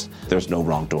with us, there's no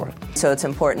wrong door. So it's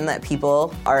important that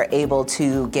people are able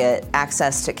to get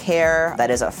access to care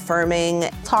that is affirming.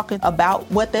 Talking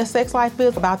about what their sex life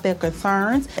is, about their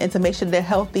concerns, and to make sure they're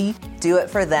healthy. Do it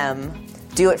for them.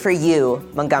 Do it for you,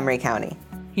 Montgomery County.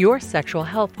 Your sexual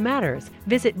health matters.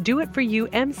 Visit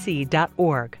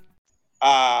doitforyoumc.org.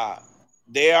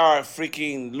 They are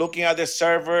freaking looking at the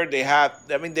server. They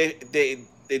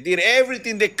did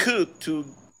everything they could to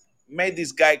make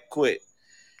this guy quit.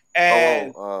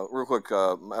 And real quick,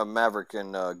 Maverick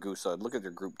and Goose, look at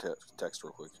your group text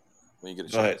real quick when you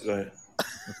get a chance. Go ahead.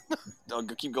 No,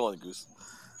 keep going, Goose.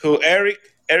 Who, Eric?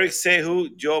 Eric say who?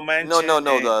 Joe Manchin?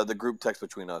 No, the group text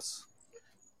between us.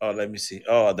 Oh, let me see.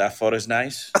 Oh, that photo's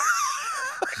nice.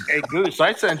 Hey, Goose,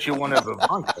 I sent you one of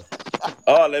Ivanka.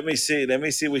 Oh, let me see. Let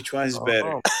me see which one is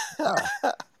better.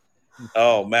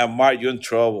 Oh, man, Mark, you're in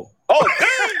trouble. Oh,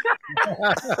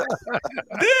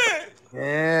 damn!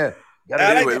 Yeah.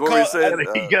 Anyway, what were you saying?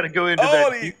 You got to go into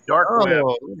that deep dark web.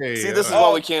 See, this is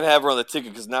why we can't have her on the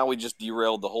ticket, because now we just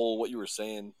derailed the whole what you were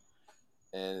saying.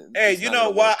 And hey, you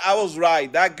know what? I was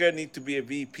right. That girl needs to be a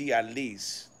VP at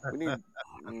least.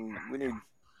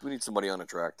 We need somebody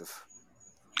unattractive.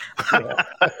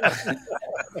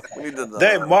 We need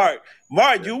Then Mark,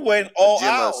 you went all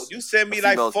out. You sent me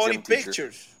like 40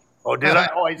 pictures. Oh, did I?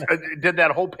 Oh, I did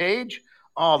that whole page?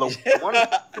 Oh, the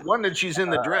one that she's in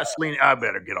the dress leaning. I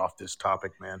better get off this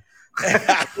topic, man.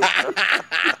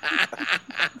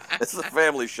 It's a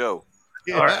family show.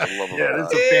 Yeah, I love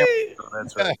it's a family show.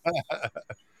 That's right.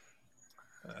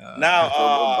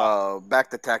 Now,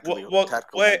 back to tactical.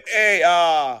 Wait, hey,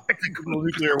 tactical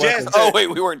nuclear weapons. Oh wait,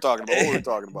 we weren't talking about what we were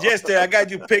talking about. Jester, I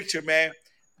got your picture, man.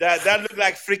 That looked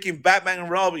like freaking Batman and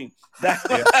Robin. I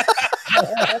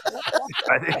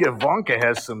think Ivanka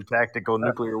has some tactical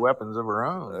nuclear weapons of her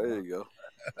own. There you go.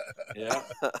 Yeah.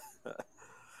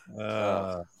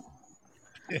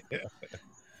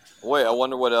 Wait, I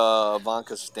wonder what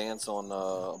Ivanka's stance on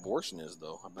abortion is,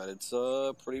 though. I bet it's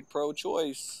pretty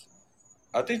pro-choice.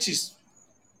 I think she's.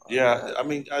 Yeah, I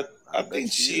mean, I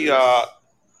think she's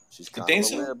kind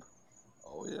of a lib.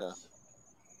 Oh yeah.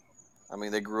 I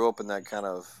mean, they grew up in that kind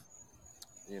of,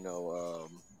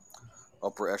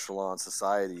 upper echelon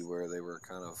society where they were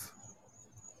kind of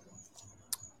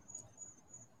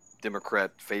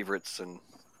Democrat favorites, and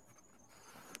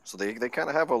so they kind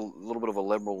of have a little bit of a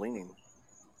liberal leaning.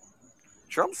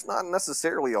 Trump's not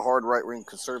necessarily a hard right-wing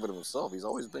conservative himself. He's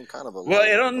always been kind of a... Well,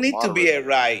 it don't need to be a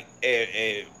right,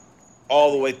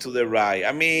 all the way to the right.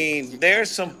 I mean,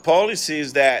 there's some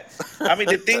policies that... I mean,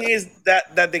 the thing is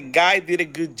that the guy did a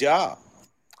good job.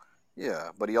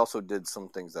 Yeah, but he also did some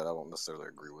things that I don't necessarily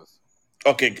agree with.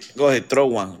 Okay, go ahead. Throw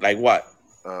one. Like what?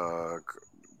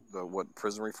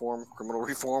 Prison reform, criminal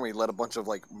reform? He let a bunch of,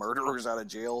 murderers out of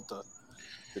jail to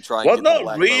try and well, get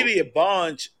not really a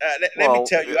bunch. Let me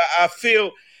tell you. I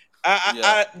feel...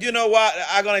 I you know what?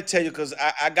 I'm going to tell you because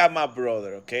I got my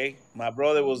brother, okay? My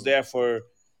brother was there for...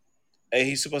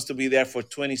 he's supposed to be there for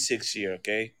 26 years,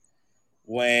 okay?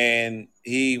 When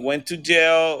he went to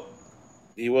jail,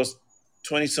 he was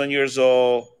 20-some years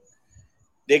old.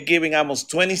 They're giving almost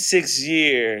 26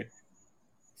 years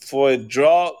for a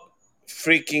drug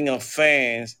freaking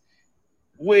offense,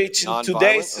 which in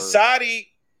today's society...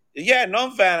 Yeah,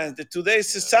 non-violent. Today's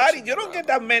society, you don't get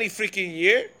that many freaking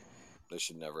years. They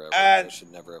should never have.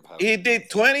 He did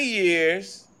 20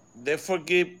 years. They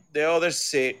forgive the other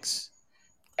 6,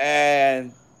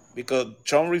 and because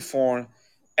Trump reform.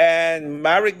 And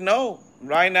Marek, no.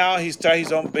 Right now, he started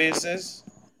his own business.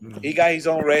 He got his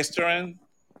own restaurant.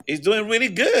 He's doing really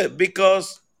good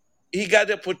because he got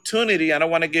the opportunity. I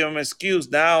don't want to give him an excuse.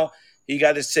 Now he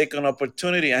got the second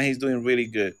opportunity, and he's doing really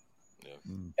good. Yeah.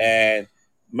 And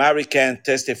Mary can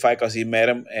testify because he met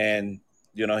him, and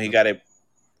he got a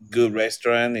good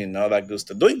restaurant and all that good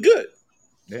stuff. Doing good.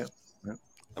 Yeah.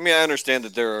 I mean, I understand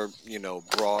that there are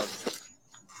broad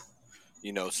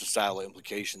societal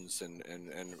implications and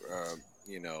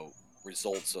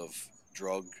results of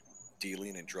drug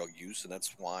dealing and drug use, and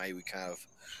that's why we kind of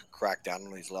crack down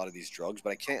on a lot of these drugs.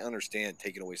 But I can't understand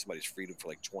taking away somebody's freedom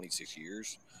for 26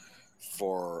 years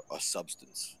for a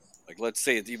substance. Let's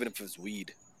say even if it's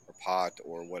weed or pot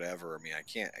or whatever. I mean, I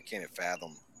can't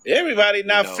fathom. Everybody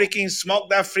now freaking smoke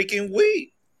that freaking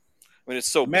weed. I mean, it's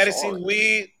so medicine bizarre.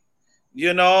 Weed.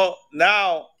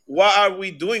 Now what are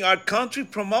we doing? Our country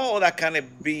promote that kind of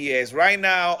BS. Right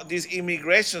now, this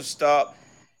immigration stuff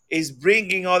is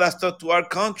bringing all that stuff to our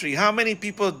country. How many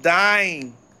people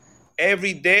dying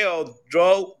every day of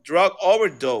drug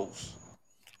overdose.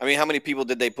 I mean, how many people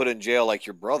did they put in jail, like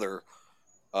your brother,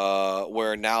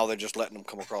 where now they're just letting them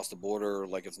come across the border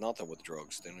like it's nothing with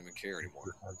drugs? They don't even care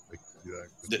anymore.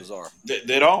 It's bizarre.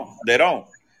 They don't.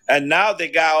 And now they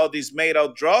got all these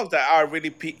made-up drugs that are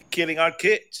really killing our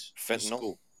kids.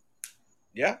 Fentanyl.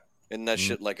 Yeah. Isn't that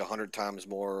shit like 100 times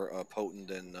more potent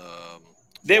than?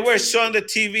 They were showing the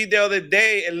TV the other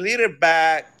day a little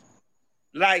bag,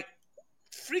 like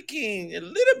freaking a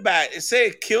little bag. It said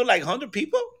it killed like 100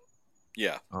 people.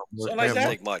 Yeah. Something like that. Doesn't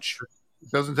take much.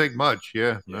 It doesn't take much.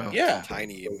 Yeah. No. Yeah.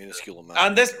 Tiny, minuscule amount.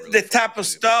 And that's the type of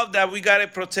stuff that we gotta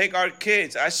protect our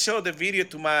kids. I showed the video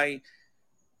to my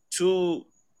 2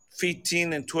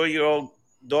 15 and 12-year-old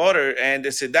daughter, and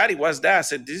they said, "Daddy, what's that?" I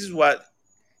said, "This is what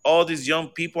all these young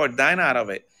people are dying out of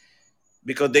it,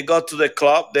 because they go to the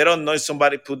club, they don't know if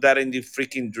somebody put that in the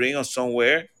freaking drink or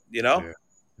somewhere, you know."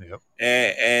 Yeah. Yep.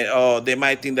 And they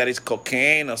might think that it's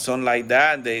cocaine or something like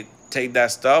that, and they take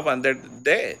that stuff and they're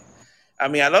dead. I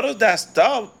mean, a lot of that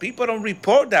stuff, people don't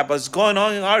report that, but it's going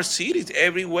on in our cities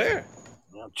everywhere.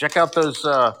 Check out those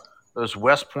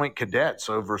West Point cadets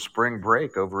over spring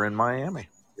break over in Miami.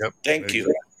 Yep. Thank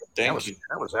you. That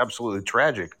was absolutely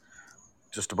tragic.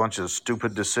 Just a bunch of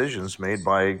stupid decisions made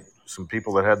by some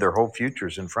people that had their whole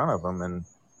futures in front of them. And,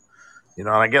 and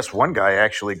I guess one guy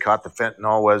actually caught the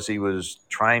fentanyl as he was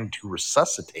trying to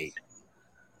resuscitate.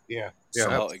 Yeah.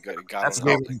 So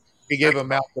he gave him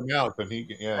mouth to mouth, and he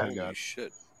got Holy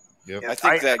shit. Yep. I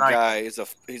think that guy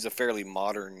he's a fairly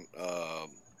modern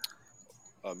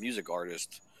music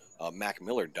artist. Mac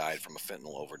Miller died from a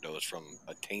fentanyl overdose from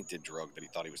a tainted drug that he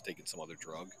thought he was taking some other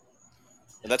drug.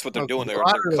 And that's what they're doing. They're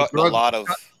cutting a lot of.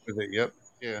 Yep.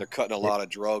 Yeah. They're cutting a lot of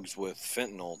drugs with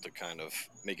fentanyl to kind of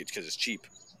make it because it's cheap.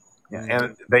 Yeah.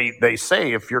 And they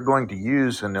say if you're going to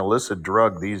use an illicit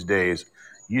drug these days,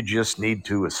 you just need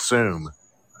to assume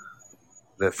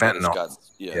that fentanyl got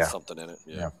something in it.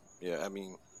 Yeah. I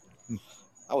mean,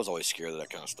 I was always scared of that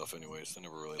kind of stuff anyways. I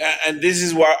never really. And this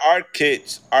is what our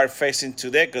kids are facing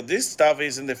today, because this stuff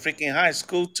is in the freaking high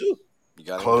school too. You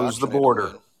got to close the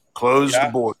border. Close the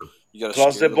border. You got to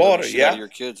close the border. Out of your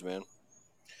kids, man.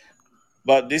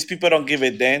 But these people don't give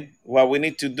a damn. What we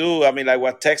need to do, I mean, like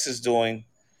what Texas is doing.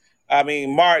 I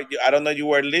mean, Mark, I don't know you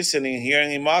were listening here in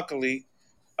Immokalee.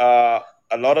 A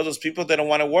lot of those people, they don't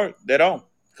want to work. They don't,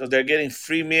 because they're getting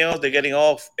free meals. They're getting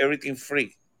everything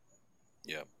free.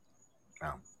 Yeah.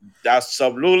 That's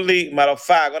absolutely, matter of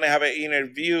fact, I'm going to have an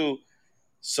interview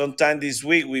sometime this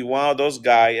week with one of those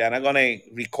guys, and I'm going to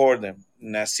record them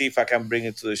and see if I can bring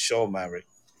it to the show, Maverick.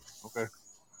 Okay.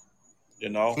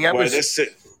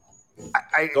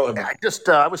 I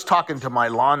was talking to my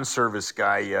lawn service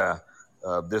guy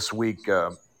this week.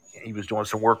 He was doing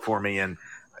some work for me, and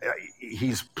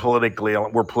we're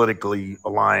politically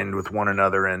aligned with one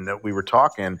another, and we were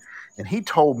talking, and he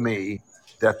told me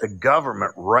that the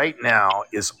government right now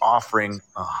is offering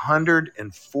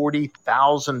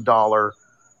 $140,000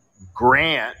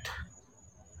 grant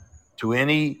to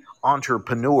any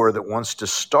entrepreneur that wants to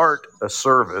start a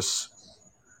service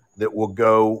that will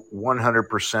go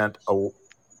 100%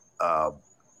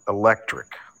 electric.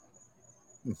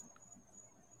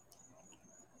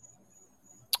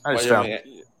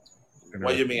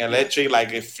 What do you mean electric?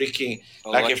 Like a freaking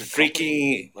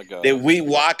the weed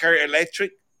whacker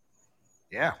electric?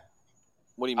 Yeah.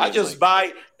 What do you mean?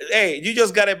 You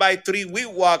just gotta buy 3 weed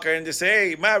whacker and just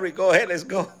say, hey, Maverick, go ahead, let's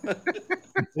go.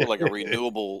 Like a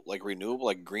renewable, like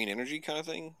green energy kind of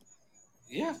thing?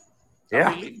 Yeah. Yeah.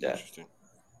 I believe that. Interesting.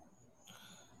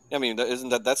 I mean,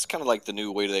 that's kind of like the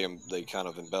new way they kind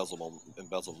of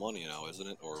embezzle money now, isn't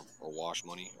it? Or wash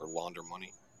money or launder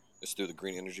money. It's through the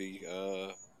green energy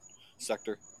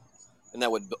sector. Isn't that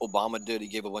what Obama did? He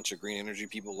gave a bunch of green energy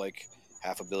people like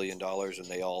 $500 million, and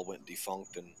they all went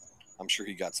defunct, and I'm sure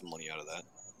he got some money out of that.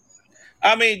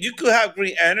 I mean, you could have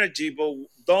green energy, but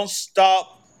don't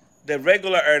stop the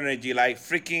regular energy, like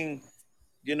freaking,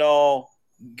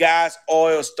 gas,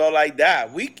 oil, stuff like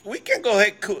that. We can go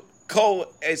ahead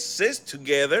coexist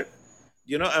together,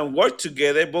 and work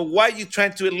together. But why are you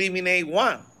trying to eliminate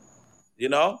one?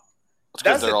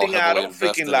 That's the thing I don't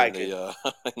freaking like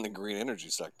in the green energy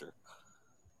sector.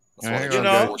 That's why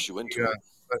they force you into it.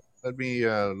 Let me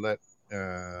let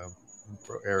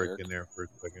throw Eric in there for a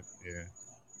second. Yeah.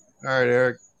 All right,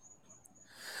 Eric.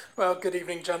 Well, good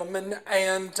evening, gentlemen.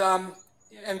 And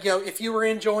if you were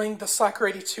enjoying the Slacker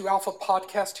 82 Alpha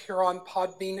podcast here on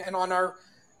Podbean and on our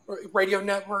radio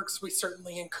networks, we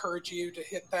certainly encourage you to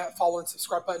hit that follow and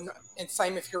subscribe button. And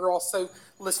same if you're also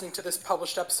listening to this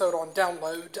published episode on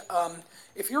download.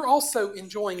 If you're also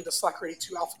enjoying the Slacker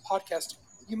 82 Alpha podcast,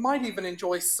 you might even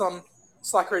enjoy some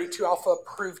Slacker 82 Alpha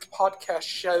approved podcast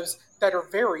shows that are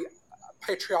very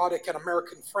patriotic and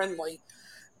American friendly.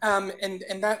 And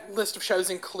that list of shows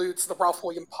includes the Ralph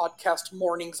William podcast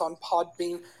Mornings on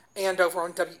Podbean and over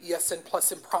on WESN,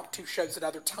 plus impromptu shows at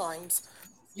other times.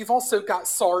 You've also got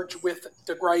Sarge with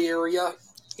The Gray Area.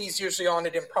 He's usually on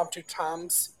at impromptu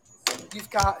times.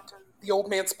 You've got The Old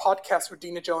Man's Podcast with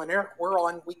Dina, Joe, and Eric. We're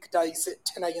on weekdays at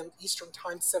 10 a.m. Eastern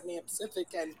Time, 7 a.m. Pacific.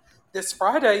 And this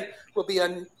Friday will be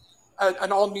an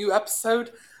all-new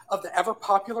episode of the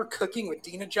ever-popular Cooking with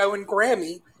Dina, Joe, and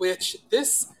Grammy, which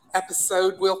this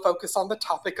episode will focus on the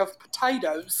topic of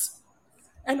potatoes.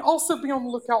 And also be on the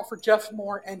lookout for Jeff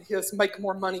Moore and his Make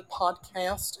More Money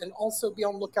podcast. And also be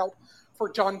on the lookout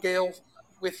for John Gale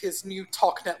with his new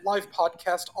TalkNet Live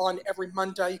podcast on every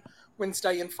Monday,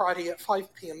 Wednesday, and Friday at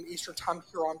 5 p.m. Eastern Time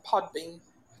here on Podbean.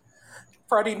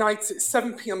 Friday nights at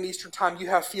 7 p.m. Eastern Time, you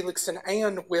have Felix and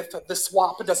Ann with The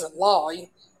Swap Doesn't Lie.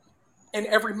 And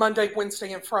every Monday,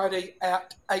 Wednesday, and Friday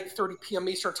at 8:30 p.m.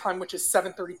 Eastern Time, which is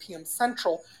 7:30 p.m.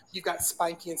 Central, you've got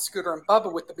Spanky and Scooter and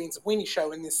Bubba with the Beans and Weenie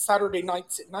Show. And this Saturday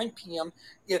nights at 9 p.m.,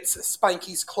 it's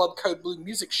Spanky's Club Code Blue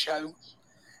Music Show.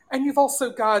 And you've also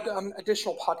got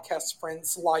additional podcast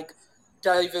friends like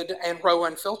David and Row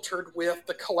Unfiltered with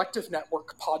the Collective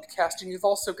Network podcast. And you've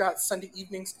also got Sunday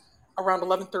evenings around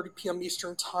 11:30 p.m.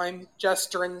 Eastern Time,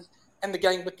 Jester and the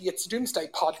gang with the It's Doomsday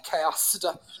podcast.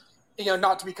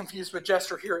 Not to be confused with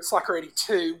Jester here at Slacker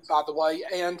 82, by the way,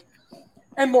 and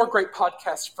more great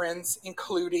podcast friends,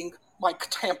 including Mike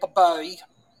Tampa Bay.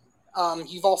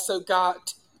 You've also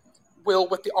got Will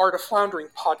with the Art of Floundering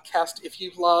podcast, if you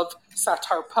love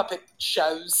satire puppet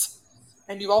shows.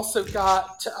 And you've also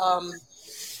got,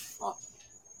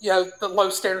 the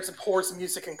Low Standards and Pours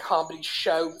Music and Comedy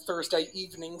show Thursday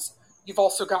evenings. You've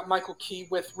also got Michael Key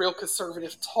with Real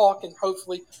Conservative Talk, and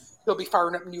hopefully he'll be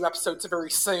firing up new episodes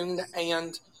very soon.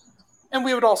 And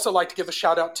we would also like to give a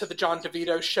shout out to the John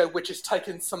DeVito show, which has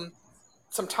taken some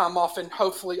time off, and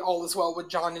hopefully all is well with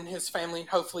John and his family, and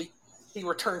hopefully he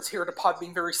returns here to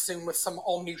Podbean very soon with some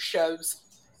all new shows.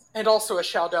 And also a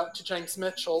shout out to James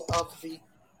Mitchell of the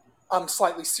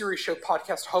Slightly Serious Show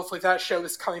podcast. Hopefully that show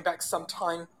is coming back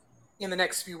sometime in the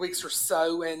next few weeks or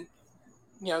so, and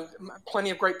plenty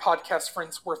of great podcast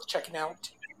friends worth checking out.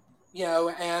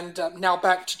 And now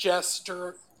back to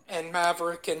Jester and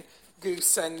Maverick and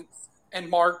Goose and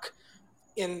Mark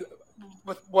with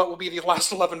what will be the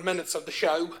last 11 minutes of the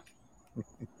show.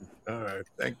 All right.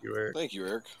 Thank you, Eric. Thank you,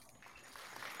 Eric.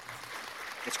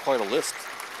 That's quite a list.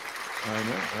 I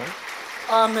know,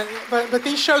 right? But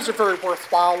these shows are very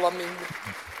worthwhile. I mean,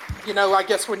 I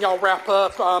guess when y'all wrap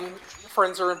up,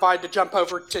 friends are invited to jump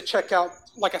over to check out,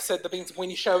 like I said, the Beans and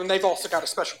Weenie Show, and they've also got a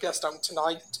special guest on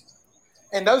tonight.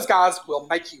 And those guys will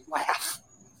make you laugh.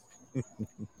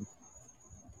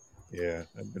 Yeah,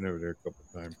 I've been over there a couple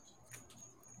of times.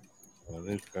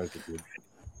 Those guys are good.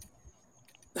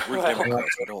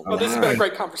 Well, this has been a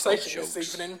great conversation this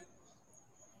evening.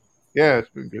 Yeah, it's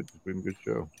been good. It's been a good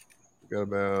show. We got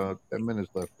about 10 minutes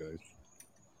left, guys.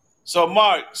 So,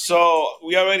 Mark,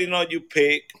 we already know you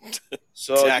pick.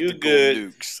 So you're good.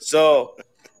 Nukes. So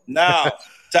now,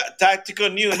 tactical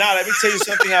news. Now, let me tell you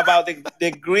something about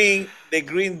the green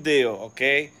deal,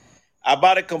 okay? I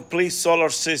bought a complete solar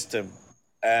system.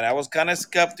 And I was kind of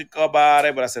skeptical about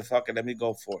it, but I said, fuck it, let me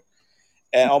go for it.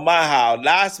 And on my house,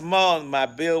 last month, my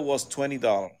bill was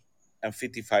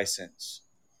 $20.55.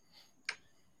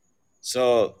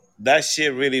 So that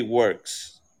shit really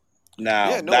works.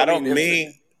 Now, that don't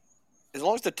mean... As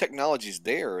long as the technology's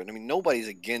there, and I mean, nobody's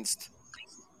against...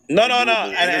 No.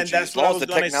 And that's what I was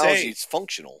going to say. As long as the technology is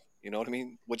functional, you know what I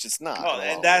mean? Which it's not. No,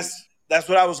 and that's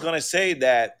what I was going to say,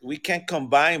 that we can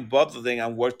combine both of them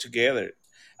and work together.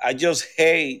 I just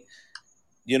hate,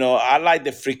 I like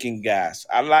the freaking gas.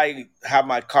 I like have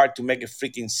my car to make a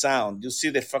freaking sound. You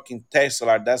see the fucking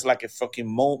Tesla, that's like a fucking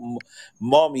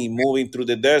mummy moving through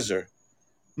the desert.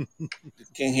 You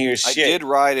can't hear shit. I did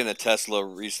ride in a Tesla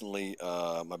recently.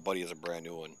 My buddy has a brand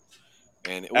new one.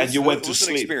 And it was, and you went to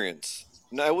sleep. An experience.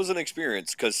 No, it was an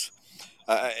experience because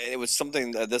it was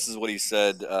something, this is what he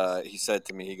said. He said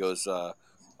to me, he goes, are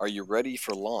you ready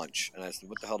for launch? And I said,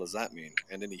 what the hell does that mean?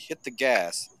 And then he hit the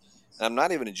gas. And I'm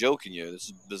not even joking you. This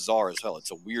is bizarre as hell.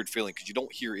 It's a weird feeling because you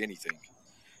don't hear anything.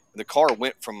 And the car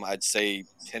went from, I'd say,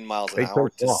 10 miles an hour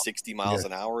to 60 miles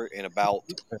an hour in about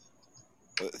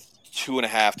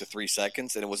 2.5 to 3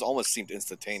 seconds. And it was almost seemed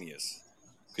instantaneous.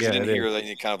 Because you didn't hear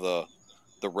any kind of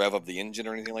the rev of the engine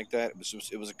or anything like that.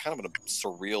 It was a kind of a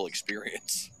surreal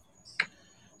experience.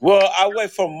 Well, I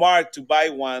wait for Mark to buy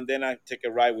one. Then I take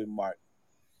a ride with Mark.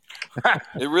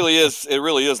 It really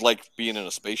is like being in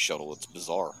a space shuttle. It's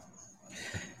bizarre.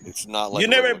 It's not like you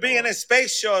never been in a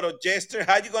space shuttle, Jester.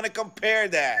 How you gonna compare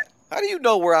that? How do you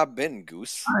know where I've been,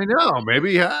 Goose? I know.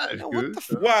 Maybe he has, Goose.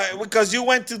 Why? Because you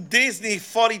went to Disney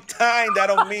 40 times. That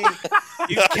don't mean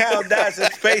you count that as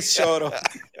a space shuttle.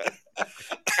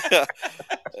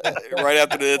 Right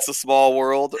after the It's a Small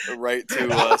World, right to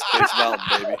Space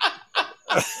Mountain, baby.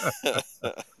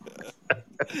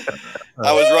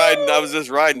 I was just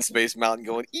riding Space Mountain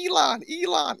going, Elon.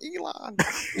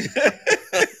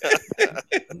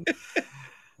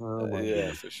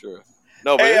 Yeah, for sure.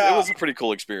 No, but it was a pretty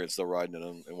cool experience though, riding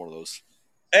in one of those.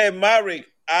 Hey, Maverick,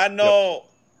 I know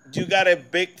you got a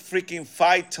big freaking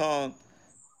 5-ton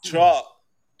truck.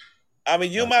 I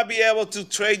mean, you might be able to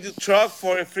trade your truck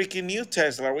for a freaking new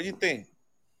Tesla. What do you think?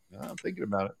 I'm thinking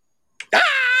about it.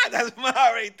 That's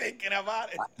Maverick thinking about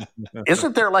it.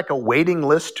 Isn't there like a waiting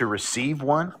list to receive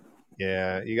one?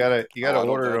 Yeah, you gotta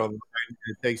order it online.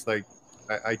 It takes like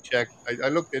I checked. I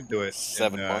looked into it.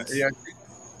 7 months. Yeah,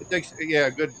 it takes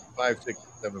a good 5, 6,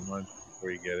 7 months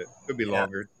before you get it. Could be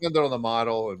longer, depending on the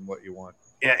model and what you want.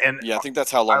 Yeah, and I think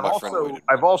that's how long my friend waited.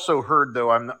 I've also heard, though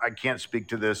I can't speak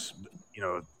to this,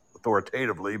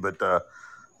 authoritatively, but the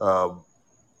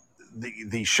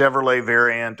Chevrolet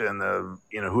variant and the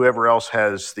whoever else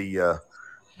has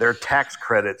their tax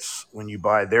credits when you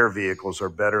buy their vehicles are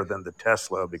better than the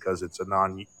Tesla because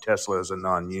Tesla is a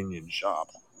non-union shop.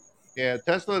 Yeah,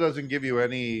 Tesla doesn't give you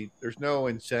any. There's no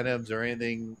incentives or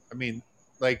anything. I mean,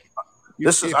 like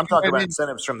I'm talking about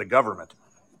incentives from the government.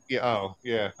 Yeah. Oh,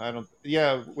 yeah. I don't.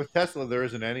 Yeah, with Tesla there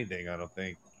isn't anything. I don't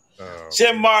think.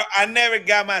 Shit, Mark, I never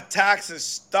got my taxes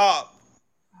stopped.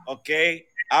 Okay,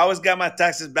 I always got my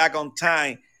taxes back on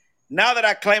time. Now that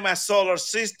I claim my solar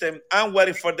system, I'm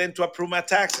waiting for them to approve my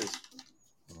taxes.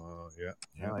 Yeah.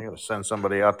 Yeah, they got to send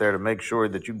somebody out there to make sure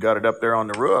that you got it up there on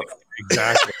the roof.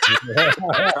 Exactly.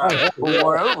 Pull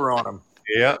one over on them.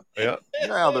 Yeah.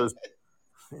 Now those.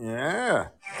 Yeah.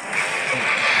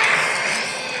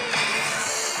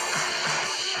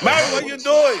 Mario, what you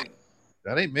doing?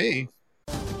 That ain't me.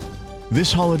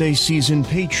 This holiday season,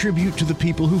 pay tribute to the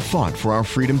people who fought for our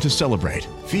freedom to celebrate.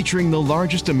 Featuring the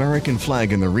largest American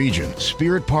flag in the region,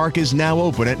 Spirit Park is now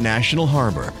open at National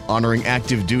Harbor, honoring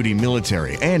active duty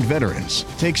military and veterans.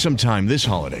 Take some time this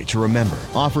holiday to remember,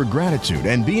 offer gratitude,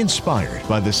 and be inspired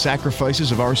by the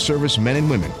sacrifices of our service men and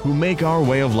women who make our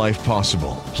way of life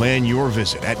possible. Plan your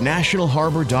visit at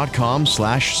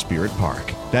nationalharbor.com/Spirit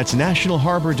Park. That's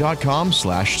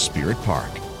nationalharbor.com/Spirit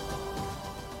Park.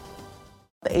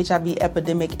 The HIV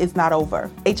epidemic is not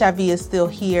over. HIV is still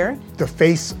here. The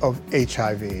face of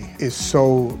HIV is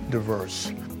so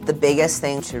diverse. The biggest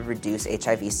thing to reduce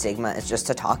HIV stigma is just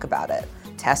to talk about it.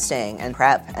 Testing and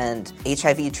PrEP and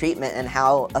HIV treatment and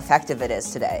how effective it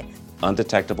is today.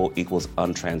 Undetectable equals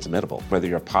untransmittable. Whether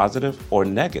you're positive or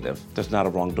negative, there's not a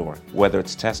wrong door. Whether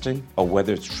it's testing or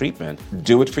whether it's treatment,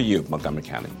 do it for you, Montgomery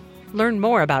County. Learn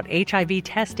more about HIV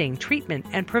testing, treatment,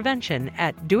 and prevention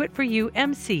at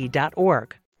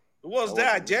doitforyoumc.org. Who was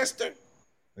that, Jester?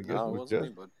 I guess it was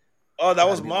Jester. Oh, that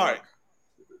was Mark.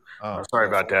 Oh, sorry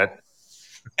about that.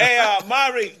 Hey,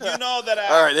 Mari, you know that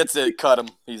All right, that's it. Cut him.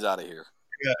 He's out of here.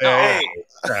 Hey,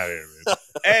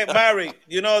 Mari,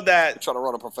 you know that. I'm trying to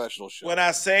run a professional show. When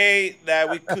I say that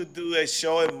we could do a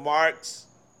show in Mark's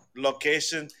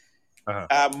location,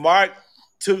 Mark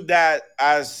took that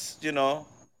as,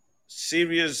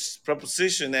 serious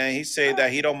proposition, and he said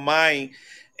that he don't mind,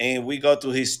 and we go to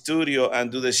his studio and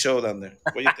do the show down there.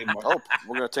 What do you think, Mark? Oh,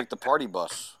 we're gonna take the party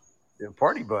bus. The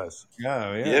party bus.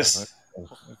 Yeah. Yes.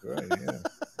 That's right. Yeah.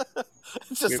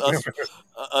 It's just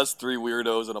us three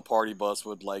weirdos in a party bus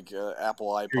with like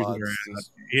Apple iPods.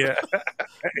 Just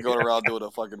going around doing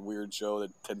a fucking weird show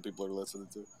that 10 people are listening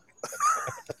to.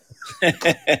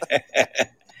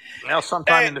 Now,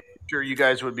 sometime in the future, you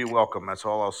guys would be welcome. That's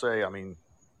all I'll say. I mean,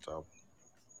 so.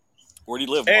 Where do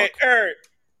you live, Mark? Hey,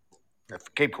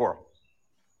 Cape Coral.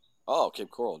 Oh,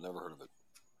 Cape Coral. Never heard of it.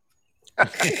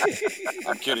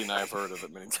 I'm kidding. I've heard of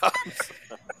it many times.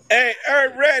 Hey,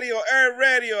 Earth Radio.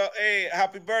 Hey,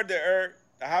 happy birthday, Earth.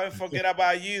 I haven't forget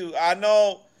about you. I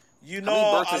know you know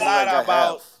a lot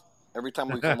about. Every time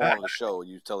we come on the show,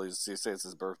 you say it's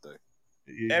his birthday.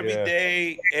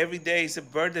 Every day is a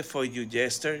birthday for you,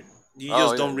 Jester. You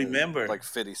just don't remember. Like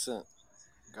 50 Cent.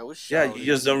 Yeah, you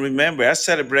just don't remember. I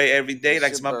celebrate every day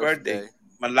like it's my birthday,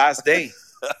 my last day.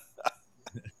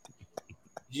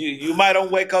 You might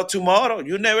not wake up tomorrow.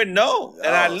 You never know.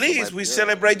 And at least we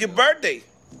celebrate your birthday.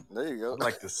 There you go. I'd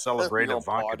like to celebrate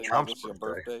Ivanka Trump's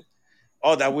birthday.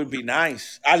 Oh, that would be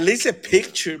nice. At least a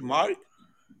picture, Mark.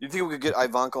 You think we could get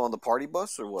Ivanka on the party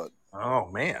bus or what? Oh,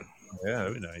 man. Yeah,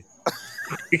 that'd be nice.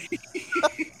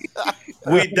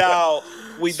 without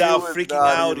She would freaking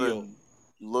not audio. even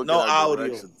look No in our audio.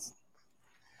 directions.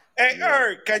 Hey,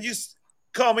 Eric, can you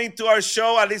come into our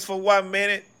show at least for 1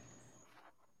 minute?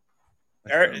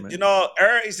 You know,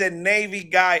 Eric is a Navy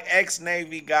guy,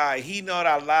 ex-Navy guy. He knows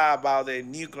a lot about the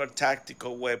nuclear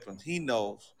tactical weapons. He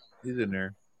knows. He's in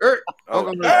there. Eric,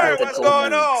 what's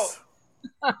going on?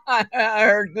 I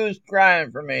heard Goose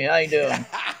crying for me. How you doing?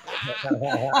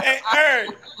 Hey,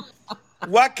 Eric,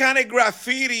 what kind of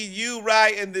graffiti you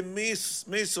write in the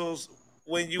missiles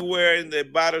when you were in the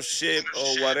battleship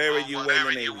or whatever you were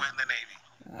in the Navy?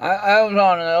 I was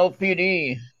on an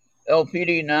LPD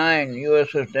 9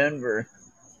 USS Denver.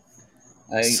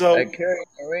 I carried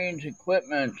Marines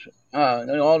equipment,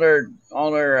 all their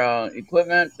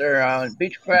equipment, their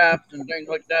Beechcraft and things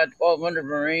like that. 1,200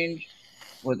 Marines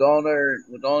with all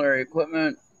their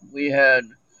equipment. We had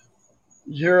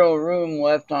 0 room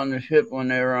left on the ship when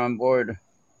they were on board.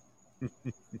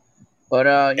 But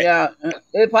yeah,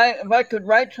 if I could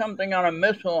write something on a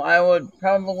missile, I would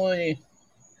probably.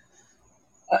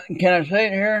 Can I say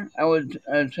it here?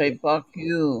 I'd say "fuck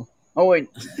you." Oh wait.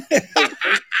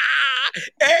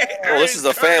 Oh, this is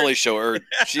a family show, Eric.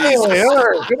 Jesus. Hey,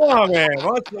 Eric, come on, man.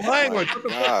 What's the language? What the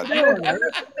God. fuck are you doing,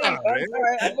 Eric?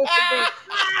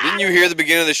 Didn't you hear the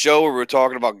beginning of the show where we were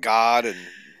talking about God and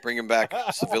bringing back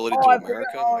civility to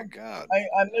America? Oh my God.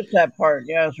 I missed that part.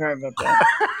 Yeah, sorry about that.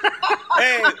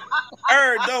 Hey,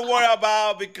 Eric, don't worry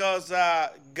about because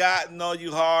God know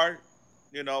you hard.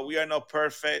 You know, we are not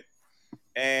perfect.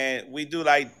 And we do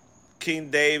like King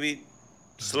David.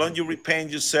 As long as you repent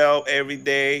yourself every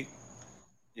day,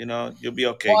 you know, you'll be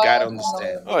okay. Well, God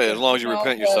understands. Oh, yeah, as long as you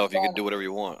repent yourself, you can do whatever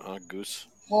you want, huh, Goose?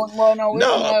 Well, no,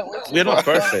 we're not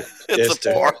perfect. It's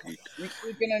a party.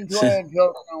 We can enjoy a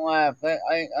joke and a laugh.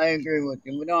 I agree with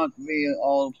you. We don't have to be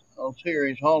all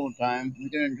serious all the time. We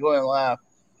can enjoy a laugh.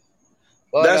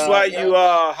 But, that's why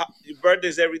your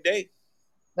birthday's every day.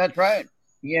 That's right.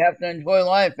 You have to enjoy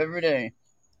life every day.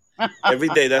 Every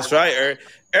day, that's right, Eric.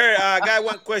 Eric, I got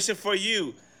one question for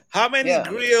you. How many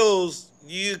grills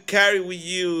you carry with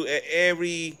you at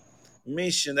every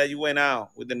mission that you went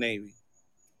out with the Navy?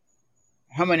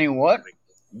 How many what?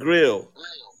 Grill.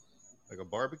 Like a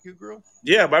barbecue grill?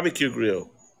 Yeah, barbecue grill.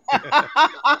 we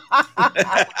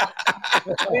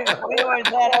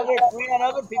had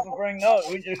other people bring those.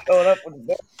 We just showed up with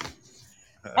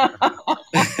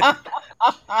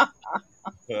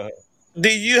the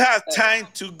Did you have time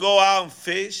to go out and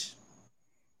fish?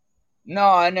 No,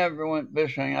 I never went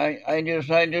fishing. I just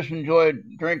enjoyed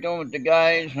drinking with the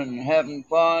guys and having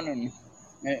fun and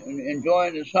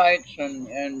enjoying the sights and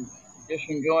just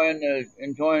enjoying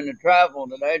the travel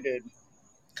that I did.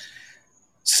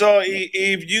 So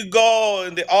if you go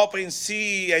in the open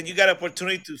sea and you got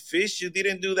opportunity to fish, you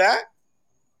didn't do that?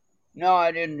 No,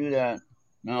 I didn't do that.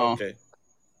 No. Okay.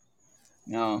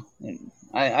 No.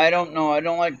 I don't know. I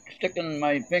don't like sticking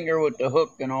my finger with the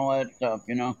hook and all that stuff,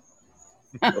 you know.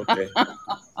 Okay.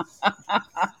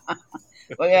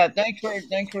 Well, yeah, thanks for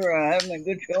having a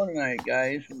good show tonight,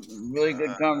 guys. Really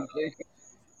good conversation.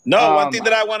 No, one thing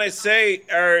that I want to say,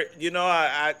 you know,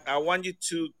 I want you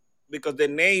to, because the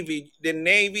Navy,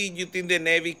 you think the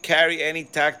Navy carry any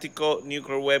tactical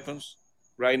nuclear weapons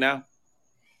right now?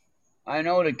 I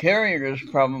know the carriers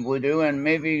probably do, and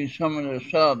maybe some of the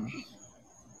subs.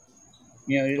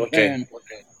 You know, just saying.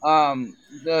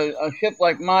 A ship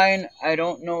like mine, I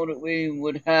don't know that we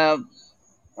would have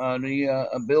the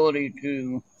ability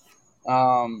to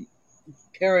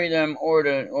carry them or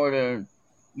to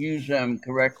use them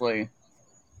correctly.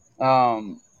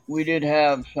 We did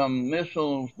have some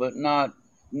missiles, but not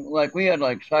like we had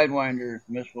like Sidewinder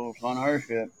missiles on our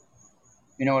ship.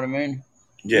 You know what I mean?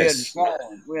 Yes.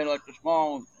 We had like the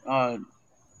small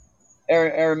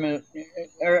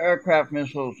aircraft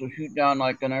missiles to shoot down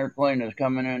like an airplane that's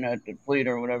coming in at the fleet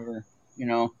or whatever. You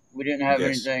know, we didn't have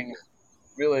anything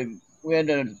really. We had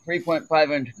the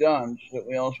 3.5-inch guns that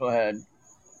we also had.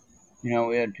 You know,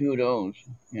 we had 2 of those.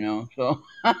 You know, so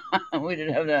we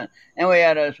didn't have that, and we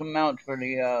had some mounts for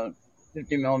the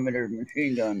 50mm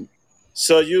machine gun.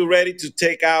 So you ready to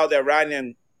take out the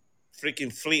Iranian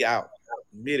freaking fleet out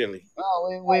immediately?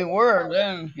 Oh, we were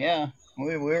then. Yeah,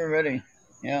 we were ready.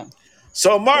 Yeah.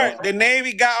 So, Mark, the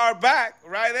Navy got our back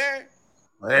right there.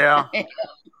 Yeah.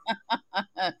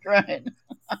 That's right.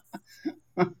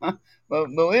 but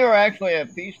we were actually a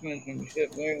peace mission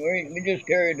ship. We just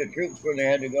carried the troops where they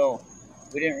had to go.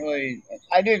 We didn't really.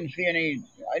 I didn't see any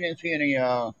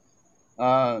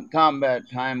combat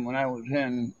time when I was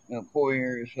in 4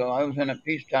 years. So I was in at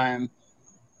peacetime,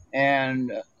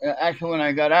 and actually when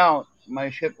I got out, my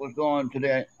ship was going to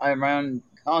the Iran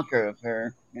Contra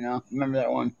affair. You know, remember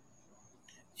that one?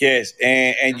 Yes,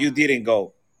 and you didn't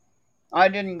go. I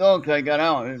didn't go because I got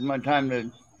out. It was my time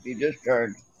to be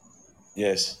discharged.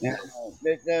 Yes. And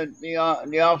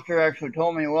the officer actually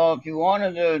told me, well, if you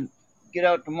wanted to get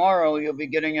out tomorrow, you'll be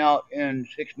getting out in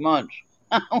 6 months.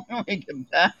 When we get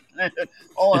back, I said,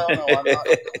 oh, hell no, I'm not.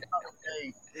 Okay,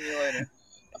 see you later.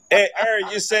 Hey,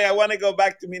 you say I want to go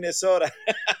back to Minnesota.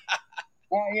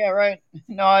 Yeah, right.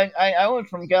 No, I was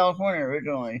from California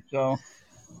originally, so.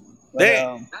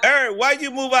 But, why'd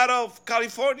you move out of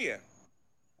California?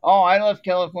 Oh, I left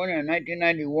California in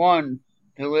 1991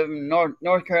 to live in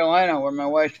North Carolina, where my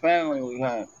wife's family was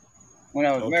at when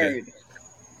I was married.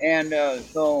 And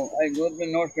so I lived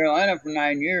in North Carolina for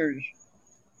 9 years.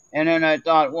 And then I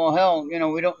thought, well, hell,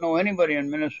 we don't know anybody in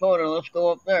Minnesota. Let's go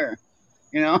up there,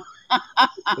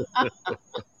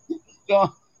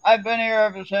 So I've been here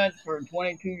ever since. For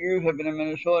 22 years, I've been in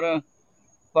Minnesota.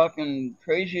 Fucking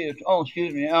craziest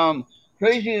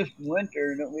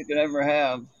winter that we could ever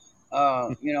have.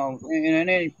 In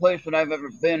any place that I've ever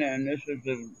been in, this is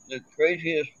the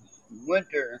craziest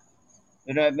winter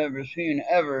that I've ever seen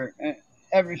ever.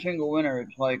 Every single winter,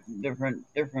 it's like different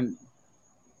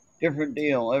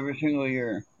deal every single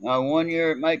year. 1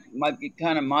 year it might be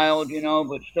kind of mild,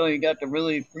 but still you got the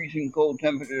really freezing cold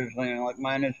temperatures, like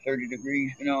minus 30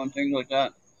 degrees, and things like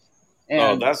that.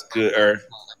 And that's good,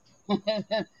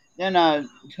 Then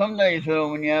some days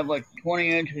when you have like 20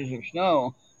 inches of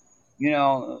snow,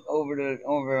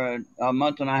 over a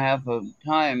month and a half of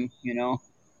time,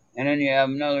 and then you have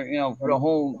another, for the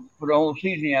whole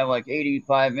season you have like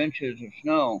 85 inches of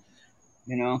snow,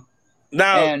 Now,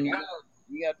 and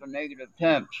you got the negative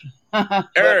temps.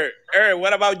 Eric,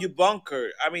 what about your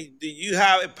bunker? I mean, do you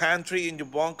have a pantry in your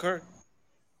bunker?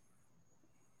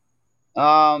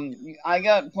 I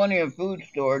got plenty of food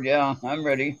stored. Yeah, I'm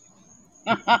ready.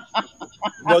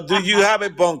 But do you have a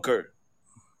bunker?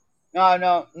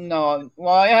 No.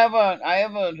 Well, I have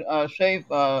a safe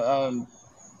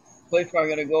place where I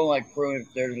gotta go, like for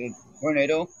if there's a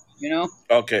tornado,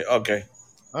 Okay. All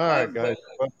right, guys.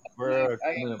 I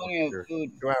got plenty of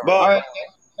food. But, all right,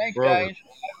 thanks, guys.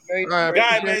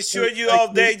 Guys, make sure you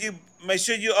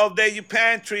update your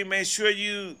pantry. Make sure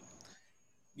you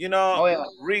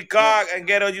recog and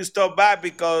get all your stuff back,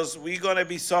 because we're gonna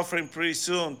be suffering pretty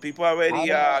soon. People already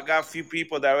got a few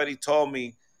people that already told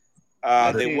me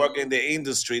they work in the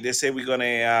industry. They say we're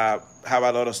gonna have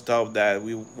a lot of stuff that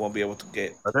we won't be able to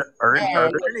get. Are there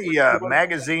any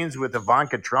magazines with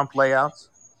Ivanka Trump layouts?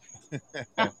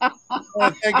 Thank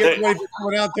everybody for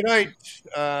coming out tonight.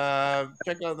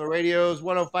 Check out the radios: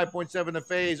 105.7 The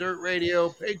Phase, Earth Radio,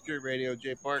 Patriot Radio,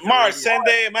 J Parker. Mars,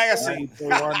 Sunday Magazine.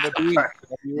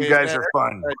 You guys are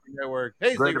fun. Network,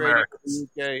 Paisley Radio in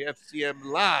the UK, FCM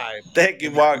Live. Thank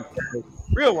you, Mark.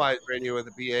 Real Wise Radio in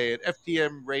the PA, and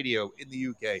FTM Radio in the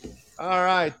UK. All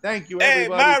right, thank you,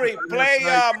 everybody. Hey, Mary, play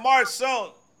March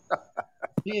song.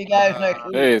 See you guys next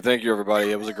week. Hey, thank you,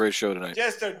 everybody. It was a great show tonight.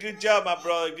 Jester, good job, my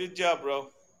brother. Good job, bro.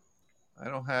 I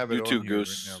don't have it. You too,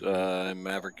 Goose, and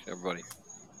Maverick, everybody.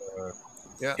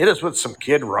 Yeah. Hit us with some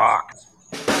Kid Rock.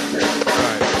 All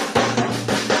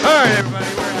right, everybody,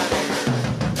 we're out of here.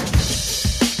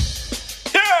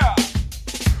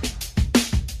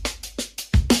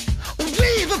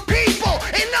 We the people,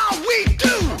 and all we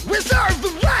do, reserve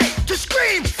the right to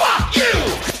scream, fuck you!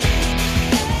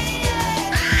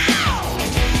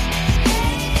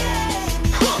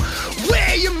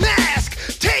 Wear your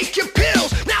mask, take your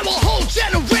pills, now a whole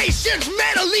generation's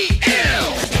mentally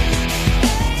ill.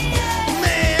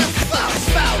 Man, fuck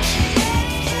Fauci.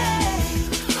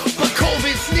 But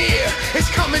COVID's near, it's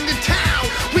coming to town.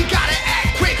 We gotta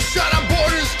act quick, shut our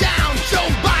borders down. Joe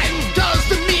Biden does,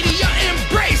 the media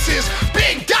embraces.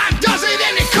 Big Dog does it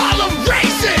and they call them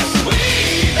racist.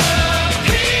 We the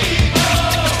people.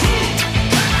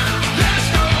 Let's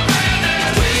go round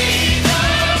and we the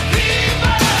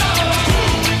people.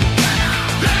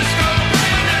 Let's go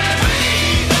round and we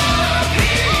the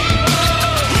people.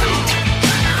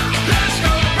 Let's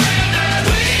go round and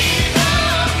we the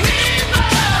people.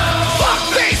 Fuck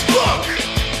Facebook.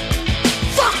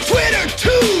 Fuck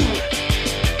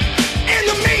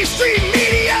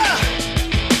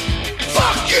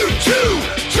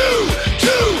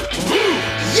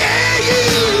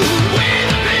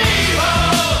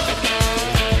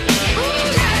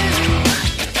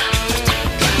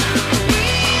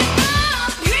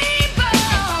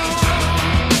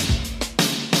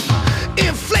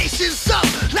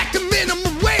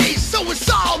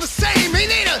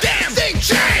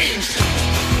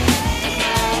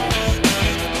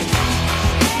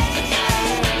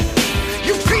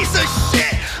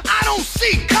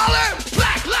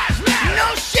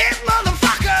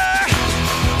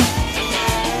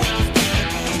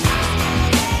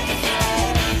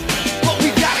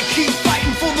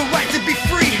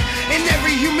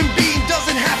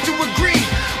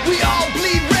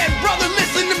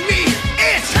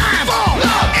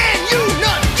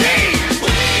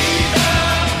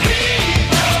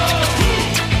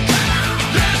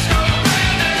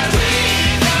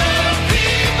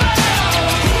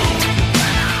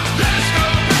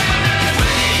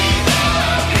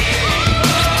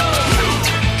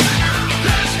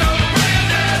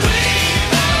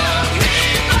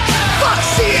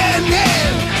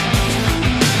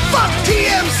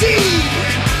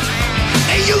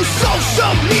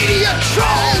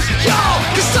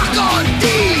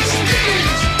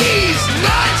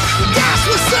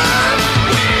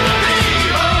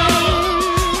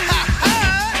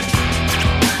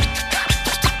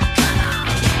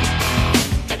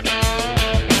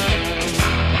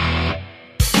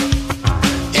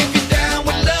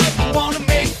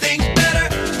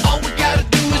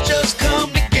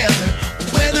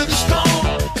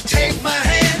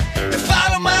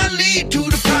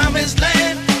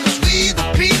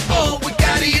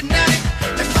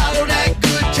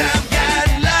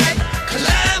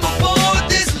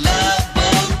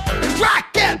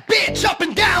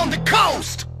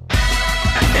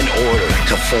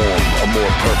form a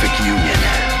more perfect union.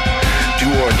 Do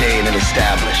ordain and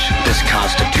establish this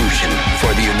Constitution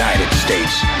for the United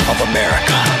States of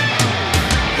America.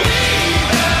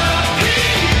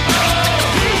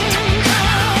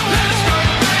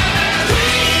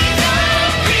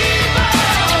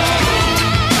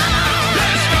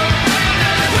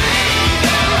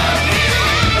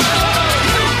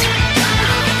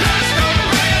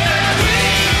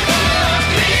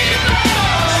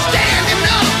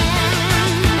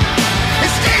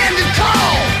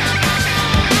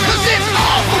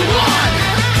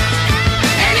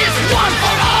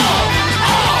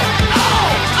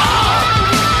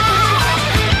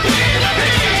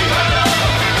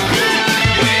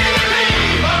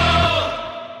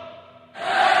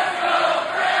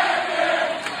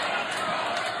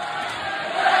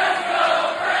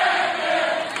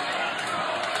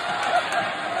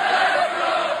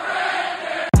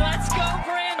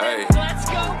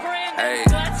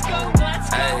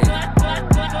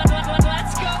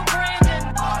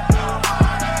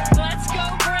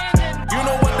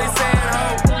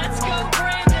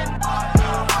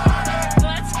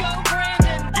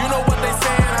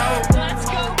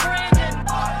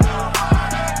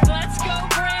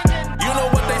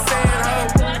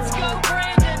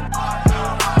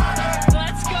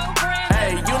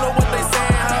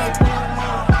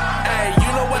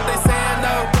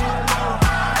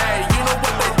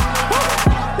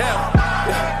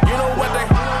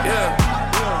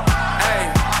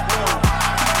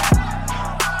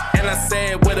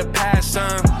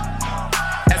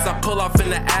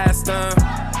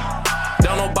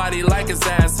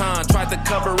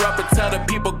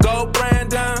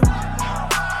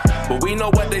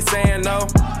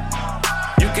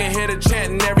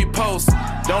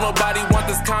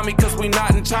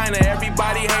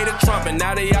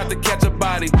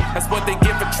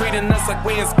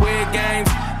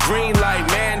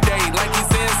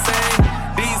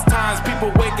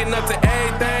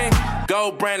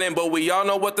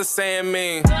 What the saying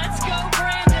mean.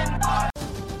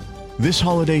 This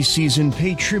holiday season,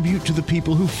 pay tribute to the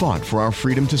people who fought for our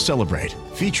freedom to celebrate.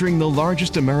 Featuring the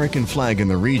largest American flag in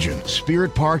the region,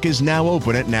 Spirit Park is now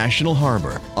open at National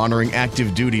Harbor, honoring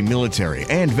active duty military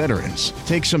and veterans.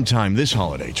 Take some time this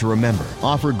holiday to remember,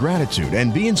 offer gratitude,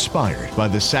 and be inspired by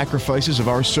the sacrifices of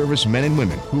our service men and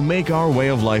women who make our way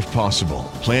of life possible.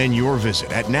 Plan your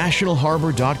visit at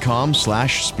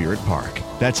nationalharbor.com/Spirit Park.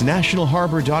 That's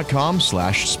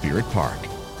nationalharbor.com/Spirit Park.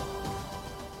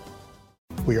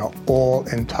 We are all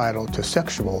entitled to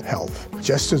sexual health,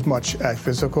 just as much as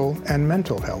physical and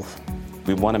mental health.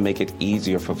 We want to make it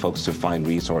easier for folks to find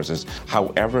resources.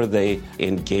 However they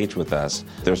engage with us,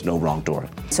 there's no wrong door.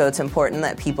 So it's important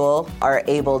that people are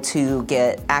able to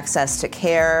get access to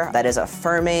care that is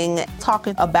affirming.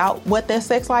 Talking about what their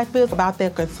sex life is, about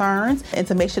their concerns, and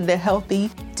to make sure they're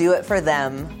healthy. Do it for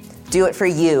them. Do it for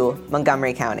you,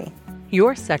 Montgomery County.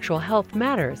 Your sexual health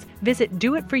matters. Visit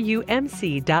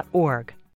doitforyoumc.org.